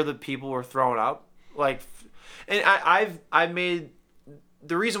like here are the people we're throwing out. Like, and I've made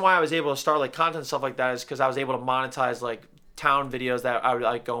the reason why I was able to start like content and stuff like that is because I was able to monetize like town videos that I would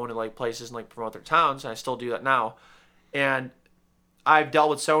like go into like places and like promote their towns, and I still do that now. And I've dealt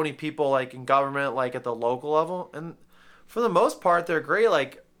with so many people like in government, like at the local level, and for the most part, they're great.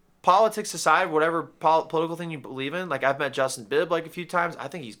 Like politics aside, whatever political thing you believe in, like I've met Justin Bibb like a few times. I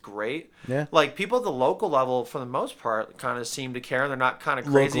think he's great. Yeah. Like people at the local level, for the most part, kind of seem to care. They're not kind of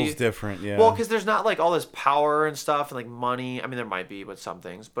crazy. Local's different, yeah. Well, because there's not like all this power and stuff and like money. I mean, there might be with some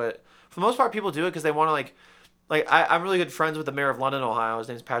things, but for the most part, people do it because they want to I'm really good friends with the mayor of London, Ohio. His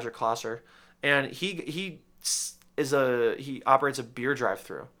name's Patrick Closser, and he operates a beer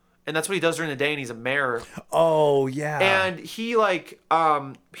drive-through, and that's what he does during the day. And he's a mayor. Oh, yeah. And he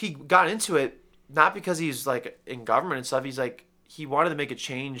he got into it not because he's like in government and stuff. He's like he wanted to make a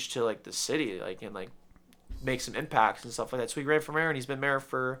change to like the city, like and like make some impacts and stuff like that. So he ran for mayor, and he's been mayor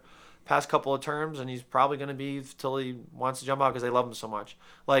for past couple of terms, and he's probably going to be till he wants to jump out because they love him so much.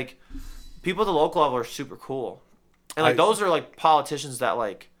 Like people at the local level are super cool, and like those are like politicians that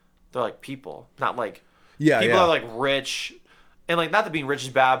like they're like people, not like people yeah. that are like rich, and like not that being rich is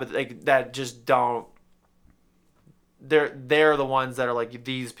bad, but like that just don't. They're the ones that are like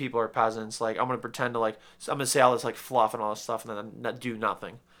these people are peasants. Like I'm gonna pretend to like I'm gonna say all this like fluff and all this stuff and then not do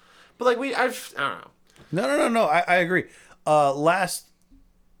nothing. But like I don't know. No. I agree.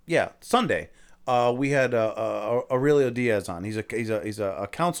 Sunday, we had Aurelio Diaz on. He's a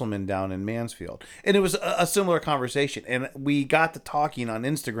councilman down in Mansfield, and it was a similar conversation. And we got to talking on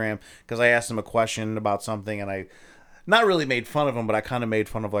Instagram because I asked him a question about something, and I not really made fun of him, but I kind of made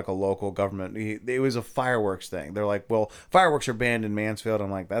fun of like a local government. It was a fireworks thing. They're like, well, fireworks are banned in Mansfield.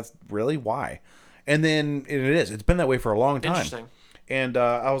 I'm like, that's really why? And then it is. It's been that way for a long time. Interesting. And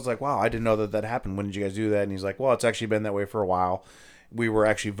I was like, wow, I didn't know that happened. When did you guys do that? And he's like, well, it's actually been that way for a while. We were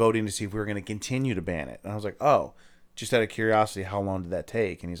actually voting to see if we were going to continue to ban it. And I was like, oh, just out of curiosity, how long did that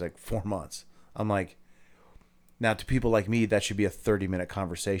take? And he's like, 4 months. I'm like, now to people like me, that should be a 30-minute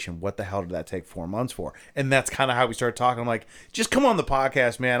conversation. What the hell did that take 4 months for? And that's kind of how we started talking. I'm like, just come on the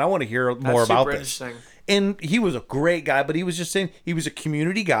podcast, man. I want to hear more about this. And he was a great guy, but he was just saying he was a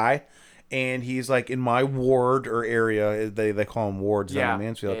community guy. And he's like, in my ward or area, they call them wards down in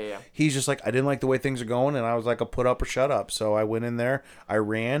Mansfield. Yeah. He's just like, I didn't like the way things are going. And I was like, a put up or shut up. So I went in there, I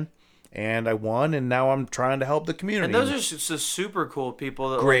ran, and I won. And now I'm trying to help the community. And those are just super cool people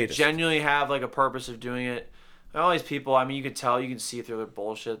that like, genuinely have like a purpose of doing it. And all these people, I mean, you can tell, you can see through their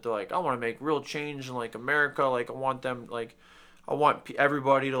bullshit. They're like, I want to make real change in like America. Like, I want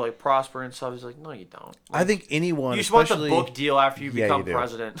everybody to like prosper and stuff. He's like, no, you don't. Like, I think anyone. You just want the book deal after you become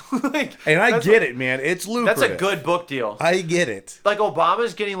president. Like, and I get it, man. It's lucrative. That's a good book deal. I get it. Like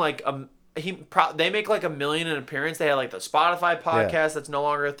Obama's getting like they make like $1 million an appearance. They had like the Spotify podcast that's no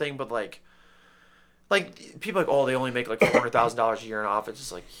longer a thing, but like people are like, oh, they only make like $400,000 a year in office.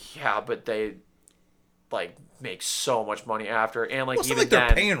 It's like, yeah, but they like make so much money after, and like even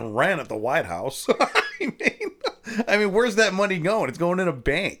they're paying rent at the White House. I mean, where's that money going? It's going in a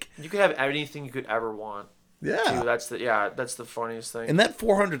bank. You could have anything you could ever want. Yeah, too. That's the funniest thing. And that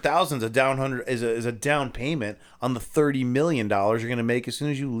 $400,000 is a down payment on the $30 million you're going to make as soon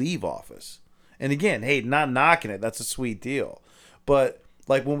as you leave office. And again, hey, not knocking it. That's a sweet deal, but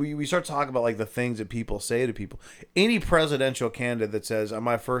like when we start talking about like the things that people say to people, any presidential candidate that says on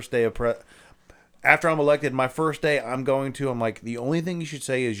my first day of after I'm elected, my first day, I'm like, the only thing you should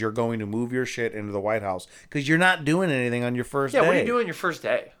say is you're going to move your shit into the White House because you're not doing anything on your first day. Yeah, what are you doing your first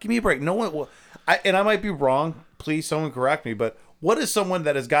day? Give me a break. No one, and I might be wrong. Please, someone correct me. But what is someone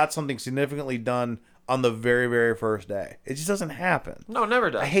that has got something significantly done on the very, very first day? It just doesn't happen. No,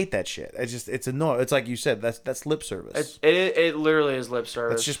 never does. I hate that shit. It's annoying. It's like you said, that's lip service. It literally is lip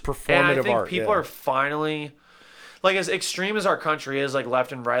service. It's just performative art. And I think people are finally, like, as extreme as our country is, like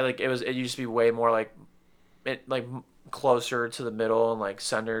left and right, like it used to be way more like closer to the middle and like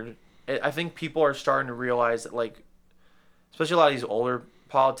centered. I think people are starting to realize that, like, especially a lot of these older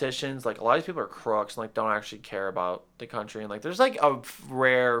politicians, like a lot of these people are crooks and like don't actually care about the country, and like there's like a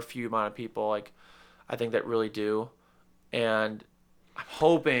rare few amount of people like I think that really do, and I'm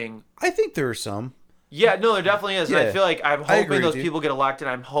hoping. I think there are some. Yeah, no, there definitely is. Yeah. And I feel like I'm hoping those people get elected.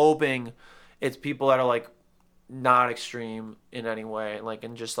 I'm hoping it's people that are like not extreme in any way, like,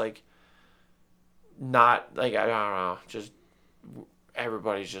 and just like not like, I don't know, just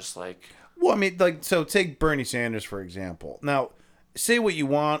everybody's just like. Well, I mean, like, so take Bernie Sanders for example. Now, say what you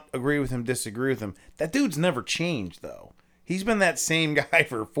want, agree with him, disagree with him. That dude's never changed though. He's been that same guy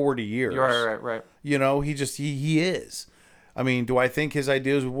for 40 years. Right. You know, he is. I mean, do I think his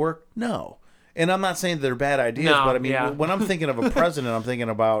ideas would work? No. And I'm not saying they're bad ideas, but I mean, when I'm thinking of a president, I'm thinking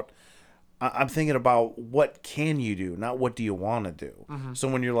about what can you do, not what do you want to do. Mm-hmm. So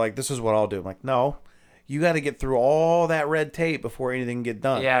when you're like, this is what I'll do, I'm like, no, you got to get through all that red tape before anything can get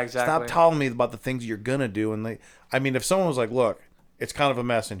done. Yeah, exactly. Stop telling me about the things you're going to do. And I mean, if someone was like, look, it's kind of a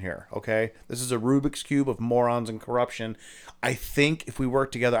mess in here, okay? This is a Rubik's Cube of morons and corruption. I think if we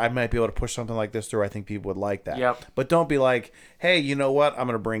work together, I might be able to push something like this through. I think people would like that. Yep. But don't be like, hey, you know what? I'm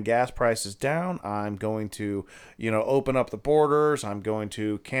going to bring gas prices down. I'm going to, open up the borders. I'm going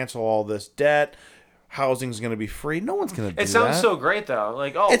to cancel all this debt. Housing's going to be free. No one's going to do that. It sounds so great, though.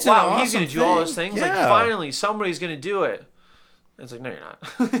 Like, oh, it's wow, he's going to do all those things. Yeah. Like, finally, somebody's going to do it. It's like, no, you're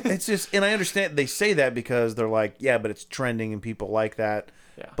not. It's just, and I understand they say that because they're like, yeah, but it's trending and people like that.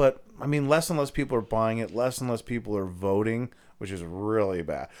 Yeah. But I mean, less and less people are buying it. Less and less people are voting, which is really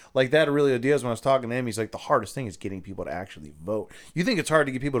bad. Like that Aurelio Diaz, when I was talking to him, he's like, the hardest thing is getting people to actually vote. You think it's hard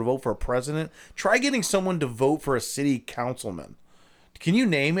to get people to vote for a president? Try getting someone to vote for a city councilman. Can you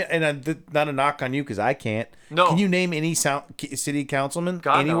name it? And not a knock on you because I can't. No. Can you name any city councilman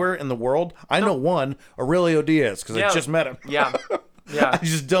God, anywhere in the world? I know one, Aurelio Diaz, because I just met him. Yeah. I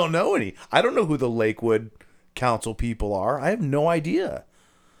just don't know any. I don't know who the Lakewood council people are. I have no idea.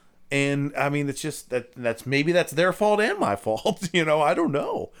 And I mean, it's just that's maybe that's their fault and my fault. I don't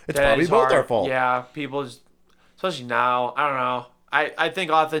know. It's probably both our fault. Yeah, people, especially now. I don't know. I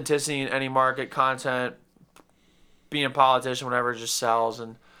think authenticity in any market, content, being a politician, whatever, just sells,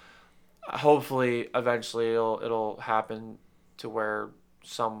 and hopefully eventually it'll happen to where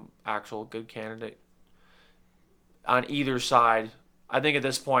some actual good candidate on either side. I think at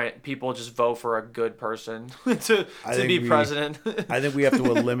this point people just vote for a good person to be president. I think we have to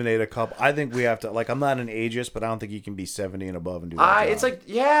eliminate a couple. I think we have to, like, I'm not an ageist, but I don't think you can be 70 and above and do that job. It's like,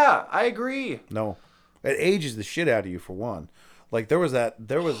 yeah, I agree. No. It ages the shit out of you, for one. Like, there was a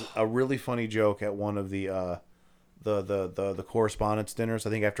really funny joke at one of the correspondence dinners, I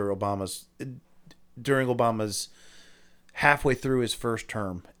think during Obama's halfway through his first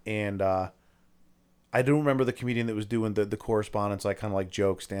term, and I don't remember the comedian that was doing the correspondence, like, kind of like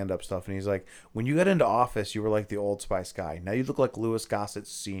joke stand-up stuff, and he's like, when you got into office, you were like the Old Spice guy. Now you look like Louis Gossett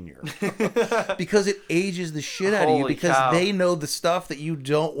Sr. Because it ages the shit out of you, because they know the stuff that you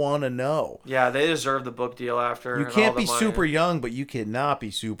don't want to know. Yeah, they deserve the book deal after. You can't be super young, but you cannot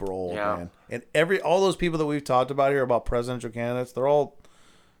be super old, man. And all those people that we've talked about here about presidential candidates, they're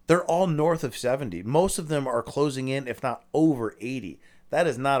all north of 70. Most of them are closing in, if not over 80. That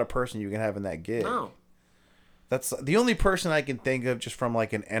is not a person you can have in that gig. No. That's the only person I can think of just from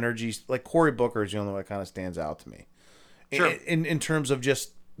like an energy, like Cory Booker is the only one that kind of stands out to me. Sure. In terms of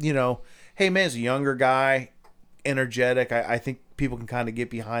just, hey man, as a younger guy, energetic, I think people can kind of get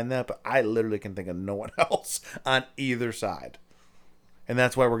behind that, but I literally can think of no one else on either side. And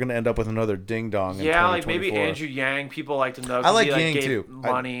that's why we're going to end up with another ding dong. Yeah, like maybe Andrew Yang, people like to know. I like he, Yang gave too.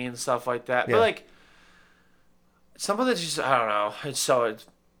 Money and stuff like that. Yeah. But like, something that's just, I don't know.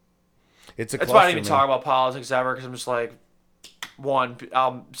 It's why I don't even talk about politics ever, because I'm just like, one,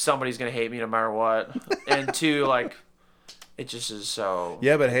 somebody's gonna hate me no matter what, and two, like, it just is so.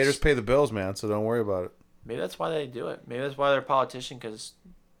 Yeah, but haters pay the bills, man. So don't worry about it. Maybe that's why they do it. Maybe that's why they're a politician, because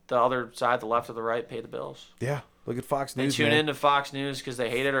the other side, the left or the right, pay the bills. Yeah, look at Fox News. They tune into Fox News because they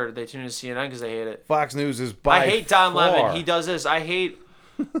hate it, or they tune into CNN because they hate it. Fox News is I hate Don Lemon. He does this. I hate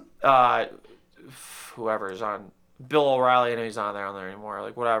whoever is on Bill O'Reilly. I know he's not on there anymore.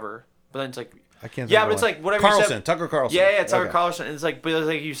 Like, whatever. But then it's like, I can't. Yeah, but it's like whatever. Carlson, Tucker Carlson. Yeah, Tucker Carlson. And it's like, but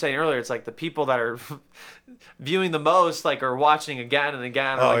like you were saying earlier, it's like the people that are viewing the most, like, are watching again and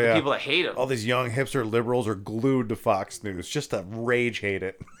again, are like the people that hate him. All these young hipster liberals are glued to Fox News just to rage hate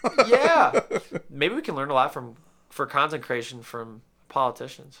it. Yeah, maybe we can learn a lot for content creation from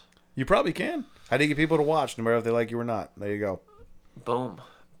politicians. You probably can. How do you get people to watch, no matter if they like you or not? There you go. Boom,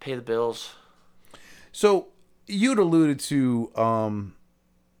 pay the bills. So you'd alluded to.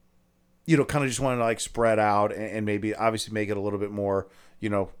 Kind of just wanting to like spread out and maybe obviously make it a little bit more, I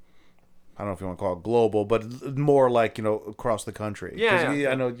don't know if you want to call it global, but more like, across the country. Yeah.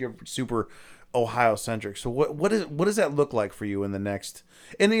 I know you're super Ohio centric. So what does that look like for you in the next,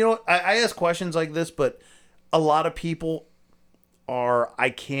 and I ask questions like this, but a lot of people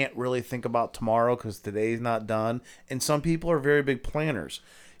I can't really think about tomorrow because today's not done. And some people are very big planners.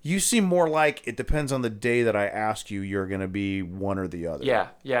 You seem more like it depends on the day that I ask you. You're going to be one or the other.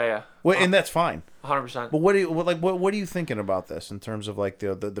 Yeah. Well, and that's fine. 100%. But what are you thinking about this in terms of like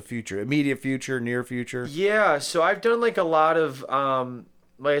the future, immediate future, near future? Yeah. So I've done like a lot of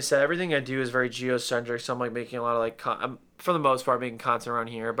like I said, everything I do is very geocentric. So I'm like making a lot of like I'm, for the most part, making content around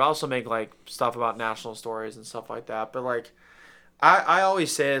here, but I also make like stuff about national stories and stuff like that. But like I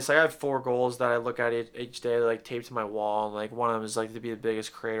always say this, like I have 4 goals that I look at each day, like taped to my wall. And like one of them is like to be the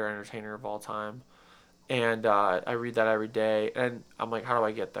biggest creator entertainer of all time. And I read that every day, and I'm like, how do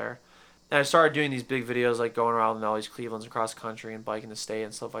I get there? And I started doing these big videos, like going around in all these Clevelands across the country and biking the state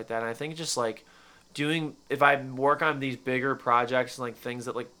and stuff like that. And I think just like if I work on these bigger projects and like things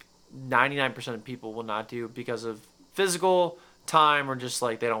that like 99% of people will not do because of physical time or just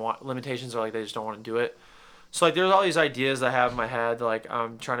like they don't want limitations, or like they just don't want to do it. So like there's all these ideas that I have in my head that like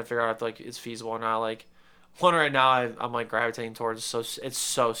I'm trying to figure out if like it's feasible or not. Like one right now I'm like gravitating towards, so it's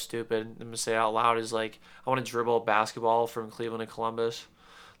so stupid. I'm gonna say it out loud, is like I want to dribble a basketball from Cleveland to Columbus.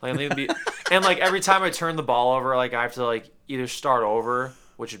 Like I think it'd be, and like every time I turn the ball over, like I have to like either start over,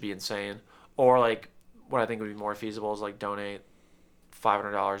 which would be insane, or like what I think would be more feasible is like donate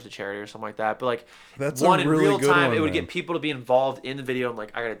 $500 to charity or something like that. But like that's one in really real time, one, it would man. get people to be involved in the video. I'm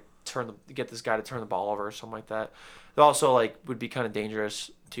like, I gotta get this guy to turn the ball over or something like that. It also like would be kind of dangerous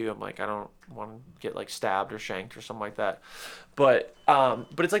too. I'm like, I don't want to get like stabbed or shanked or something like that. But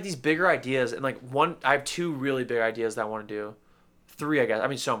it's like these bigger ideas, and like I have 2 really big ideas that I want to do. 3, I guess. I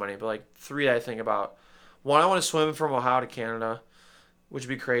mean, so many, but like 3 that I think about. One, I want to swim from Ohio to Canada, which would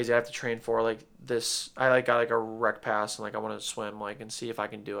be crazy. I have to train for like this. I like got like a rec pass, and like I want to swim like and see if I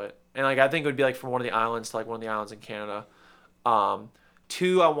can do it. And like I think it would be like from one of the islands to like one of the islands in Canada.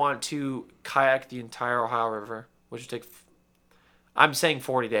 2, I want to kayak the entire Ohio River, which would take I'm saying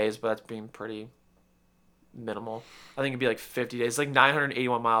 40 days, but that's being pretty minimal. I think it'd be like 50 days, like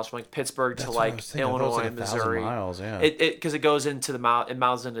 981 miles from like Pittsburgh That's to what I like was thinking. I thought it was Illinois, like 1,000 Missouri. miles. Yeah. It because it goes into it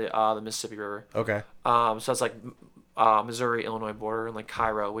mouths into the Mississippi River. Okay. So it's like Missouri Illinois border and like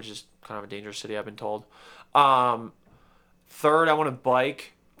Cairo, which is kind of a dangerous city, I've been told. Third, I want to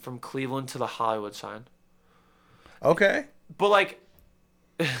bike from Cleveland to the Hollywood sign. Okay. But like,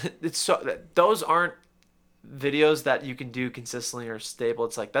 it's so those aren't videos that you can do consistently or stable.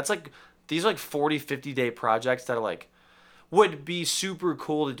 It's like these are like 40, 50 day projects that are like would be super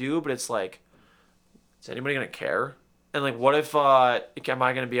cool to do, but it's like, is anybody gonna care? And like, what if am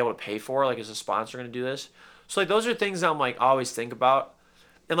I gonna be able to pay for it? Like, is a sponsor gonna do this? So like, those are things that I'm like always think about.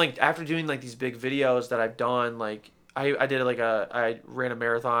 And like after doing like these big videos that I've done, like I did like I ran a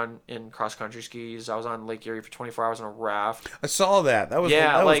marathon in cross country skis. I was on Lake Erie for 24 hours on a raft. I saw that. That was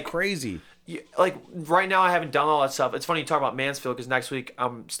Yeah, that was like- crazy. Like right now I haven't done all that stuff. It's funny you talk about Mansfield because next week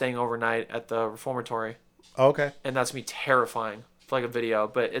I'm staying overnight at the Reformatory, Okay. and that's gonna be terrifying for like a video.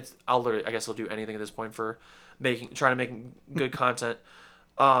 But I guess I'll do anything at this point for trying to make good content.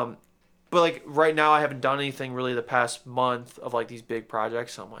 But like right now I haven't done anything really the past month of like these big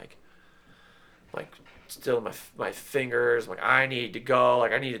projects. So I'm like still my fingers. I'm like I need to go.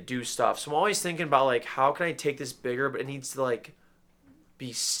 Like I need to do stuff. So I'm always thinking about like how can I take this bigger, but it needs to like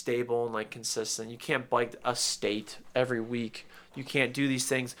be stable and like consistent. You can't bike a state every week. You can't do these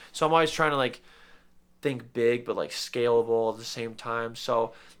things. So I'm always trying to like think big but like scalable at the same time.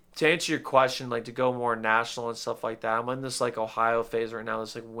 So to answer your question, like to go more national and stuff like that, I'm in this like Ohio phase right now,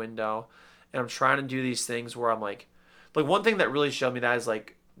 this like window, and I'm trying to do these things where I'm like one thing that really showed me that is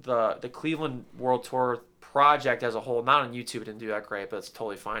like the Cleveland World Tour project as a whole. Not on YouTube, it didn't do that great, but it's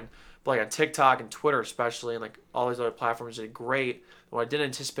totally fine. But like on TikTok and Twitter especially, and like all these other platforms did great. What I didn't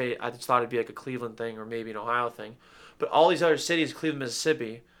anticipate, I just thought it'd be like a Cleveland thing or maybe an Ohio thing. But all these other cities, Cleveland,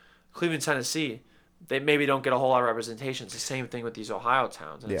 Mississippi, Cleveland, Tennessee, they maybe don't get a whole lot of representation. It's the same thing with these Ohio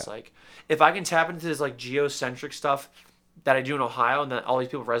towns. And it's like, if I can tap into this like geocentric stuff that I do in Ohio and that all these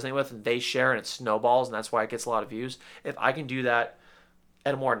people resonate with and they share and it snowballs and that's why it gets a lot of views. If I can do that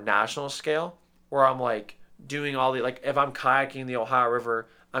at a more national scale where I'm like doing all the, like if I'm kayaking the Ohio River,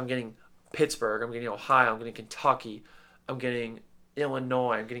 I'm getting Pittsburgh, I'm getting Ohio, I'm getting Kentucky, I'm getting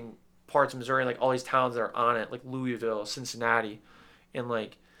Illinois, I'm getting parts of Missouri, like all these towns that are on it, like Louisville, Cincinnati, and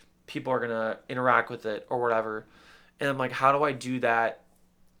like people are gonna interact with it or whatever. And I'm like, how do I do that?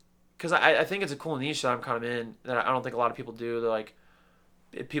 Because I think it's a cool niche that I'm kind of in that I don't think a lot of people do. They're like,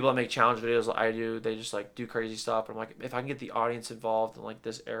 people that make challenge videos like I do, they just like do crazy stuff. And I'm like, if I can get the audience involved in like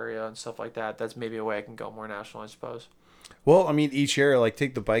this area and stuff like that, that's maybe a way I can go more national, I suppose. Well, I mean, each area, like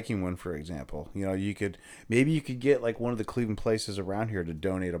take the biking one for example. You know, you could get like one of the Cleveland places around here to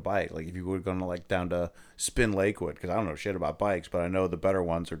donate a bike. Like if you were going to like down to Spin Lakewood, because I don't know shit about bikes, but I know the better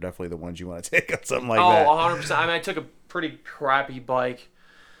ones are definitely the ones you want to take on something like that. 100%. I mean, I took a pretty crappy bike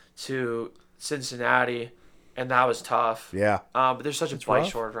to Cincinnati, and that was tough. Yeah. But there's such a bike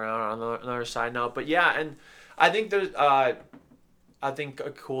rough. shortage around on the other side now. But yeah, and I think there's I think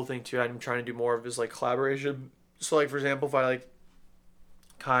a cool thing too I'm trying to do more of is like collaboration. So like for example, if I like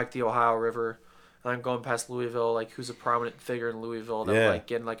kayak the Ohio River and I'm going past Louisville, like who's a prominent figure in Louisville that would like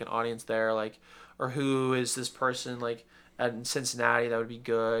getting like an audience there, like or who is this person like in Cincinnati that would be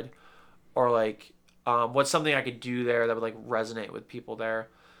good, or like what's something I could do there that would like resonate with people there.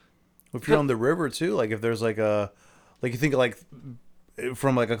 If you're on the river too, like if there's like a, like you think like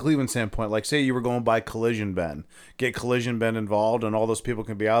from like a Cleveland standpoint, like say you were going by Collision Bend, get Collision Bend involved, and all those people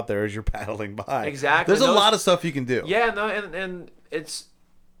can be out there as you're paddling by. Exactly. There's a lot of stuff you can do. Yeah, no, and it's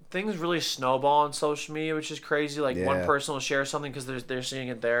things really snowball on social media, which is crazy. Like one person will share something because they're seeing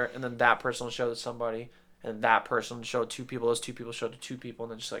it there, and then that person will show it to somebody, and that person will show it to two people. Those two people show it to two people,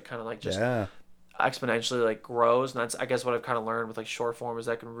 and then just like kind of like just exponentially like grows. And that's I guess what I've kind of learned with like short form is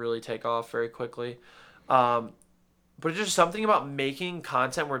that can really take off very quickly. But it's just something about making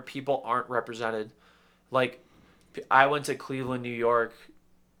content where people aren't represented. Like, I went to Cleveland, New York,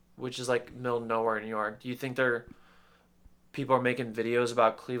 which is like middle of nowhere in New York. Do you think people are making videos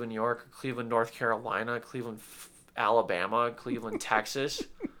about Cleveland, New York, Cleveland, North Carolina, Cleveland, Alabama, Cleveland, Texas?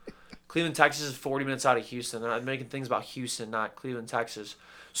 Cleveland, Texas is 40 minutes out of Houston. They're not making things about Houston, not Cleveland, Texas.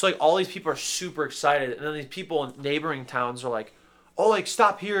 So like all these people are super excited, and then these people in neighboring towns are like, oh, like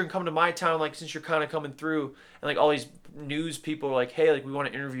stop here and come to my town, like since you're kind of coming through. And like all these news people are like, hey, like we want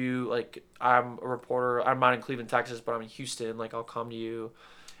to interview, like I'm a reporter, I'm not in Cleveland, Texas, but I'm in Houston, like I'll come to you.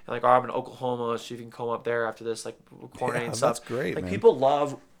 And like, or I'm in Oklahoma, so you can come up there after this, like recording and stuff. That's great, like man. people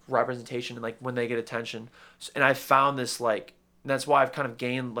love representation and like when they get attention. And I found this like, and that's why I've kind of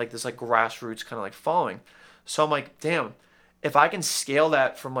gained like this like grassroots kind of like following. So I'm like, damn, if I can scale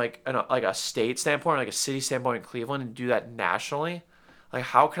that from like like a state standpoint, like a city standpoint in Cleveland, and do that nationally, like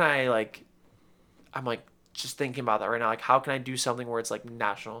how can I like, I'm like just thinking about that right now. Like how can I do something where it's like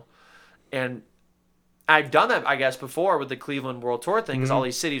national, and I've done that I guess before with the Cleveland World Tour thing because all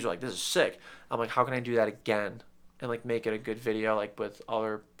these cities were like, this is sick. I'm like, how can I do that again and like make it a good video like with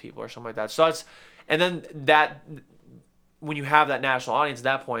other people or something like that. So it's, and then that when you have that national audience at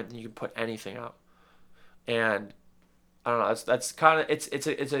that point, then you can put anything out, and I don't know. That's kind of it's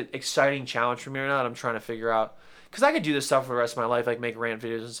an exciting challenge for me right now that I'm trying to figure out because I could do this stuff for the rest of my life, like make rant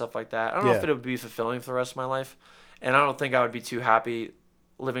videos and stuff like that. I don't know if it would be fulfilling for the rest of my life, and I don't think I would be too happy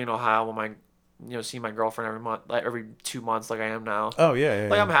living in Ohio when my seeing my girlfriend every month, like every 2 months, like I am now. Oh yeah.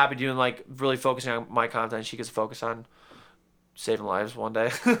 Like I'm happy doing like really focusing on my content. She gets to focus on saving lives one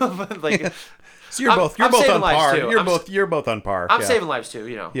day. But like. So you're both on par. Too. You're both on par. I'm saving lives too,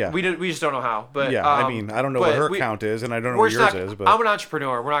 Yeah. We just don't know how. But yeah, I mean, I don't know what her count is, and I don't know what yours is. But I'm an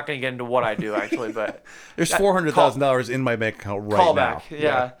entrepreneur. We're not going to get into what I do actually, but there's $400,000 in my bank account right call now. Back.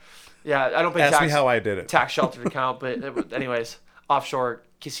 Yeah. I don't pay Ask tax. me how I did it. Tax sheltered account, but anyways, offshore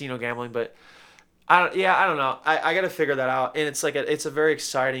casino gambling. But I don't know. I got to figure that out, and it's like it's a very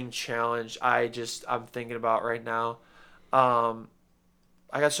exciting challenge. I'm thinking about right now.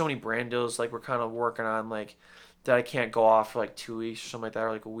 I got so many brand deals like we're kind of working on like that I can't go off for like 2 weeks or something like that,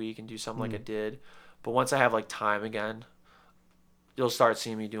 or like a week and do something like I did. But once I have like time again, you'll start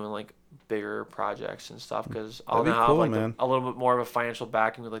seeing me doing like bigger projects and stuff because I'll now have like a little bit more of a financial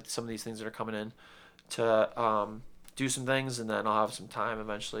backing with like some of these things that are coming in to do some things, and then I'll have some time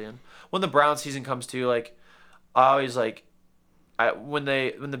eventually. And when the Brown season comes too, like I always like. When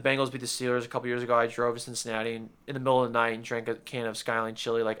the Bengals beat the Steelers a couple years ago, I drove to Cincinnati in the middle of the night and drank a can of Skyline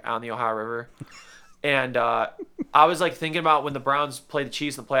chili like out on the Ohio River. And I was like thinking about when the Browns played the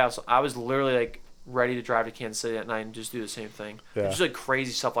Chiefs in the playoffs, I was literally like ready to drive to Kansas City at night and just do the same thing. Yeah. Just like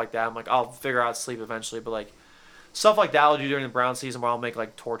crazy stuff like that. I'm like, I'll figure out sleep eventually, but like stuff like that I'll do during the Brown season where I'll make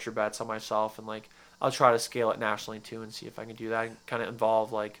like torture bets on myself, and like I'll try to scale it nationally too and see if I can do that and kind of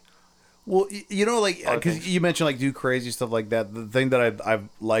involve like. Well, like, because you mentioned like do crazy stuff like that. The thing that I've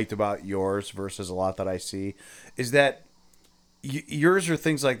liked about yours versus a lot that I see is that yours are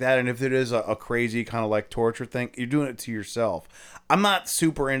things like that. And if it is a crazy kind of like torture thing, you're doing it to yourself. I'm not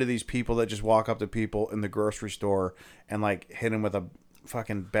super into these people that just walk up to people in the grocery store and like hit them with a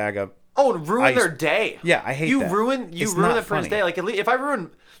fucking bag of and ruin their day. Yeah, I hate you that. ruin that person's day. Like at least if I ruin,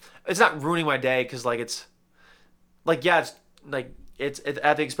 it's not ruining my day because like it's like it's like. It's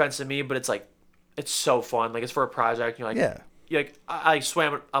at the expense of me, but it's like, it's so fun. Like it's for a project. You're like, You're like I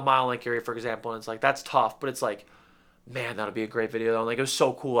swam a mile in Lake Erie, for example, and it's like that's tough, but it's like, man, that'll be a great video. And like it was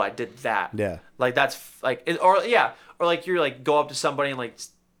so cool. I did that. Yeah. Like that's like or like you're like go up to somebody and like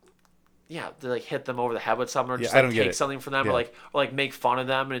to like hit them over the head with something or just like take something from them or like make fun of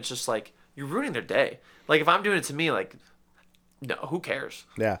them, and it's just like you're ruining their day. Like if I'm doing it to me, like no, who cares?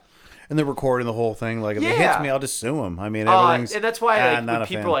 Yeah. And they're recording the whole thing. Like, if it hits me, I'll just sue him. I mean, everything's... and that's why like, when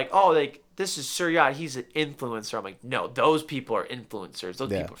people are like, oh, like, this is Sir Yacht, he's an influencer. I'm like, no, those people are influencers. Those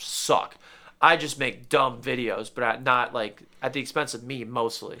people suck. I just make dumb videos, but not, like, at the expense of me,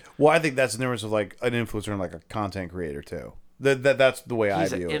 mostly. Well, I think that's the difference of, like, an influencer and, like, a content creator, too. That's the way I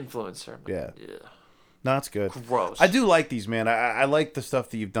view it. He's an influencer. Like, No, that's good. Gross. I do like these, man. I like the stuff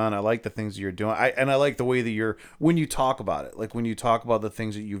that you've done. I like the things that you're doing. I like the way that when you talk about it, like when you talk about the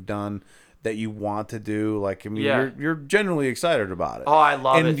things that you've done that you want to do, like, I mean, you're genuinely excited about it. Oh, I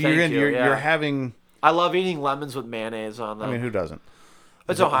love it. You're having... I love eating lemons with mayonnaise on them. I mean, who doesn't?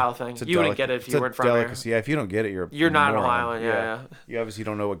 It's an Ohio thing. You wouldn't get it if you weren't from here. Yeah, if you don't get it, you're not an Ohioan. Yeah. You obviously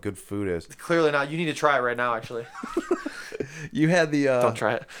don't know what good food is. Clearly not. You need to try it right now, actually. You had the... Don't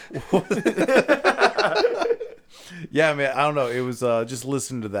try it. Yeah, man. I don't know. It was just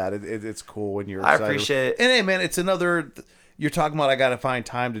listen to that. It's cool when you're excited. I appreciate it. And hey, man, it's another... You're talking about I got to find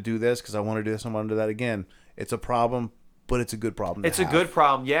time to do this because I want to do this. I want to do that again. It's a problem, but it's a good problem. It's a good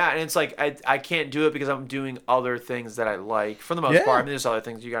problem, yeah. And it's like I can't do it because I'm doing other things that I like for the most part. I mean, there's other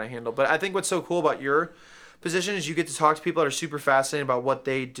things you got to handle. But I think what's so cool about your position is you get to talk to people that are super fascinated about what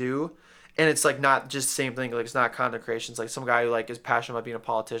they do. And it's like not just the same thing. Like it's not content creation. It's like some guy who like is passionate about being a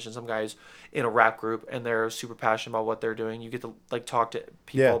politician. Some guy who's in a rap group and they're super passionate about what they're doing. You get to like talk to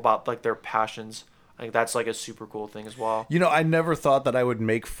people about like their passions. Like that's like a super cool thing as well. You know, I never thought that I would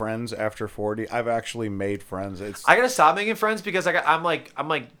make friends after 40. I've actually made friends. I gotta stop making friends because I'm like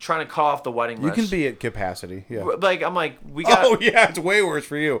trying to cut off the wedding list. You can be at capacity. Yeah. Like I'm like we got. Oh yeah, it's way worse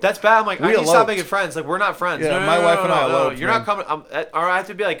for you. That's bad. I'm like I need to stop making friends. Like we're not friends. Yeah, my wife and I eloped. You're not coming. Or I have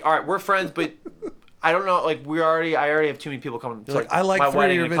to be like, all right, we're friends, but I don't know. Like I already have too many people coming to I like my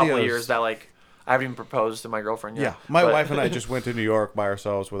wedding your in a couple of videos. years that like I haven't even proposed to my girlfriend yet. Yeah, my but- wife and I just went to New York by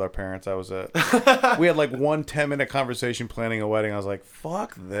ourselves with our parents. That was it. We had like 10-minute conversation planning a wedding. I was like,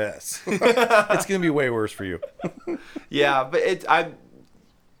 "Fuck this! It's gonna be way worse for you." Yeah, but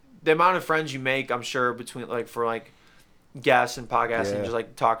the amount of friends you make, I'm sure, between like for like guests and podcasting, Yeah. just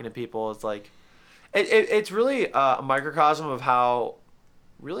like talking to people, it's like it's really a microcosm of how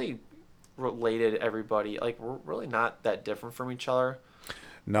really related everybody. Like we're really not that different from each other.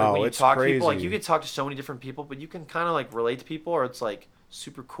 No, Like, when you it's talk to crazy. people, like you could talk to so many different people, but you can kind of like relate to people, or it's like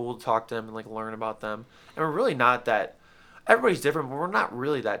super cool to talk to them and like learn about them. And we're really not that. Everybody's different, but we're not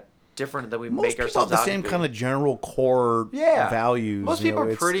really that different than we Most make people have ourselves the out same to be. kind of general core values. Most you people know,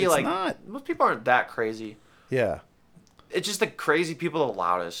 are it's- pretty it's like not. most people aren't that crazy. Yeah. It's just the crazy people are the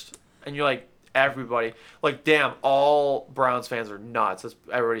loudest, and you're like everybody like damn, all Browns fans are nuts. That's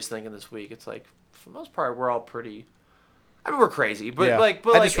what everybody's thinking this week. It's like for the most part we're all pretty. I mean we're crazy, but Yeah.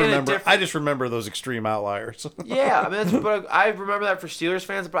 but I like just in a remember. different. I just remember those extreme outliers. Yeah, I mean, but I remember that for Steelers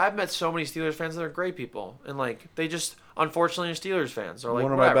fans. But I've met so many Steelers fans that are great people, and like they just unfortunately are Steelers fans. Or like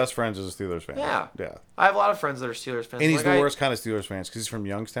One of whatever. my best friends is a Steelers fan. Yeah. Yeah. I have a lot of friends that are Steelers fans. And he's Like, the worst kind of Steelers fans because he's from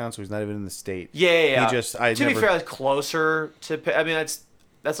Youngstown, so he's not even in the state. Yeah. He just. I to never. be fair, that's closer to. I mean,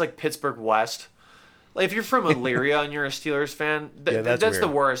 that's like Pittsburgh West. Like if you're from Elyria and you're a Steelers fan, Yeah, that's the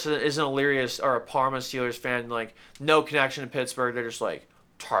weird. worst. Is an Elyria or a Parma Steelers fan like no connection to Pittsburgh? They're just like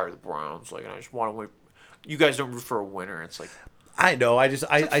tired of the Browns. Like I just want to win. You guys don't root for a winner. It's like I know. I just.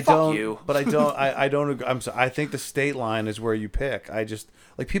 I fuck don't. you. But I don't. I don't. agree. I think the state line is where you pick. I just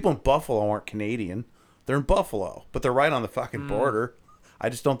like people in Buffalo aren't Canadian. They're in Buffalo, but they're right on the fucking border. I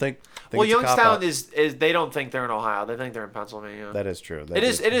just don't think. well, it's a Youngstown cop-out. is they don't think they're in Ohio. They think they're in Pennsylvania. That is true. It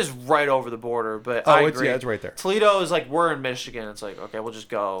is right over the border, but Oh, I it's- agree. yeah, it's right there. Toledo is like we're in Michigan. It's like okay, we'll just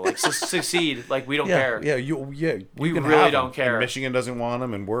go like succeed. Like we don't Yeah, care. yeah, We you can really have don't them. care. And Michigan doesn't want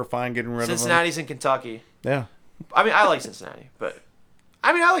them, and we're fine getting rid Cincinnati's in Kentucky. of them. I mean, I like Cincinnati, but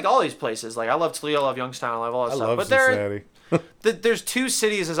I mean, I like all these places. Like I love Toledo, I love Youngstown, I love all that Yeah, I stuff. love But Cincinnati. there's two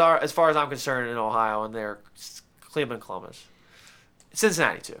cities as far as I'm concerned in Ohio, and they're Cleveland, and Columbus,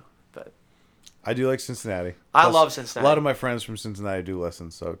 Cincinnati too. But I do like Cincinnati. I Plus, love Cincinnati. A lot of my friends from Cincinnati do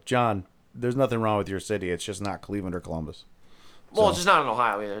listen. So, John, there's nothing wrong with your city. It's just not Cleveland or Columbus. well, So- it's just not in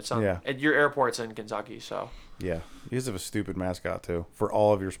Ohio either. It's on, Yeah. your airport's in Kentucky, so. Yeah, you guys have a stupid mascot too for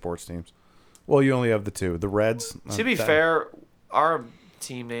all of your sports teams. Well, you only have the two, the Reds. To be fair, our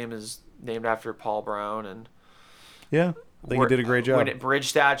team name is named after Paul Brown, and yeah, I think you did a great job. Bridge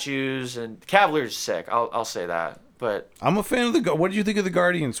statues and Cavaliers is sick. I'll say that, but I'm a fan of the. What did you think of the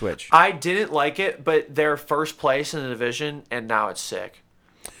Guardian switch? I didn't like it. But they're first place in the division, and now it's sick.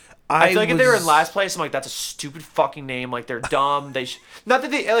 I feel like if they were in last place, I'm like, that's a stupid fucking name. Like they're dumb. Not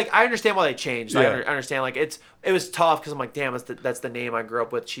that they like. I understand why they changed. I Yeah. understand. Like it was tough because I'm like, damn, that's the name I grew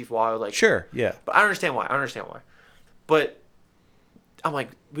up with, Chief Wahoo. Like Sure, yeah. but I understand why. But I'm like,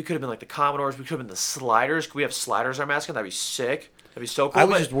 we could have been like the Commodores. We could have been the Sliders. Could we have Sliders our mascot? That'd be sick. That'd be so cool. I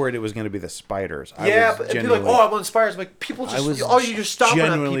was But- just worried it was going to be the Spiders. yeah, I was but people are like, oh, I want Spiders. I'm like, people I just, was you're just stomping on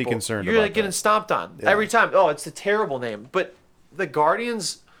genuinely people. concerned You're about like getting that. stomped on Yeah. every time. Oh, it's a terrible name. But the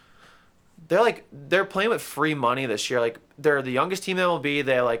Guardians, they're playing with free money this year. Like they're the youngest team in MLB.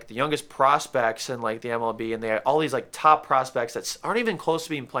 They have like the youngest prospects in like the MLB, and they have all these like top prospects that aren't even close to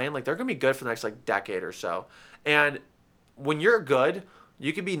being playing. Like they're gonna be good for the next like decade or so. And when you're good,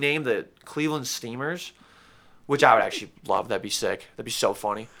 you could be named the Cleveland Steamers, which I would actually love. That'd be sick. That'd be so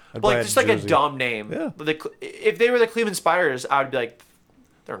funny. I'd But like buy a just like a jersey. dumb name. Yeah. If they were the Cleveland Spiders, I would be like,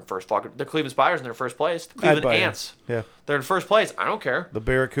 they're in first fucking. The Cleveland Spiders in their first place. The Cleveland buy it. Ants. Yeah. They're in first place. I don't care. The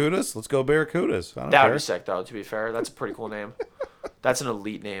Barracudas. Let's go Barracudas. I don't That would care. be sick, though. To be fair, that's a pretty cool name. That's an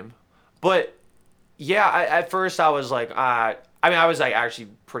elite name. But yeah, at first I was like, I mean, I was like actually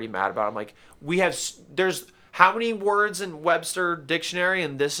pretty mad about it. I'm like, there's how many words in Webster dictionary,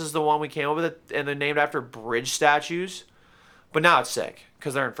 and this is the one we came up with, and they're named after bridge statues. But now it's sick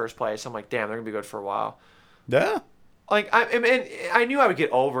because they're in first place. I'm like, damn, they're gonna be good for a while. Yeah. Like I knew I would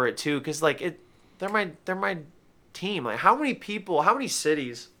get over it too, because like they're my team. Like how many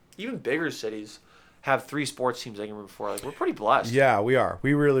cities, even bigger cities, have 3 sports teams they can root for? Like we're pretty blessed. Yeah, we are.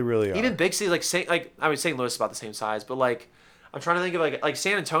 We really, really are. Even big cities like I mean St. Louis is about the same size, but like I'm trying to think of like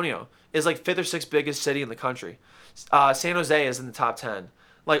San Antonio is like 5th or 6th biggest city in the country. San Jose is in the top 10.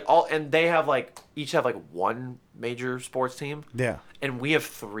 Like and they have like each have like 1 major sports team. Yeah. And we have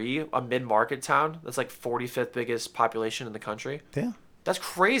 3, a mid-market town that's like 45th biggest population in the country. Yeah. That's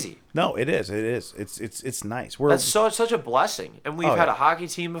crazy. No, it is. It is. It's nice. We're That's such a blessing. And we've Oh, had yeah. a hockey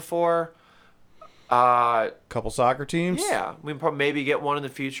team before. a couple soccer teams. Yeah, we probably maybe get one in the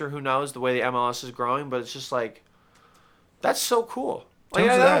future. Who knows? The way the MLS is growing, but it's just like that's so cool. Like,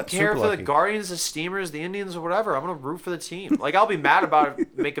 Comes I to don't that, care if super they're lucky. the Guardians, the Steamers, the Indians, or whatever. I'm gonna root for the team. Like, I'll be mad about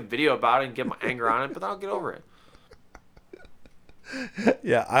it, make a video about it, and get my anger on it, but then I'll get over it.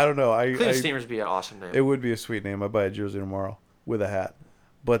 Yeah, I don't know. Cleveland Steamers would be an awesome name. It would be a sweet name. I buy a jersey tomorrow with a hat.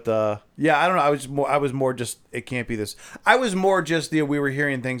 But yeah, I don't know. I was more just it can't be this. I was more just we were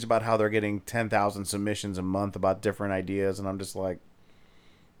hearing things about how they're getting 10,000 submissions a month about different ideas, and I'm just like,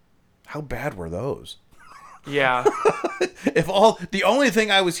 how bad were those? Yeah. If the only thing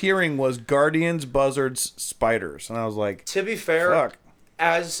I was hearing was Guardians, Buzzards, Spiders, and I was like, To be fair, fuck.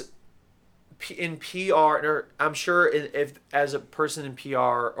 as in PR, or I'm sure if as a person in PR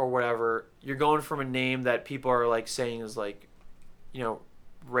or whatever, you're going from a name that people are like saying is like, you know,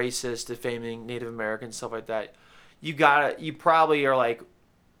 racist, defaming Native Americans, stuff like that. You probably are like,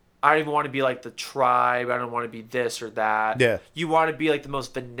 I don't even want to be like the tribe. I don't want to be this or that. Yeah. You want to be like the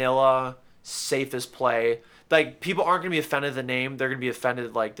most vanilla, safest play. Like, people aren't going to be offended at the name. They're going to be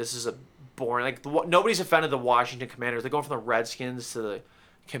offended like this is a boring. Like, nobody's offended the Washington Commanders. They're going from the Redskins to the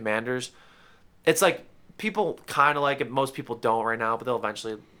Commanders. It's like people kind of like it. Most people don't right now, but they'll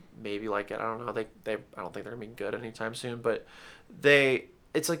eventually maybe like it. I don't know. They I don't think they're gonna be good anytime soon. But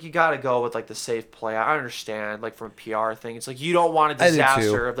it's like you got to go with like the safe play. I understand like from a PR thing. It's like you don't want a I do too.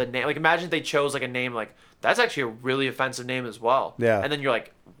 disaster of the name. Like, imagine if they chose like a name like that's actually a really offensive name as well. Yeah. And then you're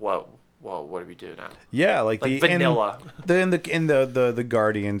like, whoa, what do we do now? Yeah, like the vanilla. The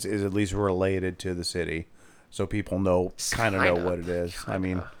Guardians is at least related to the city, so people know kind of know what it is. I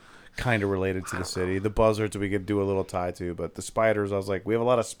mean, kind of related to the city. The Buzzards we could do a little tie to, but the Spiders, I was like, we have a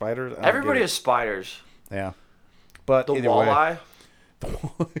lot of spiders. I don't Everybody get has spiders. it. Yeah, but The either way, walleye.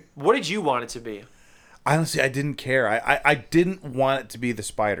 What did you want it to be? honestly, I didn't care. I didn't want it to be the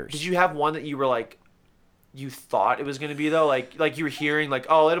Spiders. Did you have one that you were like, you thought it was going to be though? Like you were hearing like,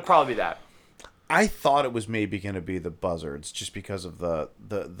 oh, it'll probably be that. I thought it was maybe going to be the Buzzards, just because of the.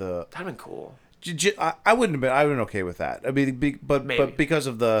 That'd been cool. I wouldn't have been. I would have been okay with that. I mean, but Maybe. because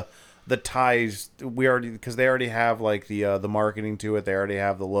of the ties, because they already have like the marketing to it. They already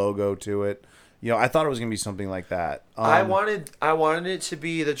have the logo to it. You know, I thought it was gonna be something like that. I wanted it to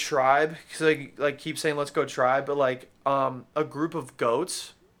be the tribe because like keep saying let's go tribe, but like a group of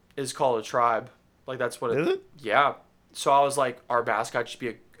goats is called a tribe. Like that's what Is it? Yeah. So I was like, our mascot should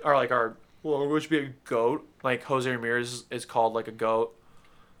be our logo should be a goat. Like Jose Ramirez is called like a goat.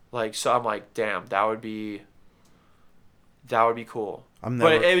 Like, so I'm like, damn, that would be cool.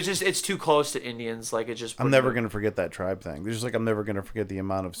 But it was just it's too close to Indians. Like it just. I'm never gonna forget that tribe thing. There's just like I'm never gonna forget the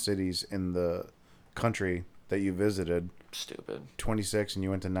amount of cities in the country that you visited. Stupid. 26 and you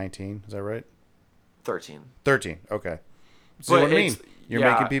went to 19. Is that right? 13. 13. Okay. See But what I mean? it's- You're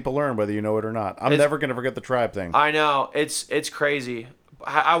yeah. making people learn whether you know it or not. I'm It's- never gonna forget the tribe thing. I know it's crazy.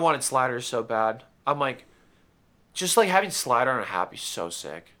 I wanted sliders so bad. I'm like, just like having slider on a hat be so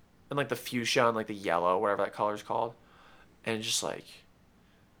sick, and like the fuchsia and like the yellow, whatever that color's called, and just like.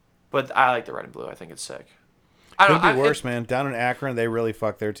 But I like the red and blue. I think it's sick. I Could don't be know. worse, man. Down in Akron, they really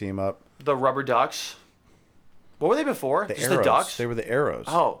fucked their team up. The rubber ducks. What were they before? The Just Arrows. the ducks. They were the Arrows.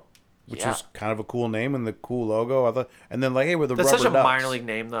 Oh, Which yeah. was kind of a cool name and the cool logo. I thought, and then like, hey, we're the That's Rubber such a Ducks. minor league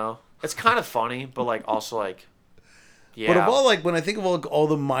name though. It's kind of funny, but like also like. Yeah. But of all like when I think of all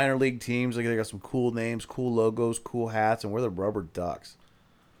the minor league teams, like they got some cool names, cool logos, cool hats, and we're the Rubber Ducks.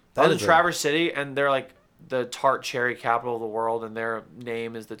 They're in is a- Traverse City, and they're like the tart cherry capital of the world, and their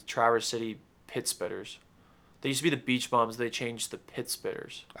name is the Traverse City Pit Spitters. They used to be the Beach Bums. They changed to the Pit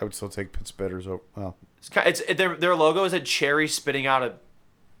Spitters. I would still take Pit Spitters. Well, Their logo is a cherry spitting out a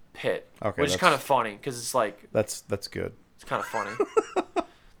pit, Okay, which is that's- kind of funny because it's like that's good. it's kind of funny.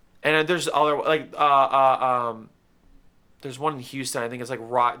 And then there's other like there's one in Houston. I think it's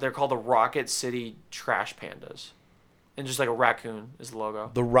like they're called the Rocket City Trash Pandas, and just like a raccoon is the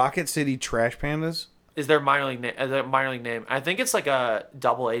logo. The Rocket City Trash Pandas. Is their minor league name? I think it's like a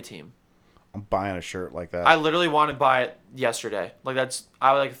AA team. I'm buying a shirt like that. I literally wanted to buy it yesterday. Like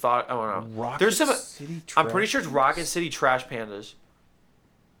I like thought I don't know. Rocket There's some. City I'm pretty Trash sure it's Rocket City Trash Pandas.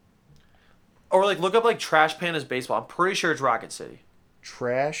 Or like look up like Trash Pandas baseball. I'm pretty sure it's Rocket City.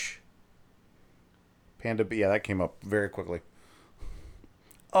 Trash Panda. Yeah, that came up very quickly.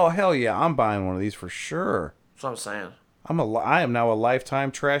 Oh hell yeah! I'm buying one of these for sure. That's what I'm saying. I am now a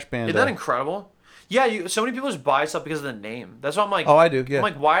lifetime Trash Panda. Isn't that incredible? Yeah, so many people just buy stuff because of the name. That's why I'm like. Oh, I do. Yeah. I'm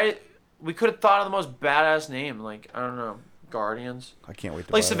like, why? We could have thought of the most badass name. Like I don't know, Guardians. I can't wait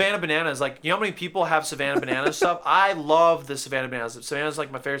to Like buy it. Savannah Bananas. Like, you know how many people have Savannah Bananas stuff? I love the Savannah Bananas. Savannah's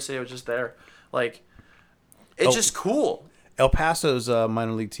like my favorite city. I was just there. Like, it's just cool. El Paso's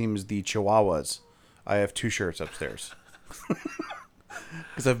minor league team is the Chihuahuas. I have 2 shirts upstairs.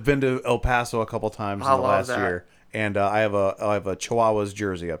 Because I've been to El Paso a couple times in I the love last that. year. and I have a Chihuahuas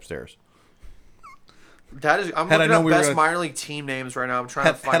jersey upstairs. That is, I'm Had I looking known up we were best gonna- minor league team names right now. I'm trying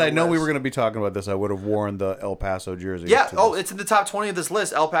to find. Had a I known we list. were going to be talking about this, I would have worn the El Paso jersey. Yeah. to Oh, this. it's in the top 20 of this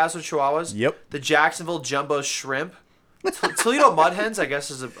list. El Paso Chihuahuas. Yep. The Jacksonville Jumbo Shrimp. Toledo Mud Hens, I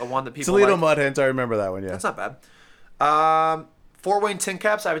guess, is a one that people Toledo like. Mud Hens. I remember that one. Yeah. That's not bad. Fort Wayne Tin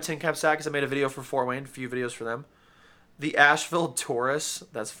Caps. I have a Tin Cap sack because I made a video for Fort Wayne. A few videos for them. The Asheville Taurus.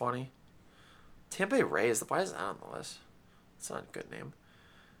 That's funny. Tampa Bay Rays. Why is that on the list? It's not a good name.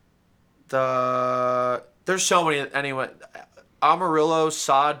 There's so many. Anyway, Amarillo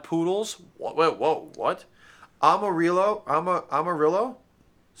Sod Poodles. What? Amarillo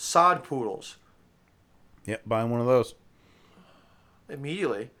Sod Poodles. Yep. Buying one of those.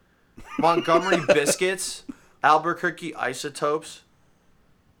 Immediately. Montgomery Biscuits. Albuquerque Isotopes.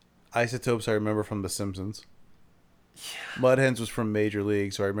 Isotopes. I remember from The Simpsons. Yeah. Mud Hens was from Major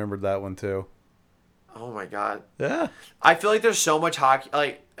League, so I remembered that one too. Oh my god. Yeah. I feel like there's so much hockey,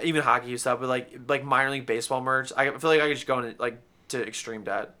 like even hockey stuff, but like minor league baseball merch. I feel like I could just go into to Extreme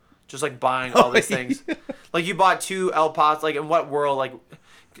Dad, just like buying all these things. Like you bought 2 El Paso. Like in what world? Like,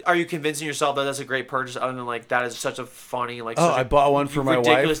 are you convincing yourself that that's a great purchase? Other than like that is such a funny like. Oh, such I a bought one for my wife.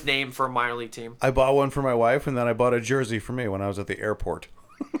 ridiculous name for a minor league team. I bought one for my wife, and then I bought a jersey for me when I was at the airport.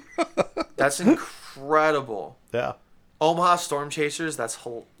 That's incredible. Yeah. Omaha Storm Chasers.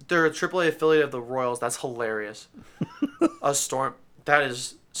 They're a AAA affiliate of the Royals. That's hilarious. A storm. That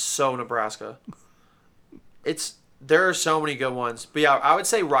is so Nebraska. There are so many good ones, but yeah, I would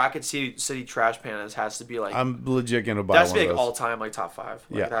say Rocket City Trash Pandas has to be like. I'm legit gonna buy That's one of like those. all time like top 5.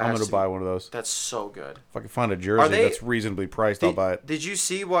 Like, Yeah, that I'm has gonna to buy be- one of those. That's so good. If I can find a jersey they- that's reasonably priced, I'll buy it. Did you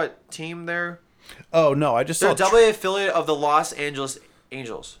see what team they're? Oh no, I just They're saw. a AA affiliate of the Los Angeles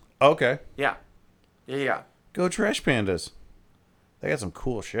Angels. Okay, Yeah. Yeah. go Trash Pandas. They got some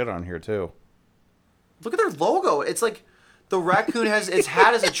cool shit on here too. Look at their logo. It's like the raccoon has its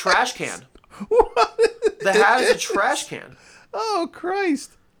hat as a trash can. The hat is a trash can. Oh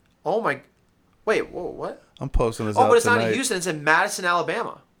Christ! Oh my! Wait, whoa, what? I'm posting this Oh, out but it's tonight. not in Houston. It's in Madison,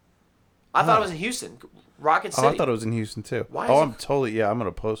 Alabama. I thought it was in Houston. Rocket Oh, City. I thought it was in Houston too. Why Oh, is I'm totally. Yeah, I'm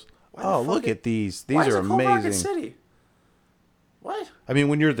gonna post. Why the Oh, fuck look it- at these. Why These is are it called Rocket amazing. City? What? I mean,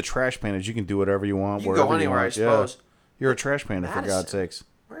 when you're the Trash Pandas, you can do whatever you want. You can wherever go anywhere, I want. suppose. Yeah. You're a Trash Panda for Madison. God's sakes.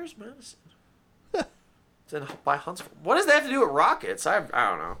 Where's Madison? It's in by Huntsville. What does that have to do with rockets? I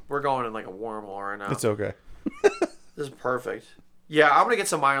don't know. We're going in like a wormhole right now. It's okay. This is perfect. Yeah, I'm gonna get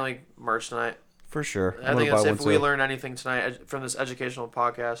some minor league merch tonight. For sure. I think that's, if we learn anything tonight from this educational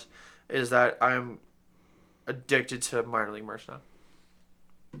podcast, is that I'm addicted to minor league merch now.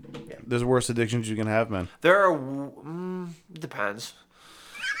 There's worse addictions you can have, man. There are depends.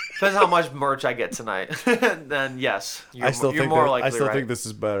 Depends how much merch I get tonight. Then yes, I still think more that, likely I still right. think this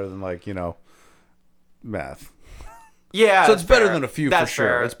is better than math. Yeah, So it's that's better fair. than a few That's for sure.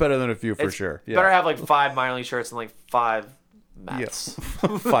 fair. It's better than a few for It's sure. Yeah. Better have like 5 minor league shirts and like 5 Yeah. meths.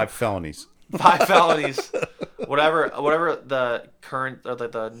 5 felonies. 5 felonies. Whatever the current or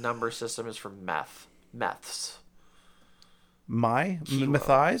the number system is for meths.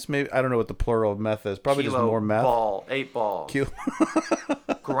 Methize? Maybe I don't know what the plural of meth is. Probably Kilo just more meth. ball, 8 ball. Kilo-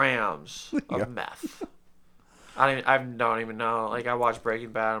 Grams of Yeah. meth. I don't even know. Like I watched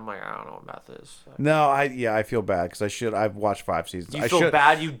Breaking Bad. I'm like I don't know what meth is. No, I feel bad because I've watched 5 seasons. You I feel should,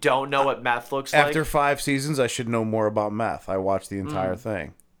 bad you don't know what meth looks after like? 5 seasons. I should know more about meth. I watched the entire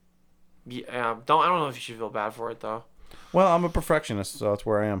thing. Yeah, I don't know if you should feel bad for it though. Well, I'm a perfectionist, so that's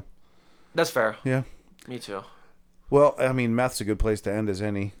where I am. That's fair. Yeah. Me too. Well, I mean, meth's a good place to end as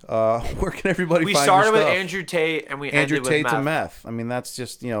any. Where can everybody We find started your with stuff? Andrew Tate and we Andrew ended Tate with to meth. meth. I mean, that's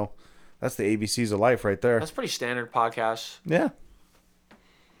just that's the ABCs of life right there. That's pretty standard podcast. Yeah.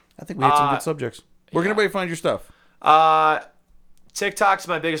 I think we hit some good subjects. Where can yeah. everybody find your stuff? TikTok's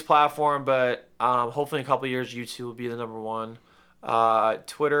my biggest platform, but hopefully in a couple of years YouTube will be the number 1.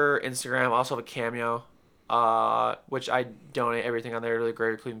 Twitter, Instagram. I also have a Cameo, which I donate everything on there to the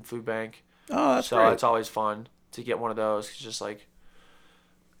Greater Cleveland Food Bank. Oh, that's So great. it's always fun to get one of those. It's just like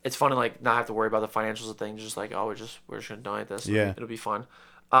it's fun to like not have to worry about the financials of things. Just like we're just gonna donate this. Yeah. It'll be fun.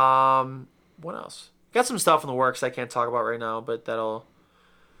 What else? Got some stuff in the works I can't talk about right now, but that'll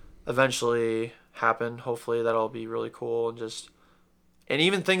eventually happen. Hopefully that'll be really cool and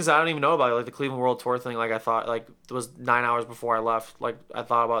even things I don't even know about, like the Cleveland World Tour thing. Like I thought, like it was 9 hours before I left. Like I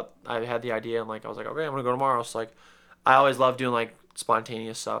had the idea and like I was like, okay, I'm gonna go tomorrow. So like I always love doing like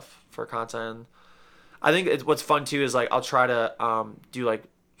spontaneous stuff for content. I think what's fun too is like I'll try to do like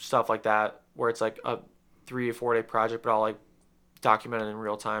stuff like that where it's like a 3 or 4 day project, but I'll like document it in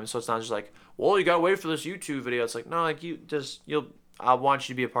real time. So it's not just like, well, you gotta wait for this YouTube video. It's like no, like I want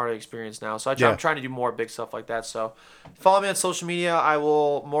you to be a part of the experience now. So Yeah. I'm trying to do more big stuff like that. So follow me on social media. I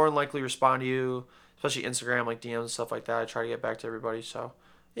will more than likely respond to you, especially Instagram, like DMs and stuff like that. I try to get back to everybody. So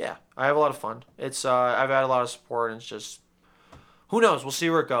yeah, I have a lot of fun. It's I've had a lot of support, and it's just who knows. We'll see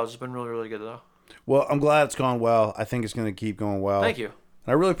where it goes. It's been really, really good though. Well, I'm glad it's gone well. I think it's going to keep going well. Thank you.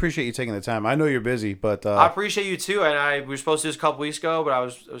 I really appreciate you taking the time. I know you're busy, but I appreciate you too. And we were supposed to do this a couple weeks ago, but I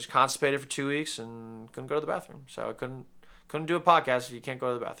was constipated for 2 weeks and couldn't go to the bathroom. So I couldn't do a podcast if you can't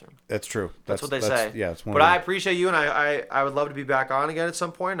go to the bathroom. that's true. That's what they say. Yeah, it's one. But I appreciate you, and I would love to be back on again at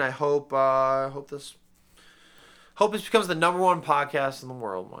some point. And I hope this becomes the #1 podcast in the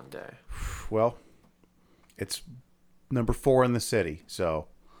world one day. Well, it's number 4 in the city, so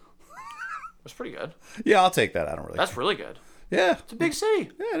That's pretty good. yeah, I'll take that. I don't really. That's really good. Yeah, It's a big city.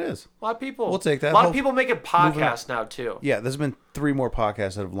 yeah, it is. A lot of people. We'll take that. A lot of people making podcasts now too. Yeah, there's been 3 more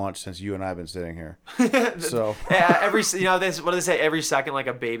podcasts that have launched since you and I have been sitting here. So Yeah, what do they say? Every second, like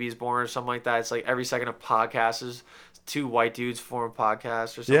a baby's born or something like that. It's like every second a podcast is 2 white dudes form a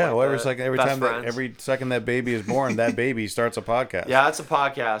podcast or something. yeah, like well, that. every second that baby is born, that baby starts a podcast. Yeah, it's a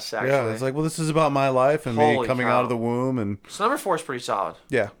podcast actually. Yeah, it's like, well, this is about my life and me Holy coming cow. out of the womb, and So #4 is pretty solid.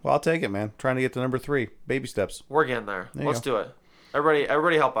 yeah, well, I'll take it, man. Trying to get to number 3, baby steps. We're getting there. you Let's go. do it.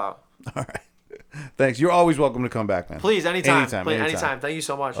 Everybody help out. All right, thanks. You're always welcome to come back, man. Please, anytime. Anytime. Anytime. Thank you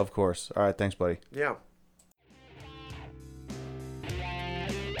so much. Of course. All right, thanks, buddy. Yeah.